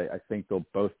 30, but I think they'll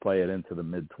both play it into the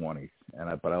mid-20s.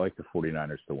 But I like the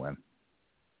 49ers to win.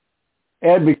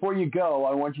 Ed, before you go,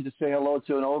 I want you to say hello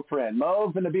to an old friend.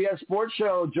 Mo from the BS Sports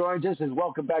Show joins us, and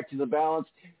welcome back to The Balance.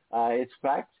 It's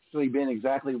actually been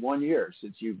exactly 1 year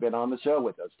since you've been on the show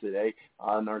with us today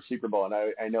on our Super Bowl. And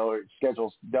I know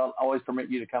schedules don't always permit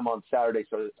you to come on Saturday,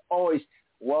 so it's always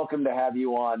welcome to have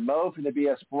you on. Mo from the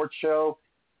BS Sports Show,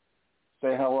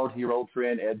 say hello to your old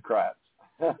friend, Ed Kratz.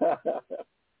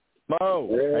 Mo,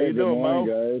 how you doing, Mo?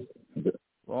 Guys.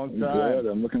 Long time. Good.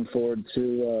 I'm looking forward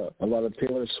to a lot of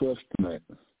Taylor Swift tonight.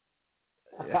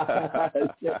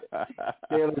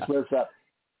 Taylor Swift's up.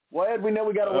 Well, Ed, we know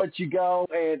we got to let you go,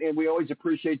 and we always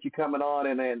appreciate you coming on,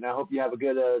 and I hope you have a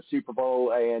good Super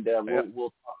Bowl, and we'll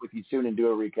talk with you soon and do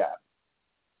a recap.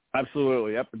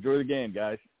 Absolutely. Yep. Enjoy the game,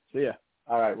 guys. See ya.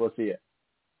 All right. We'll see you.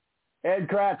 Ed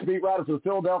Kratz, beat writer for the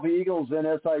Philadelphia Eagles and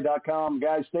SI.com.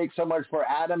 Guys, thanks so much for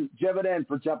Adam Jividen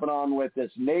for jumping on with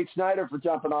us, Nate Snyder for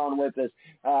jumping on with us,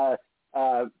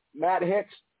 Matt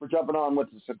Hicks for jumping on with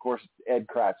us, of course, Ed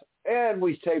Kratz. And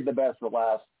we saved the best for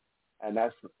last, and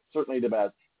that's certainly the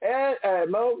best. And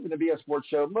Mo from the BS Sports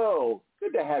Show. Mo,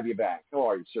 good to have you back. How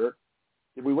are you, sir?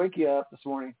 Did we wake you up this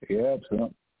morning? Yeah, it's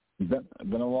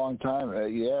been a long time.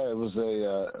 It was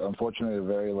unfortunately a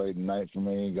very late night for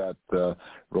me. Got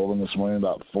rolling this morning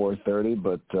about 4:30,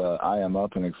 but I am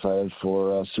up and excited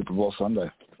for Super Bowl Sunday.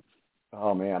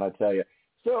 Oh man, I tell you.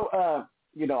 So I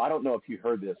don't know if you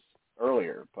heard this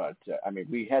earlier, but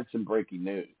we had some breaking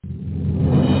news.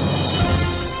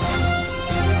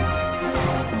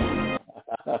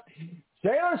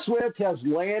 Taylor Swift has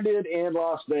landed in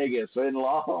Las Vegas, and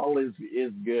all is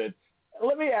good.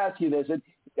 Let me ask you this. It's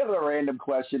kind of a random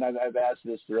question. I've asked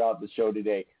this throughout the show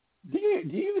today. Do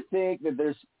you think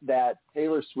that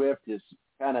Taylor Swift is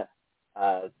kind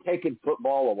of taking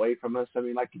football away from us? Do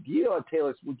you know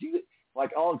Taylor? Would you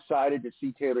all excited to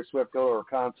see Taylor Swift go to a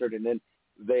concert, and then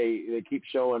they keep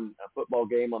showing a football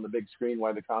game on the big screen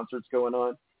while the concert's going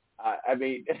on?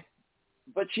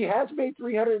 But she has made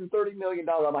 $330 million.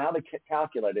 I don't know how they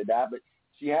calculated that, but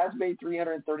she has made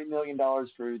 $330 million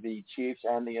through the Chiefs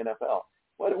and the NFL.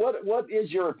 What is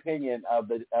your opinion of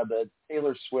the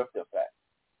Taylor Swift effect?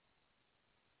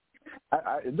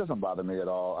 It doesn't bother me at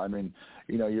all. I mean,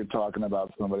 you're talking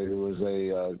about somebody who is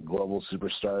a global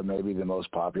superstar, maybe the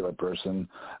most popular person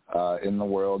in the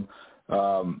world.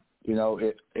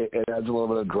 It adds a little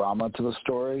bit of drama to the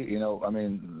story. I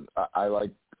mean,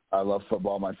 I love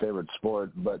football, my favorite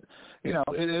sport, but it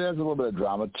adds a little bit of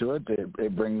drama to it.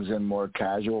 It brings in more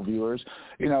casual viewers.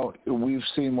 We've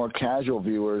seen more casual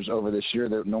viewers over this year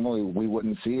that normally we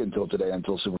wouldn't see until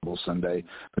Super Bowl Sunday.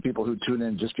 The people who tune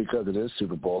in just because it is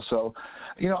Super Bowl. So,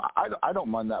 I don't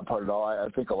mind that part at all. I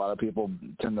think a lot of people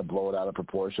tend to blow it out of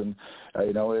proportion.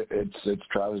 It's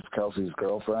Travis Kelce's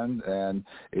girlfriend, and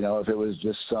if it was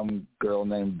just some girl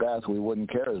named Beth, we wouldn't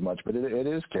care as much. But it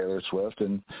is Taylor Swift,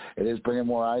 and it is bringing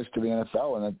more eyes to the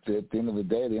NFL. And at the end of the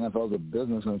day, the NFL is a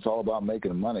business, and it's all about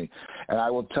making money. And I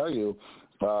will tell you,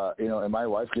 and my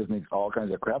wife gives me all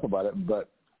kinds of crap about it, but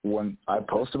when I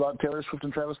post about Taylor Swift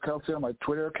and Travis Kelce on my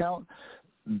Twitter account,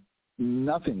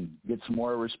 nothing gets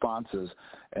more responses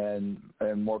and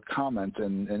more comments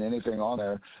and anything on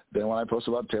there than when I post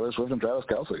about Taylor Swift and Travis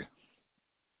Kelce.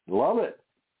 Love it.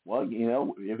 Well,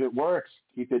 if it works,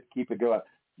 keep it going.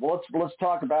 Well,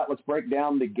 let's break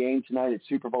down the game tonight at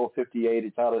Super Bowl 58.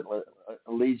 It's out at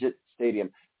Allegiant Stadium.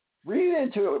 Read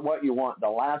into it what you want. The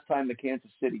last time the Kansas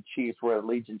City Chiefs were at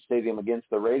Allegiant Stadium against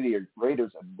the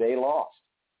Raiders, they lost.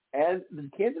 And the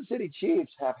Kansas City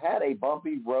Chiefs have had a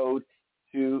bumpy road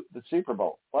to the Super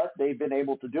Bowl, but they've been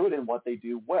able to do it in what they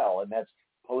do well, and that's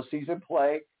postseason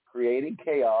play, creating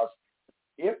chaos.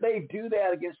 If they do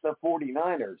that against the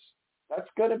 49ers, that's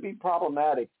going to be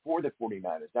problematic for the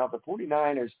 49ers. Now, the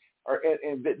 49ers are –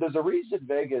 and there's a reason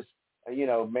Vegas,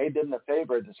 made them the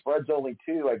favorite. The spread's only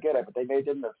 2, I get it, but they made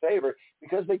them the favorite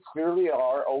because they clearly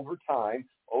are, over time,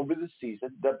 over the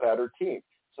season, the better team.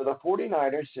 So the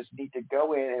 49ers just need to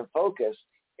go in and focus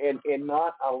and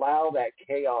not allow that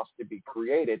chaos to be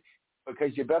created,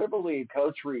 because you better believe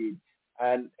Coach Reid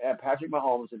and Patrick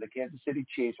Mahomes and the Kansas City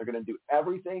Chiefs are going to do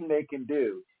everything they can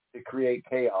do to create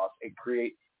chaos and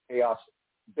create chaos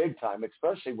big time,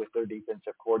 especially with their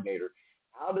defensive coordinator.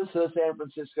 How does the San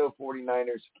Francisco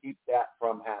 49ers keep that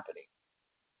from happening?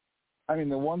 I mean,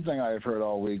 the one thing I've heard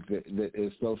all week that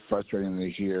is so frustrating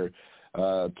this year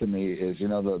to me is,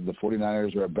 the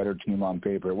 49ers are a better team on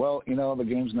paper. Well, the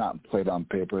game's not played on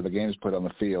paper. The game's played on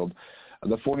the field.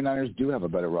 The 49ers do have a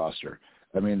better roster.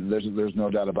 I mean, there's no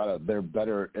doubt about it. They're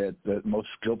better at the most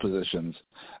skill positions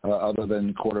other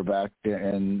than quarterback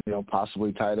and,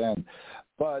 possibly tight end.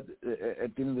 But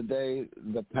at the end of the day,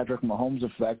 the Patrick Mahomes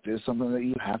effect is something that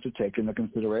you have to take into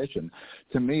consideration.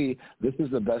 To me, this is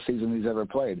the best season he's ever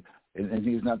played. And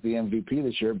he's not the MVP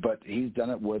this year, but he's done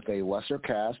it with a lesser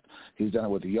cast. He's done it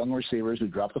with young receivers who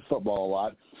drop the football a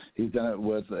lot. He's done it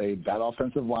with a bad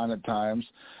offensive line at times.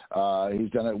 He's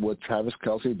done it with Travis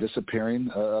Kelce disappearing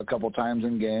a couple times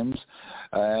in games.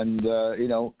 And,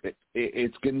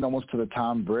 it's getting almost to the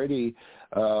Tom Brady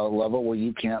level where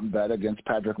you can't bet against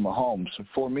Patrick Mahomes.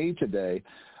 For me today,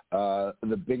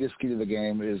 the biggest key to the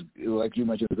game is, like you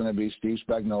mentioned, is going to be Steve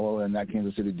Spagnuolo and that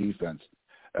Kansas City defense.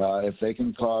 If they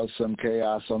can cause some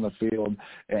chaos on the field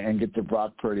and get to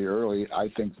Brock Purdy early, I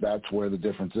think that's where the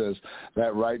difference is.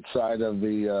 That right side of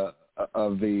the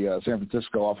San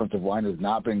Francisco offensive line has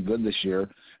not been good this year,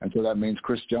 and so that means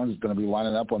Chris Jones is going to be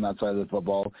lining up on that side of the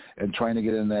football and trying to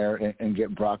get in there and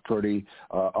get Brock Purdy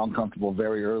uncomfortable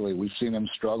very early. We've seen him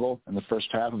struggle in the first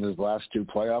half of his last 2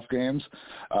 playoff games.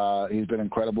 He's been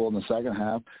incredible in the second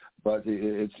half, but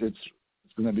it's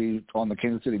going to be on the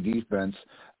Kansas City defense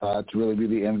to really be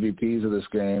the MVPs of this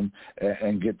game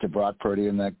and get to Brock Purdy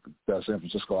and that San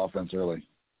Francisco offense early.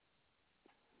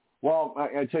 Well,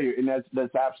 I tell you, and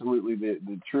that's absolutely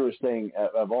the truest thing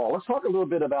of all. Let's talk a little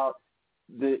bit about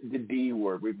the D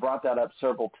word. We've brought that up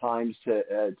several times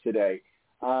today.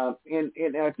 And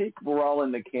I think we're all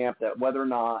in the camp that whether or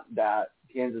not that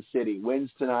Kansas City wins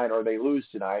tonight or they lose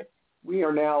tonight, we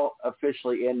are now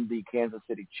officially in the Kansas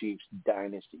City Chiefs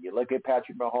dynasty. You look at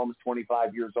Patrick Mahomes,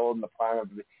 25 years old, in the prime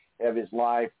of his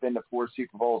life, been to 4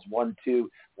 Super Bowls, won two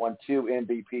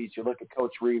MVPs. You look at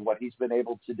Coach Reid, what he's been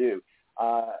able to do.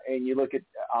 And you look at,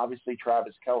 obviously,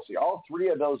 Travis Kelce. All 3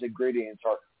 of those ingredients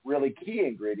are really key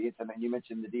ingredients. And then you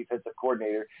mentioned the defensive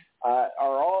coordinator, are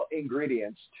all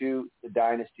ingredients to the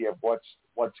dynasty of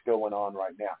what's going on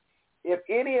right now. If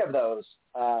any of those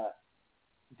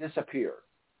disappear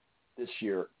this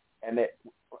year, and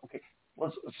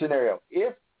let's scenario,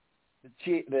 if the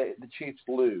Chiefs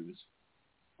lose,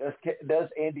 does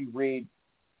Andy Reid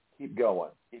keep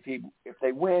going? If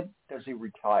they win, does he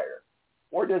retire?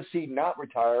 Or does he not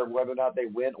retire whether or not they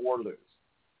win or lose?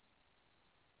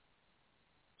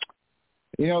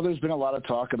 There's been a lot of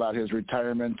talk about his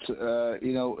retirement.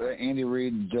 Andy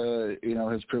Reid,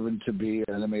 has proven to be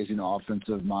an amazing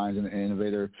offensive mind and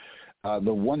innovator.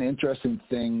 The one interesting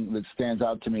thing that stands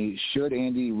out to me, should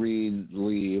Andy Reid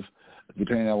leave,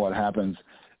 depending on what happens,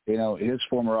 his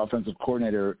former offensive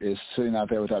coordinator is sitting out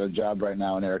there without a job right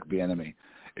now in Eric Bieniemy.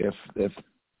 If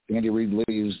Andy Reid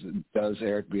leaves, does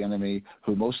Eric Bieniemy,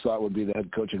 who most thought would be the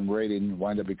head coach in waiting,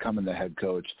 wind up becoming the head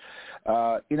coach?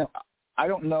 I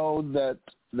don't know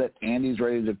that Andy's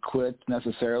ready to quit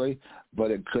necessarily, but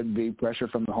it could be pressure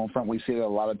from the home front. We see it a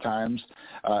lot of times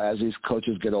as these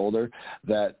coaches get older,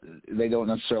 that they don't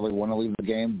necessarily want to leave the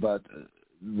game, but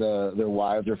their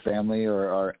wives or family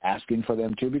are asking for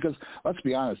them to. Because let's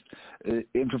be honest,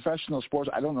 in professional sports,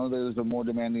 I don't know that there's a more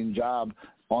demanding job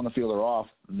on the field or off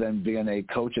than being a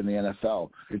coach in the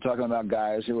NFL. You're talking about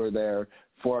guys who are there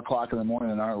 4 o'clock in the morning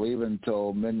and aren't leaving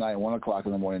until midnight, 1 o'clock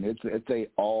in the morning. It's a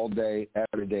all day,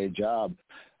 every day job,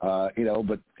 but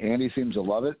Andy seems to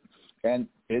love it. And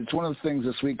it's one of the things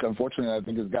this week, unfortunately, I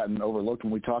think has gotten overlooked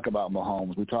when we talk about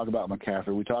Mahomes, we talk about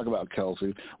McCaffrey, we talk about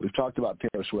Kelsey, we've talked about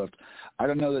Taylor Swift. I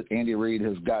don't know that Andy Reid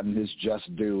has gotten his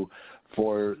just due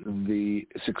for the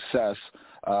success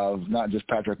of not just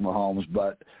Patrick Mahomes,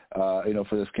 but,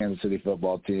 for this Kansas City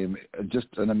football team. Just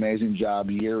an amazing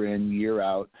job year in, year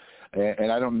out.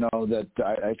 And I don't know that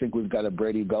I think we've got a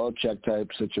Brady Belichick type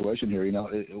situation here.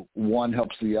 One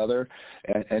helps the other,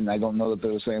 and I don't know that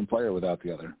they're the same player without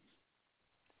the other.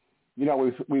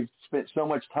 We've spent so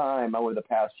much time over the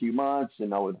past few months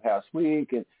and over the past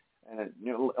week, and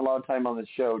a lot of time on the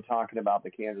show talking about the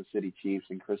Kansas City Chiefs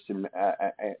and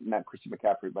not Christian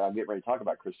McCaffrey, but I'm getting ready to talk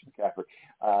about Christian McCaffrey,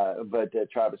 but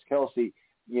Travis Kelce.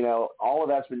 All of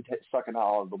that's been sucking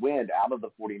all of the wind out of the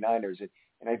 49ers.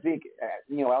 And I think,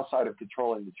 outside of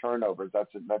controlling the turnovers,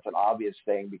 that's an obvious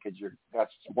thing, because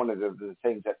that's one of the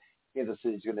things that Kansas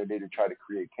City is going to do to try to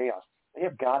create chaos. They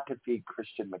have got to feed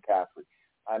Christian McCaffrey.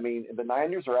 I mean, the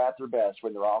Niners are at their best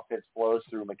when their offense flows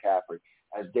through McCaffrey.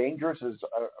 As dangerous as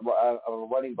a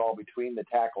running ball between the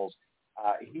tackles,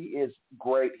 he is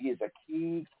great. He is a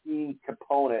key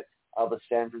component of a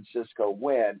San Francisco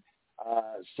win.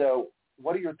 So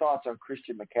what are your thoughts on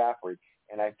Christian McCaffrey?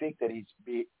 And I think that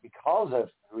because of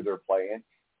who they're playing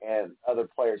and other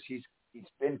players, he's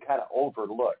been kind of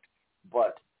overlooked.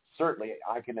 But certainly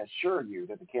I can assure you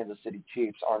that the Kansas City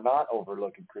Chiefs are not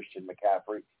overlooking Christian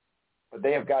McCaffrey. But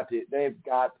they've got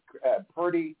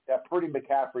Purdy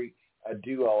McCaffrey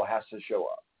duo has to show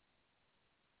up.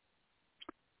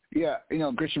 Yeah,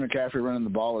 Christian McCaffrey running the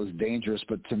ball is dangerous,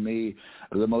 but to me,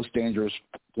 the most dangerous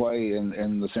play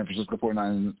in the San Francisco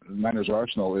 49ers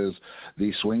arsenal is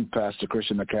the swing pass to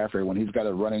Christian McCaffrey when he's got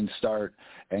a running start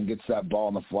and gets that ball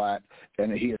in the flat.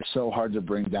 And he is so hard to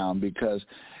bring down because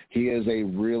he is a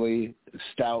really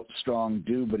stout, strong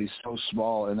dude, but he's so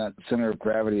small, and that center of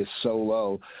gravity is so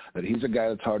low that he's a guy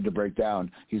that's hard to break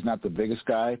down. He's not the biggest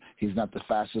guy. He's not the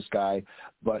fastest guy,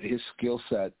 but his skill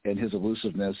set and his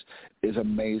elusiveness is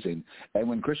amazing. And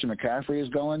when Christian McCaffrey is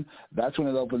going, that's when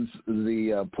it opens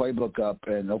the playbook up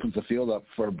and opens the field up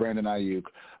for Brandon Ayuk,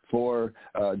 for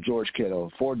George Kittle,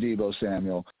 for Deebo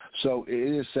Samuel. So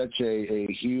it is such a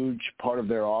huge part of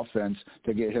their offense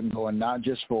to get him going, not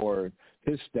just for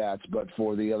his stats, but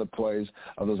for the other plays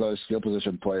of those other skill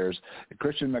position players.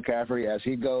 Christian McCaffrey, as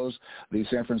he goes, the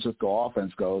San Francisco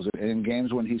offense goes. And in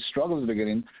games when he struggled at the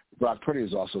beginning, Brock Purdy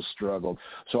has also struggled.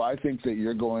 So I think that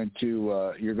you're going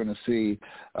to see,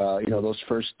 those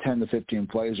first 10 to 15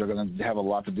 plays are going to have a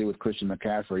lot to do with Christian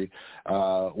McCaffrey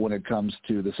when it comes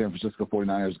to the San Francisco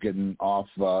 49ers getting off,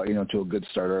 to a good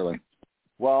start early.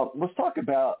 Well, let's talk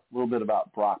a little bit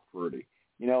about Brock Purdy.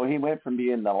 He went from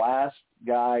being the last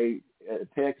guy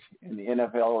picked in the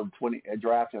NFL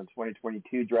draft in the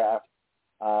 2022 draft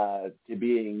to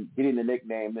getting the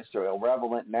nickname Mr.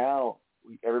 Irrelevant. Now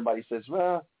everybody says,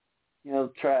 well,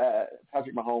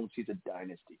 Patrick Mahomes, he's a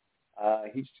dynasty.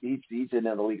 He's in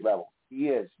an elite level. He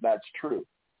is. That's true.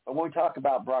 But when we talk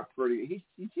about Brock Purdy,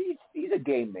 he's a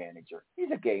game manager.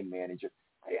 He's a game manager.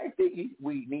 I think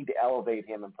we need to elevate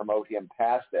him and promote him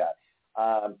past that.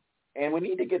 And we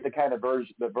need to get the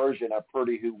version of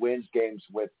Purdy who wins games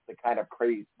with the kind of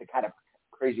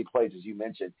crazy plays, as you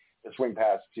mentioned, the swing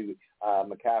pass to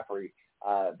McCaffrey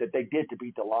that they did to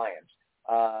beat the Lions.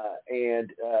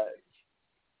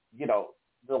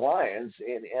 The Lions,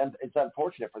 and it's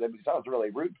unfortunate for them because I was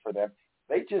really rooting for them.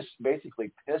 They just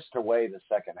basically pissed away the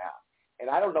second half, and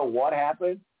I don't know what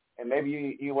happened. And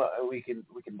maybe we can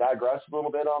digress a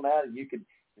little bit on that. And you can,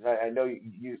 I know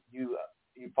you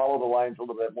follow the Lions a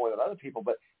little bit more than other people,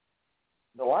 but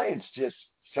the Lions just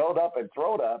showed up and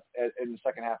throwed up in the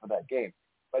second half of that game.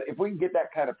 But if we can get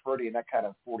that kind of Purdy and that kind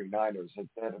of 49ers,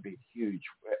 that'll be huge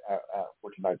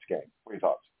for tonight's game. What are your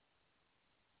thoughts?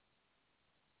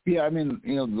 Yeah, I mean,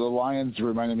 the Lions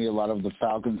reminded me a lot of the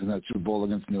Falcons in that Super Bowl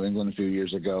against New England a few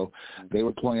years ago. They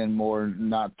were playing more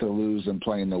not to lose than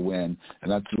playing to win,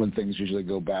 and that's when things usually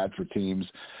go bad for teams.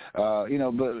 But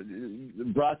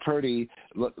Brock Purdy,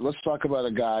 let's talk about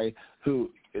a guy who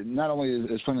not only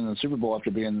is playing in the Super Bowl after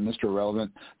being Mr.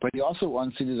 Irrelevant, but he also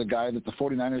unseated a guy that the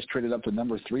 49ers traded up to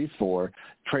number 3 for,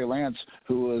 Trey Lance,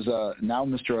 who is now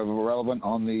Mr. Irrelevant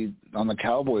on the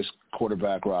Cowboys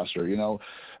quarterback roster.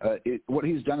 What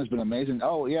he's done has been amazing.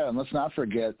 Oh, yeah, and let's not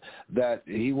forget that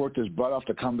he worked his butt off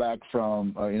to come back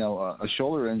from, a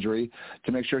shoulder injury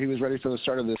to make sure he was ready for the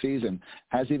start of the season.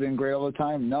 Has he been great all the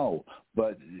time? No.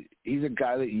 But he's a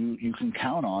guy that you can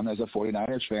count on as a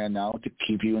 49ers fan now to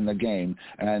keep you in the game.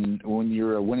 And when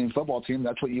you're a winning football team,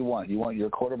 that's what you want. You want your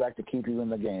quarterback to keep you in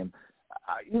the game.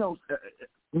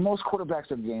 Most quarterbacks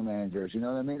are game managers. You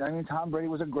know what I mean? I mean, Tom Brady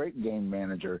was a great game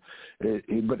manager,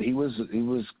 but he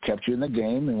was kept you in the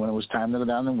game, and when it was time to go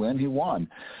down and win, he won.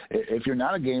 If you're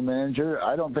not a game manager,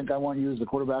 I don't think I want you as the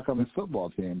quarterback on the football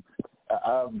team.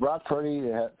 Brock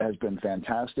Purdy has been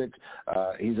fantastic.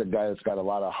 He's a guy that's got a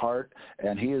lot of heart,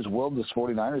 and he has willed this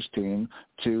 49ers team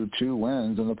to 2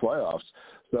 wins in the playoffs.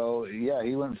 So, yeah,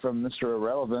 he went from Mr.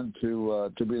 Irrelevant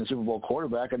to being a Super Bowl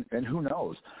quarterback, and who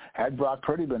knows? Had Brock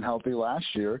Purdy been healthy last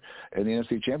year in the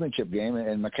NFC Championship game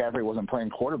and McCaffrey wasn't playing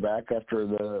quarterback after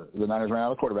the Niners ran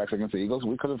out of quarterbacks against the Eagles,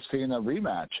 we could have seen a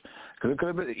rematch because it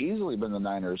could have easily been the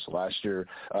Niners last year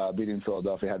beating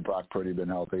Philadelphia had Brock Purdy been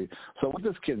healthy. So what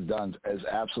this kid's done is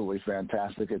absolutely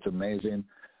fantastic. It's amazing.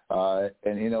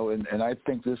 And I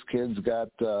think this kid's got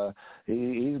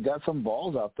he's got some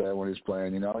balls out there when he's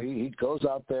playing. He goes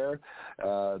out there,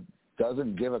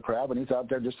 doesn't give a crap, and he's out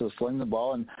there just to sling the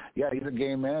ball. And yeah, he's a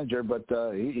game manager, but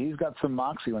he's got some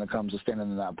moxie when it comes to standing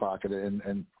in that pocket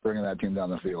and bringing that team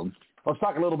down the field. Let's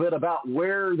talk a little bit about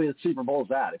where the Super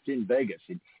Bowl's at. It's in Vegas.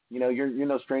 You're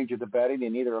no stranger to betting,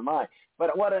 and neither am I.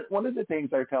 But one of the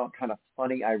things I found kind of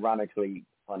funny, ironically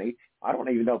funny, I don't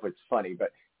even know if it's funny,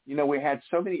 but we had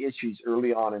so many issues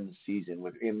early on in the season,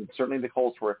 and certainly the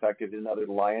Colts were affected, and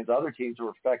the Lions, other teams were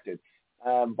affected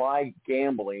by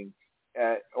gambling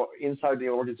inside the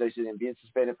organization and being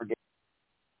suspended for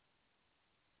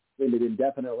gambling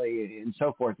indefinitely and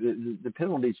so forth. The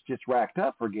penalties just racked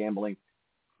up for gambling,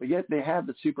 but yet they have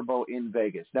the Super Bowl in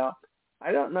Vegas. Now,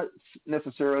 I don't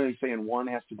necessarily saying one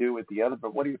has to do with the other,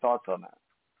 but what are your thoughts on that?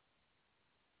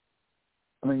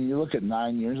 I mean, you look at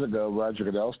 9 years ago, Roger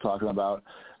Goodell's talking about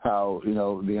how, the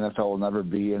NFL will never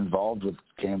be involved with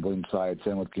gambling sites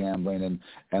and with gambling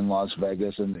and Las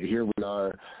Vegas. And here we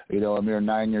are, a mere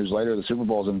 9 years later, the Super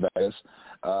Bowl's in Vegas.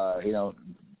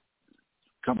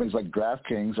 Companies like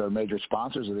DraftKings are major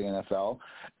sponsors of the NFL,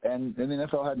 and the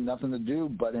NFL had nothing to do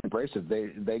but embrace it.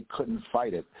 They couldn't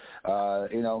fight it.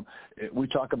 We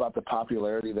talk about the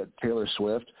popularity that Taylor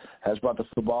Swift has brought to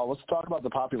football. Let's talk about the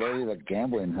popularity that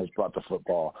gambling has brought to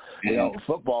football.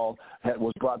 Football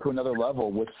was brought to another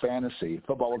level with fantasy.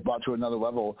 Football was brought to another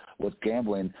level with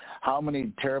gambling. How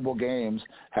many terrible games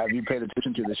have you paid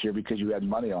attention to this year because you had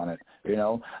money on it?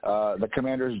 The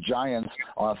Commanders-Giants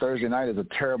on a Thursday night is a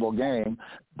terrible game,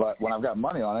 but when I've got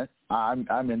money on it,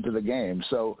 I'm into the game.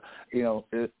 So,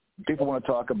 people want to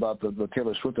talk about the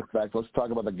Taylor Swift effect. Let's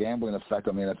talk about the gambling effect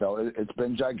on the NFL. It's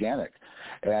been gigantic.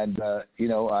 And,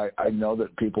 I know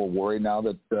that people worry now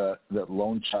that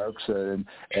loan sharks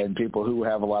and people who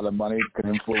have a lot of money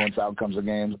can influence outcomes of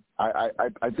games. I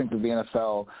think that the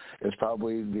NFL is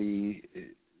probably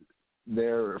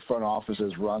their front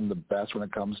offices run the best when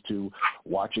it comes to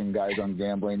watching guys on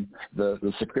gambling.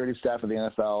 The security staff of the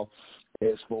NFL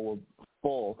is full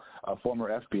of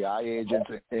former FBI agents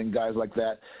and guys like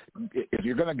that. If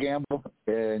you're going to gamble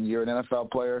and you're an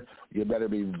NFL player, you better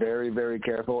be very, very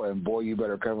careful. And boy, you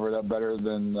better cover it up better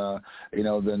than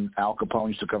Al Capone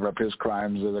used to cover up his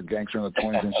crimes as a gangster in the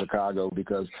 20s in Chicago,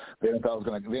 because the NFL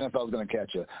is going to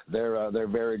catch you. They're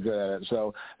very good at it.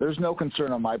 So there's no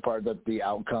concern on my part that the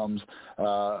outcomes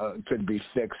could be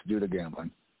fixed due to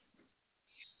gambling.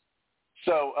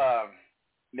 So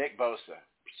Nick Bosa,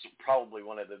 probably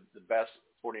one of the best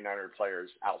 49er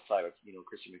players outside of,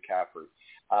 Christian McCaffrey.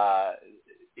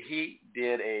 He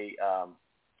did a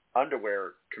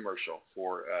underwear commercial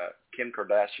for Kim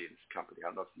Kardashian's company. I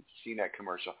don't know if you've seen that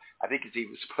commercial. I think he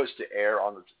was supposed to air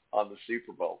on the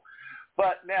Super Bowl.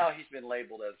 But now he's been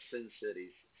labeled as Sin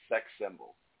City's sex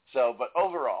symbol. So, but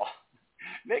overall,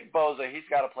 Nick Bosa, he's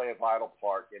got to play a vital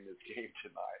part in this game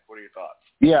tonight. What are your thoughts?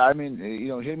 Yeah, I mean,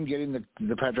 him getting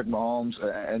the Patrick Mahomes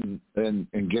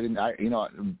and getting,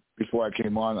 before I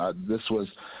came on, this was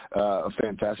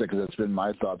fantastic because it's been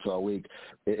my thoughts all week.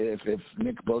 If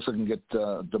Nick Bosa can get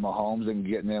to Mahomes and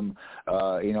getting him,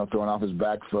 throwing off his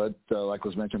back foot, like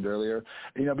was mentioned earlier,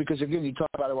 because, again, you talk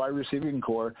about a wide receiving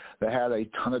core that had a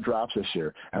ton of drops this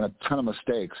year and a ton of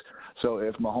mistakes. So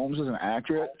if Mahomes isn't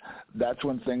accurate, that's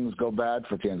when things go bad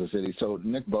for Kansas City. So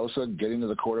Nick Bosa getting to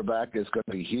the quarterback is going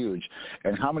to be huge.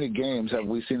 And how many games have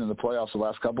we seen in the playoffs the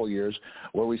last couple of years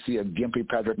where we see a gimpy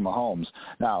Patrick Mahomes?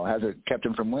 Now, has it kept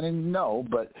him from winning? No,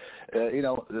 but,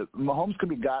 Mahomes can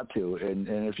be got to. And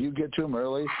if you get to him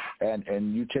early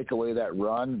and you take away that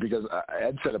run, because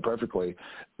Ed said it perfectly,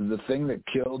 the thing that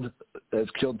has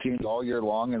killed teams all year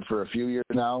long and for a few years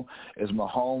now is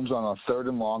Mahomes on a 3rd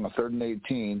and long, a 3rd and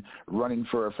 18, running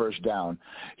for a first down.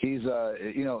 He's,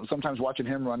 sometimes watching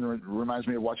him run reminds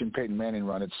me of watching Peyton Manning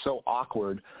run. It's so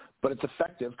awkward, but it's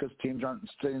effective because teams aren't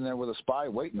sitting there with a spy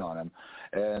waiting on him.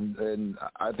 And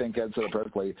I think Ed said it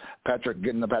perfectly.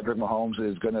 Getting to Patrick Mahomes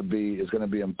is going to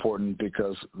be important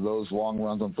because those long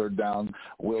runs on 3rd down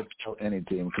will kill any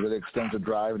team because it extends the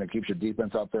drive and it keeps your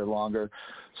defense out there longer.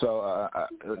 So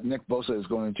Nick Bosa is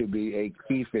going to be a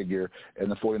key figure in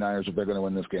the 49ers if they're going to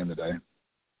win this game today.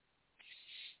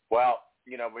 Well,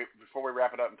 before we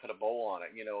wrap it up and put a bow on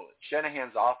it,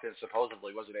 Shanahan's offense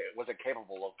supposedly wasn't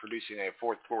capable of producing a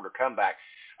fourth quarter comeback.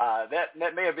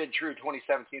 That may have been true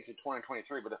 2017 to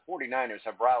 2023, but the 49ers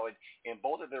have rallied in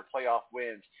both of their playoff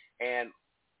wins, and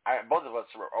both of us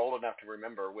were old enough to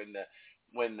remember when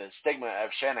the stigma of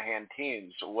Shanahan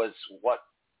teams was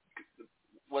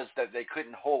that they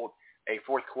couldn't hold a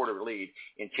fourth quarter lead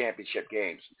in championship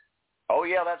games. Oh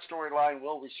yeah, that storyline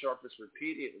will resurface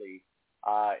repeatedly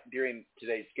during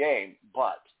today's game,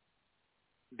 but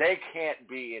they can't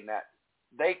be in that.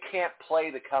 They can't play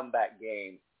the comeback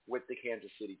game with the Kansas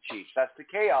City Chiefs. That's the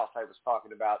chaos I was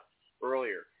talking about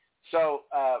earlier. So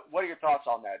what are your thoughts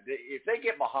on that? If they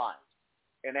get behind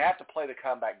and they have to play the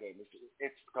comeback game,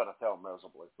 it's going to fail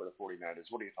miserably for the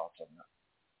 49ers. What are your thoughts on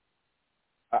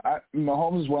that?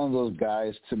 Mahomes is one of those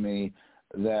guys to me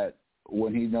that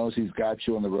when he knows he's got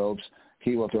you on the ropes,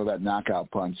 he will throw that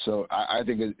knockout punch. So I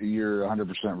think you're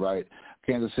 100% right.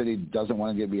 Kansas City doesn't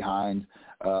want to get behind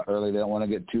early. They don't want to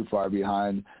get too far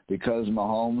behind because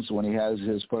Mahomes, when he has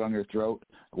his foot on your throat,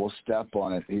 will step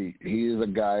on it. He is a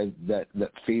guy that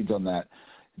feeds on that.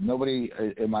 Nobody,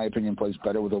 in my opinion, plays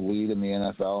better with a lead in the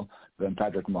NFL than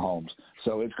Patrick Mahomes.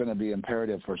 So it's going to be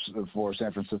imperative for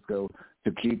San Francisco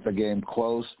to keep the game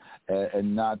close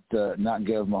and not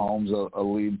give Mahomes a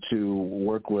lead to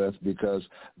work with because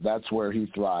that's where he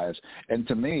thrives. And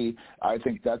to me, I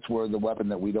think that's where the weapon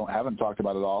that we haven't talked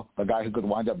about at all, a guy who could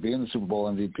wind up being the Super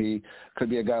Bowl MVP, could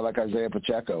be a guy like Isaiah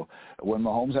Pacheco. When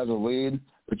Mahomes has a lead,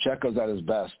 Pacheco's at his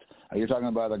best. You're talking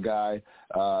about a guy,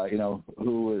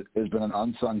 who has been an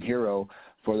unsung hero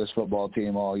for this football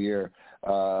team all year. We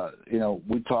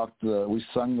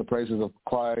sung the praises of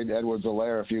Clyde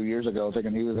Edwards-Helaire a few years ago,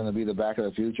 thinking he was going to be the back of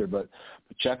the future. But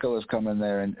Pacheco has come in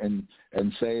there and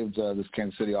saved this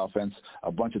Kansas City offense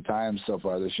a bunch of times so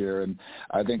far this year. And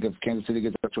I think if Kansas City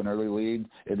gets up to an early lead,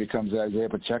 it becomes the Isaiah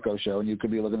Pacheco show, and you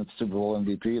could be looking at the Super Bowl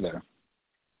MVP there.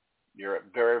 You're a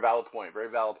very valid point. Very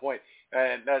valid point.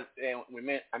 I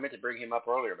meant to bring him up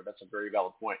earlier, but that's a very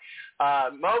valid point.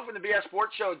 Mo from the BS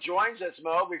Sports Show joins us.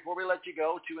 Mo, before we let you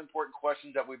go, 2 important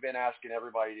questions that we've been asking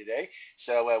everybody today.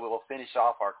 So we will finish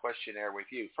off our questionnaire with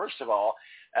you. First of all,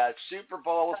 Super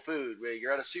Bowl food.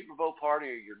 You're at a Super Bowl party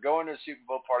or you're going to a Super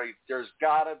Bowl party, there's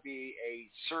got to be a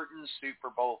certain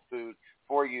Super Bowl food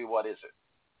for you. What is it?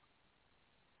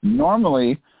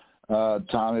 Normally,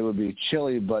 Tom, it would be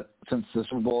chili, but since the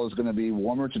Super Bowl is going to be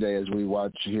warmer today as we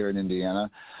watch here in Indiana,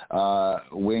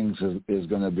 wings is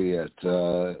going to be it.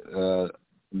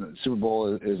 Super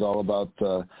Bowl is all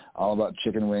about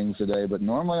chicken wings today, but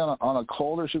normally on a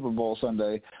colder Super Bowl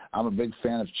Sunday, I'm a big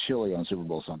fan of chili on Super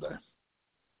Bowl Sunday.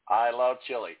 I love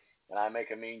chili, and I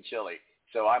make a mean chili,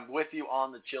 so I'm with you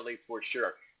on the chili for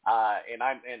sure. And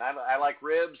I like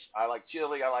ribs, I like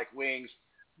chili, I like wings,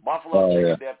 buffalo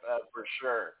chicken dip for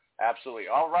sure. Absolutely.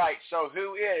 All right. So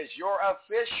who is your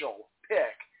official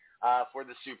pick for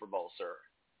the Super Bowl, sir?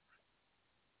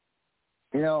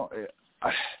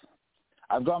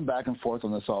 I've gone back and forth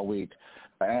on this all week,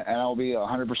 and I'll be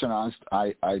 100% honest.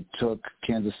 I took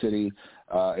Kansas City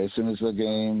as soon as the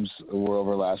games were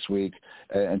over last week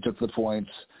and took the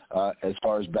points as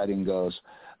far as betting goes.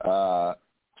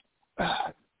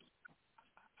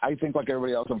 I think like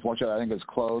everybody else, unfortunately, I think it's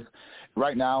close.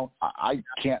 Right now, I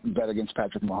can't bet against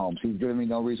Patrick Mahomes. He's given me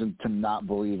no reason to not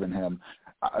believe in him.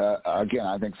 Again,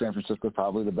 I think San Francisco is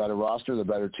probably the better roster, the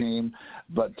better team.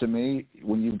 But to me,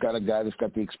 when you've got a guy that's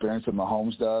got the experience that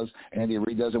Mahomes does, Andy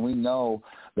Reid does, and we know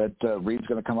that Reid's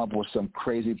going to come up with some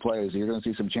crazy plays. You're going to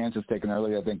see some chances taken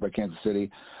early, I think, by Kansas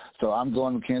City. So I'm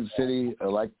going with Kansas City.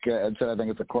 Like Ed said, I think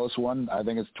it's a close one. I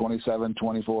think it's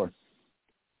 27-24.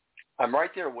 I'm right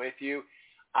there with you.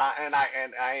 And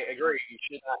I agree. You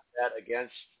should not bet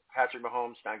against Patrick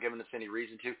Mahomes, not giving us any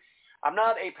reason to. I'm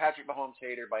not a Patrick Mahomes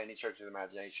hater by any stretch of the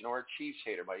imagination or a Chiefs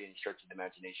hater by any stretch of the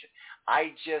imagination.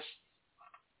 I just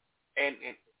and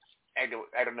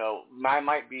I don't know. I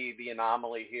might be the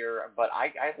anomaly here, but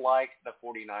I like the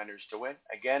 49ers to win.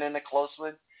 Again, in a close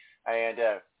one. And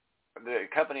the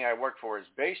company I work for is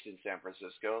based in San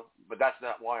Francisco, but that's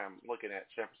not why I'm looking at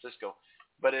San Francisco.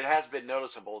 But it has been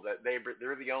noticeable that they're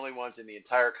the only ones in the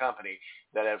entire company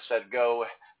that have said go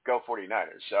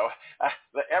 49ers. So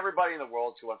everybody in the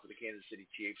world's going for the Kansas City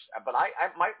Chiefs. But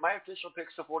my official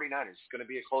pick's the 49ers. It's going to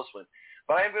be a close one.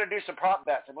 But I am going to do some prop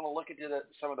bets. I'm going to look into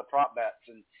some of the prop bets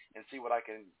and see what I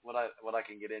can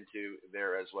get into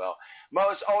there as well.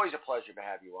 Mo, it's always a pleasure to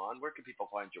have you on. Where can people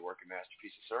find your work and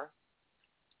masterpieces, sir?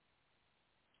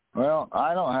 Well,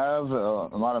 I don't have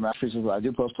a lot of masterpieces, but I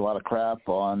do post a lot of crap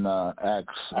on X,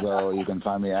 so you can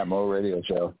find me at Mo Radio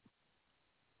Show.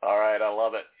 All right, I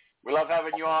love it. We love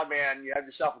having you on, man. You have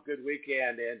yourself a good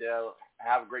weekend, and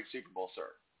have a great Super Bowl, sir.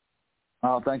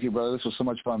 Oh, thank you, brother. This was so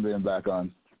much fun being back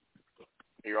on.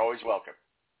 You're always welcome.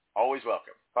 Always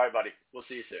welcome. All right, buddy. We'll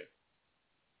see you soon.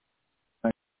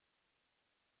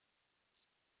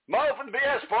 Mo from the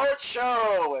BS Sports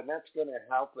Show, and that's going to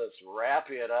help us wrap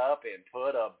it up and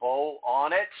put a bow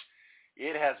on it.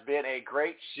 It has been a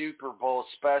great Super Bowl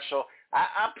special.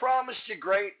 I promised you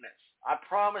greatness. I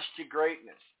promised you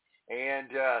greatness. And,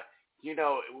 you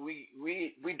know, we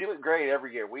do it great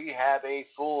every year. We have a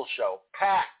full show,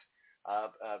 packed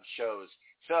of shows.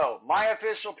 So my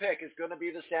official pick is going to be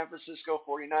the San Francisco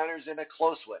 49ers in a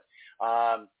close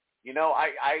one. You know,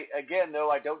 I again,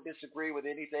 though, I don't disagree with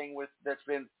anything that's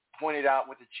been pointed out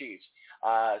with the Chiefs.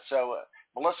 So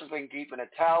Melissa's been keeping a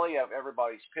tally of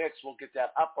everybody's picks. We'll get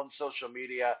that up on social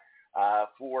media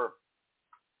for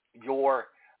your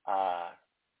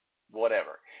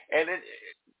whatever. And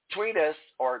tweet us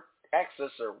or X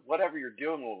us or whatever you're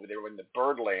doing over there in the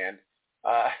Birdland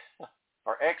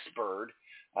or X-Bird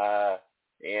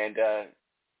and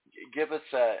give us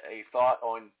a thought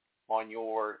on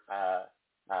your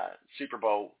Super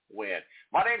Bowl win.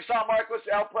 My name's Tom Marquis,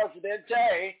 El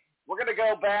Presidente. We're going to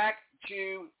go back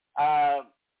to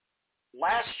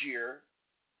last year.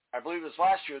 I believe it was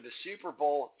last year, the Super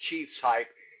Bowl Chiefs hype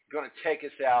going to take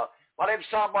us out. My name's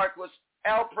Tom Marquis,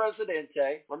 El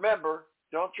Presidente. Remember,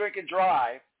 don't drink and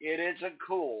drive. It isn't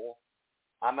cool.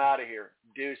 I'm out of here.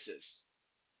 Deuces.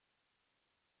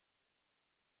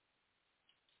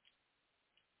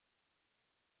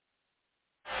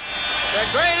 The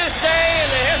greatest day in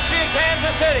the history of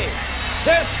Kansas City.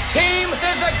 This team is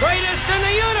the greatest in the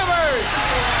universe.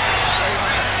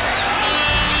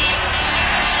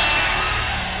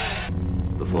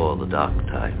 Before the dark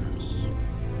times.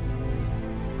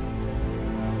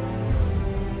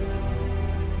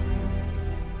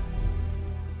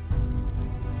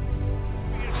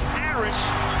 Harris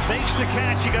makes the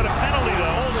catch. He got a penalty,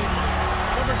 though.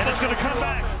 And it's going to come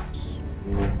back.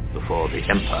 Before the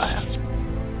Empire.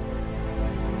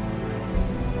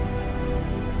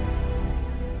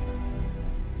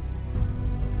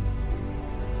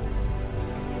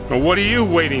 So what are you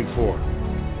waiting for?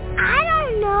 I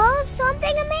don't know.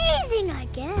 Something amazing, I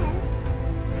guess.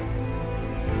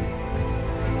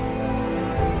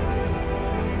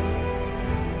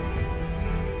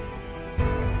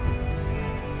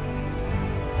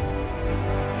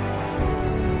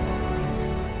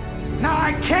 Now,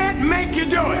 I can't make you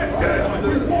do it.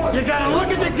 You gotta look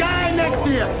at the guy next to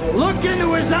you. Look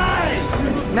into his eyes.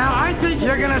 Now, I think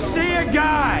you're gonna see a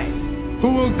guy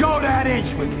who will go that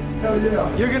inch with you.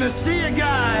 You're going to see a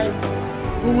guy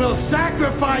who will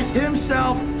sacrifice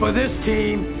himself for this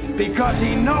team because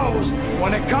he knows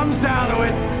when it comes down to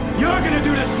it, you're going to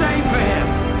do the same for him.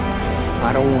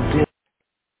 I don't want this.